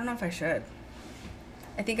should? I don't know if I should.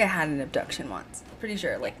 I think I had an abduction once. Pretty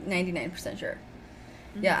sure, like 99% sure.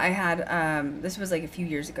 Yeah, I had, this was like a few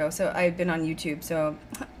years ago, so I've been on YouTube, so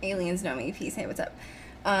aliens know me. Peace, hey, what's up?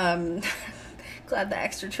 Glad the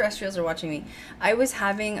extraterrestrials are watching me. I was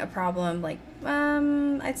having a problem, like,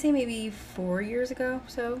 I'd say maybe 4 years ago,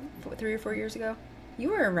 so 3 or 4 years ago. You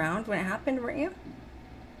were around when it happened, weren't you?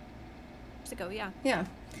 Years ago, yeah. Yeah.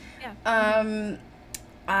 Yeah.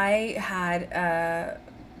 I had,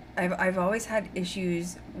 I've always had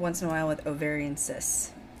issues once in a while with ovarian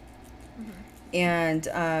cysts. And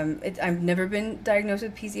I've never been diagnosed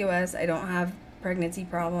with PCOS. I don't have pregnancy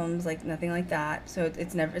problems, like nothing like that. So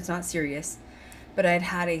it's not serious. But I'd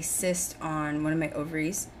had a cyst on one of my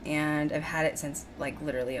ovaries, and I've had it since, like,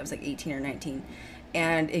 literally I was like 18 or 19.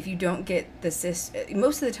 And if you don't get the cyst,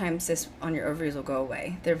 most of the time cysts on your ovaries will go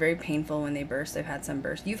away. They're very painful when they burst. I've had some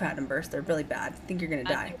burst. You've had them burst. They're really bad. I think you're gonna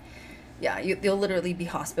die. Yeah, you'll literally be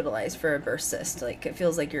hospitalized for a burst cyst. Like, it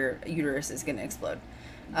feels like your uterus is gonna explode.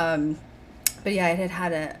 But yeah, it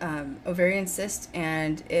had a ovarian cyst,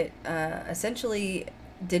 and it essentially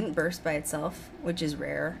didn't burst by itself, which is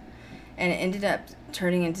rare, and it ended up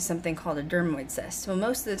turning into something called a dermoid cyst. So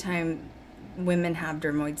most of the time, women have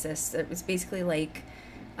dermoid cysts. It was basically like,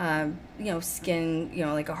 skin,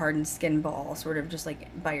 like a hardened skin ball, sort of just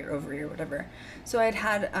like by your ovary or whatever. So I'd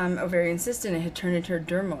had ovarian cyst, and it had turned into a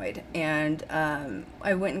dermoid, and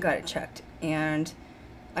I went and got it checked, and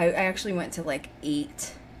I actually went to like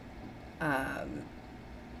 8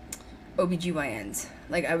 OBGYNs.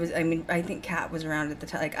 Like, I think Kat was around at the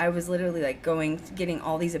time. Like, I was literally like getting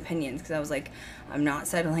all these opinions, because I was like, I'm not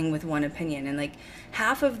settling with one opinion. And like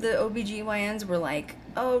half of the OBGYNs were like,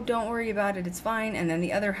 oh, don't worry about it, it's fine. And then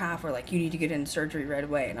the other half were like, you need to get in surgery right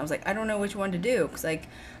away. And I was like, I don't know which one to do, because like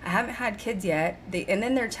I haven't had kids yet. And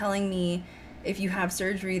then they're telling me, if you have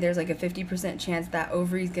surgery, there's like a 50% chance that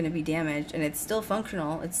ovary is going to be damaged, and it's still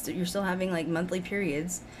functional. You're still having like monthly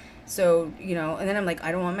periods. So, and then I'm like,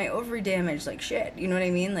 I don't want my ovary damaged, like shit, you know what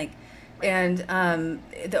I mean? Like, and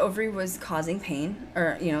the ovary was causing pain,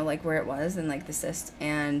 or, like where it was, and like the cyst,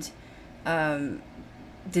 and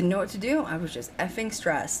didn't know what to do. I was just effing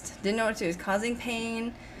stressed. Didn't know what to do. It was causing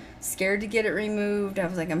pain, scared to get it removed. I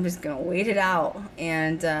was like, I'm just going to wait it out,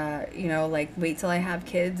 and, like wait till I have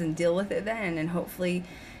kids and deal with it then, and hopefully,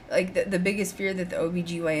 like the biggest fear that the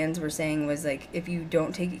OBGYNs were saying was like, if you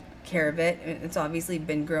don't take care of it, it's obviously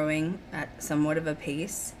been growing at somewhat of a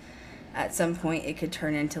pace, at some point it could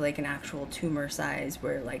turn into like an actual tumor size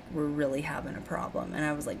where like we're really having a problem. And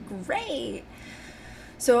I was like, great.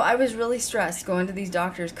 So I was really stressed going to these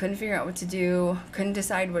doctors, couldn't figure out what to do, couldn't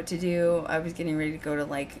decide what to do. I was getting ready to go to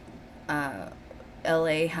like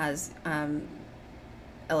LA has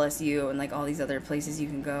LSU and like all these other places you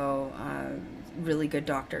can go, really good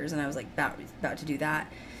doctors, and I was like about to do that.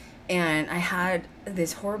 And I had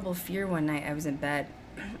this horrible fear one night. I was in bed,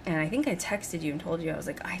 and I think I texted you and told you, I was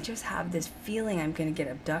like, I just have this feeling I'm going to get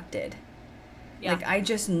abducted. Yeah. Like, I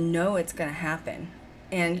just know it's gonna happen.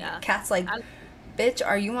 And Yeah. Kat's like, bitch,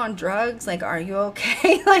 are you on drugs? Like, are you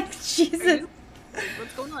okay? Like, Jesus.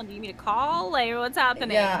 What's going on? Do you need me to call? Like, what's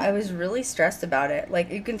happening? Yeah, I was really stressed about it.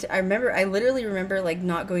 Like, I literally remember, like,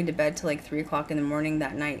 not going to bed till, like, 3 o'clock in the morning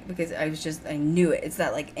that night because I knew it. It's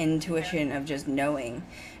that, like, intuition of just knowing.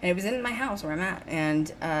 And it was in my house where I'm at.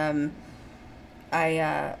 And,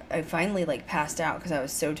 I finally, like, passed out because I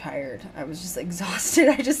was so tired. I was just exhausted.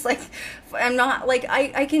 I just, like, I'm not, like,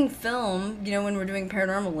 I can film, you know, when we're doing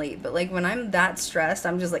paranormal late, but, like, when I'm that stressed,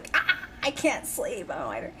 I'm just like, I can't sleep.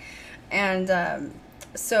 And,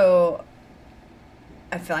 so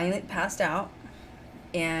I finally passed out,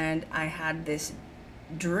 and I had this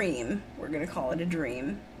dream, we're going to call it a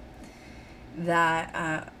dream,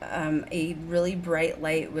 that a really bright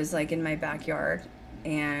light was, like, in my backyard,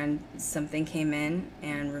 and something came in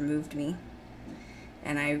and removed me,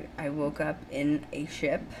 and I woke up in a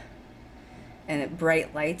ship, and at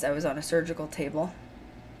bright lights, I was on a surgical table,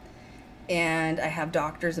 and I have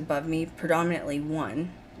doctors above me, predominantly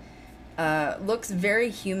one. Looks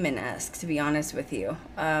very human-esque, to be honest with you.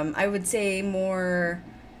 I would say more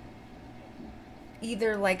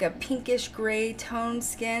either like a pinkish gray tone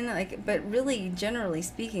skin, like, but really, generally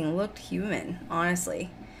speaking, looked human,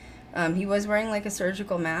 honestly. He was wearing like a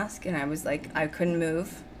surgical mask, and I was like, I couldn't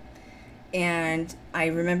move. And I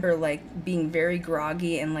remember like being very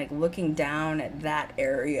groggy and like looking down at that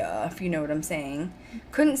area, if you know what I'm saying.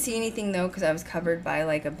 Couldn't see anything though, because I was covered by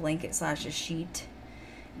like a blanket / a sheet.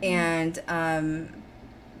 And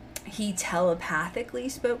he telepathically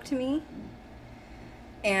spoke to me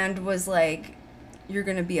and was like, you're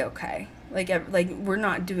gonna be okay. Like we're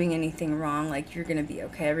not doing anything wrong. Like, you're gonna be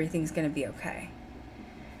okay. Everything's gonna be okay.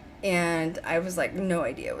 And I was like, no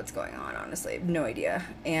idea what's going on, honestly. No idea.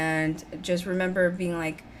 And just remember being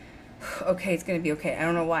like, okay, it's gonna be okay. I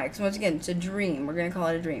don't know why. Because once again, it's a dream. We're gonna call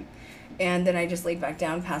it a dream. And then I just laid back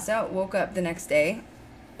down, passed out, woke up the next day,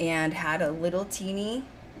 and had a little teeny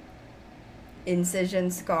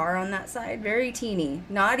incision scar on that side. Very teeny.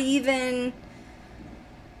 Not even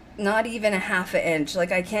a half an inch.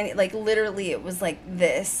 Like, I can't, like, literally it was like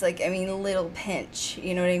this. Like, I mean, a little pinch.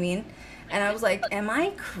 You know what I mean? And I was like, am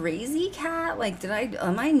I crazy, Kat? Like,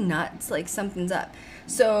 am I nuts? Like, something's up.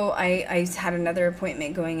 So I had another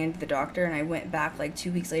appointment going into the doctor, and I went back like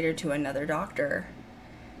 2 weeks later to another doctor.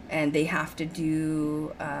 And they have to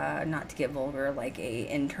do, not to get vulgar, like a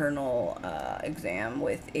internal exam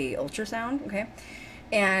with a ultrasound, okay?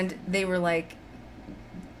 And they were like,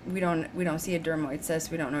 we don't see a dermoid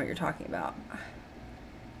cyst. We don't know what you're talking about.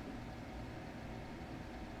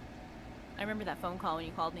 I remember that phone call when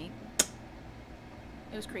you called me.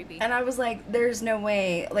 It was creepy. And I was like, there's no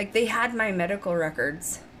way. Like, they had my medical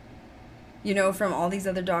records, you know, from all these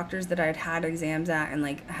other doctors that I'd had exams at, and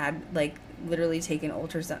like had like literally taken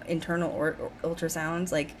internal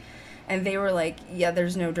ultrasounds, like, and they were like, yeah,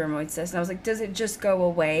 there's no dermoid cyst. And I was like, does it just go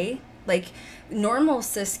away? Like, normal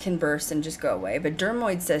cysts can burst and just go away, but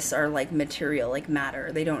dermoid cysts are like material, like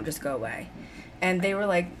matter. They don't just go away. And they were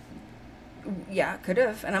like, yeah, could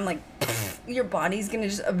have. And I'm like, your body's gonna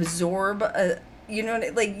just absorb you know,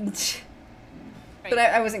 like, right. But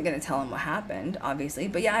I wasn't gonna tell him what happened, obviously.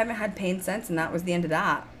 But yeah, I haven't had pain since, and that was the end of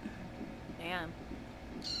that. Damn.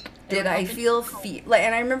 Did I feel like?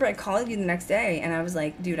 And I remember I called you the next day, and I was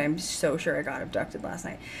like, "Dude, I'm so sure I got abducted last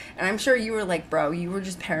night." And I'm sure you were like, "Bro, you were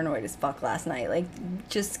just paranoid as fuck last night. Like,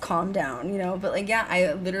 just calm down, you know." But like, yeah,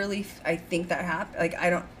 I think that happened. Like, I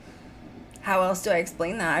don't. How else do I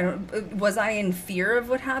explain that? I don't. Was I in fear of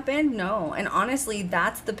what happened? No. And honestly,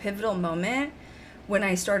 that's the pivotal moment when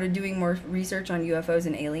I started doing more research on UFOs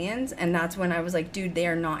and aliens, and that's when I was like, "Dude, they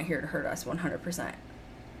are not here to hurt us, 100%."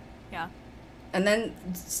 Yeah. And then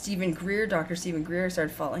Dr. Stephen Greer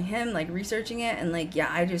started following him, like, researching it, and, like, yeah,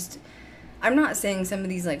 I'm not saying some of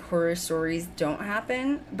these, like, horror stories don't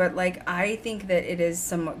happen, but, like, I think that it is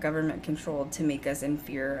somewhat government-controlled to make us in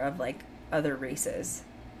fear of, like, other races.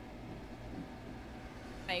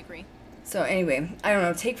 I agree. So, anyway, I don't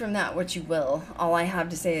know, take from that what you will. All I have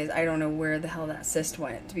to say is I don't know where the hell that cyst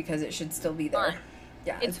went, because it should still be there.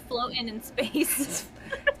 Yeah, it's floating in space.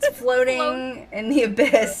 It's floating in the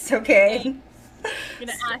abyss, okay? You're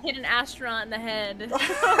gonna hit an astronaut in the head.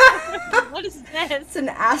 What is this? It's an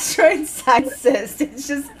asteroid-sized cyst. It's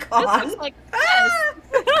just gone. This looks like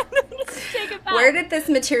this. Take it back. Where did this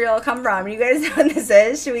material come from? You guys know what this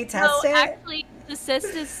is? Should we test it? Actually, the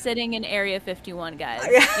cyst is sitting in Area 51, guys.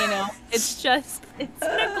 Yeah. You know, it's in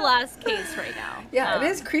a glass case right now. Yeah, it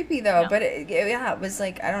is creepy though. Yeah. But it was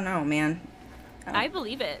like, I don't know, man. I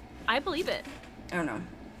believe it. I don't know.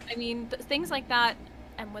 I mean, things like that,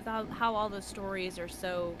 and without how all the stories are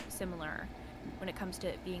so similar, when it comes to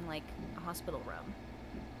it being like a hospital room.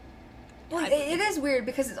 Well, it is weird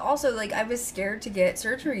because it's also like I was scared to get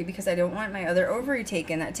surgery because I don't want my other ovary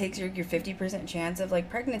taken. That takes your 50% chance of like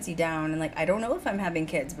pregnancy down, and like I don't know if I'm having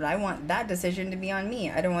kids, but I want that decision to be on me.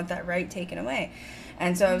 I don't want that right taken away.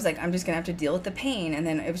 And so I was like, I'm just gonna have to deal with the pain, and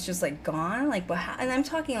then it was just like gone. Like, and I'm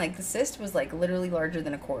talking like the cyst was like literally larger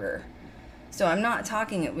than a quarter. So I'm not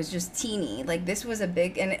talking it was just teeny. Like this was a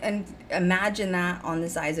big, and imagine that on the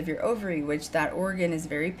size of your ovary, which that organ is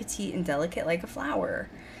very petite and delicate like a flower.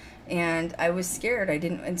 And I was scared.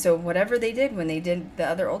 And so whatever they did when they did the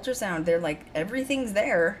other ultrasound, they're like, everything's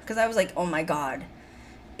there. Because I was like, oh my God,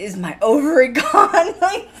 is my ovary gone?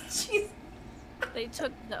 Like, jeez. They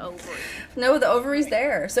took the ovary. No, the ovary's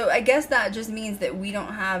there. So I guess that just means that we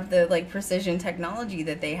don't have the like precision technology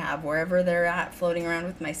that they have wherever they're at, floating around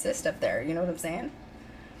with my cyst up there. You know what I'm saying?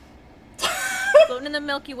 Floating in the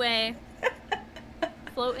Milky Way.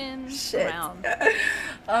 Floating around.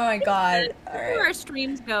 Oh my God. All right. Where our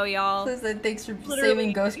streams go, y'all. Listen, thanks for Literally.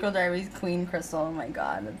 saving Ghost Girl Diaries Queen Krystal. Oh my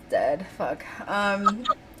God, it's dead. Fuck.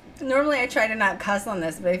 Normally I try to not cuss on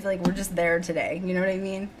this, but I feel like we're just there today. You know what I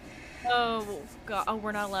mean? Oh God! Oh,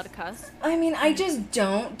 we're not allowed to cuss. I mean, I just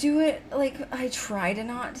don't do it. Like, I try to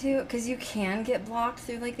not to, because you can get blocked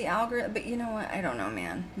through, like, the algorithm. But you know what? I don't know,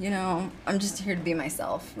 man. You know, I'm just here to be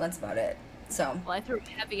myself. That's about it. So. Well, I threw a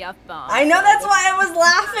heavy F-bomb. I know, that's why I was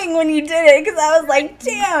laughing when you did it, because I was like,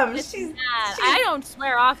 damn, she's... I don't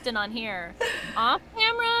swear often on here. Off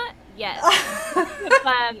camera, yes.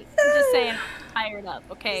 But I'm just saying, I'm fired up,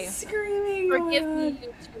 okay? Screaming. Forgive me,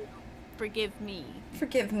 you two. Forgive me.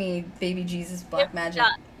 Forgive me, baby Jesus, Black Magic.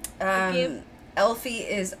 Elfie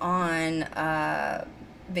is on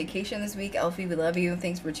vacation this week. Elfie, we love you.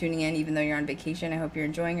 Thanks for tuning in, even though you're on vacation. I hope you're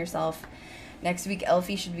enjoying yourself. Next week,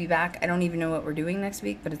 Elfie should be back. I don't even know what we're doing next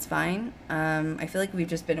week, but it's fine. I feel like we've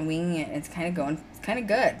just been winging it. It's kind of going. It's kind of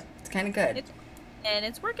good. It's kind of good. And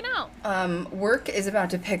it's working out. Work is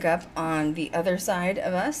about to pick up on the other side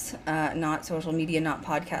of us, not social media, not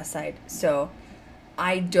podcast side. So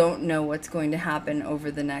I don't know what's going to happen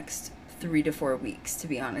over the next 3 to 4 weeks, to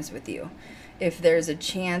be honest with you. If there's a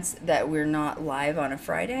chance that we're not live on a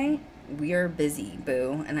Friday, we are busy,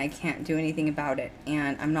 boo, and I can't do anything about it.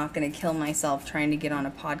 And I'm not going to kill myself trying to get on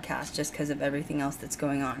a podcast just because of everything else that's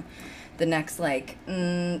going on. The next,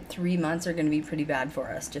 3 months are going to be pretty bad for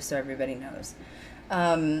us, just so everybody knows.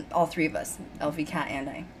 All three of us, Elfie, Kat, and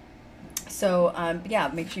I. So, yeah,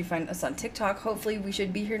 make sure you find us on TikTok. Hopefully we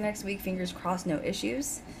should be here next week. Fingers crossed, no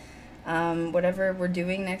issues. Whatever we're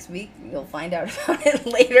doing next week, you'll find out about it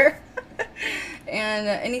later. And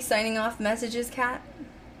any signing off messages, Kat?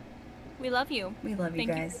 We love you. We love you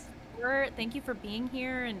guys. Thank you for being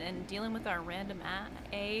here and dealing with our random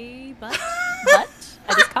but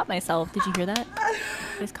I just caught myself. Did you hear that? I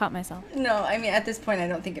just caught myself. No, I mean, at this point, I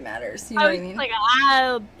don't think it matters. You know what I mean? Like,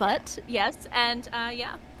 but yes, and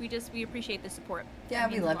yeah, we appreciate the support. Yeah,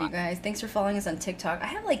 we love you guys. Thanks for following us on TikTok. I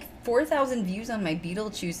have like 4,000 views on my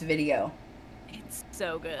Beetlejuice video. It's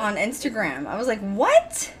so good. On Instagram. I was like,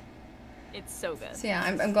 what? It's so good. So yeah,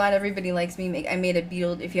 I'm glad everybody likes me. I made a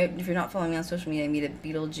if you're not following me on social media, I made a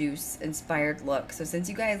Beetlejuice inspired look. So since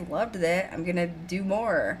you guys loved that, I'm gonna do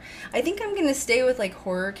more. I think I'm gonna stay with like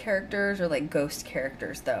horror characters or like ghost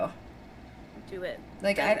characters though. Do it.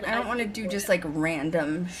 Like I don't want to do just like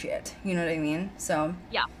random shit. You know what I mean? So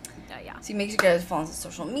yeah. Yeah. So make sure you guys follow us on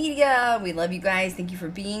social media. We love you guys. Thank you for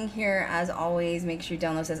being here. As always, make sure you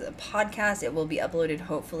download us as a podcast. It will be uploaded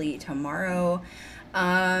hopefully tomorrow.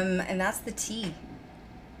 And that's the tea.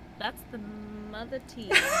 That's the mother tea.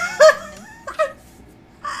 Now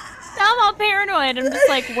I'm all paranoid. I'm just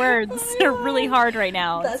like, words are really hard right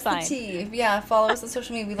now. That's it's fine. The tea. Yeah, follow us on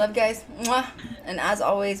social media. We love you guys. Mwah. And as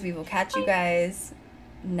always, we will catch you guys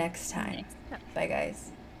next time. Bye,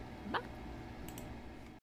 guys.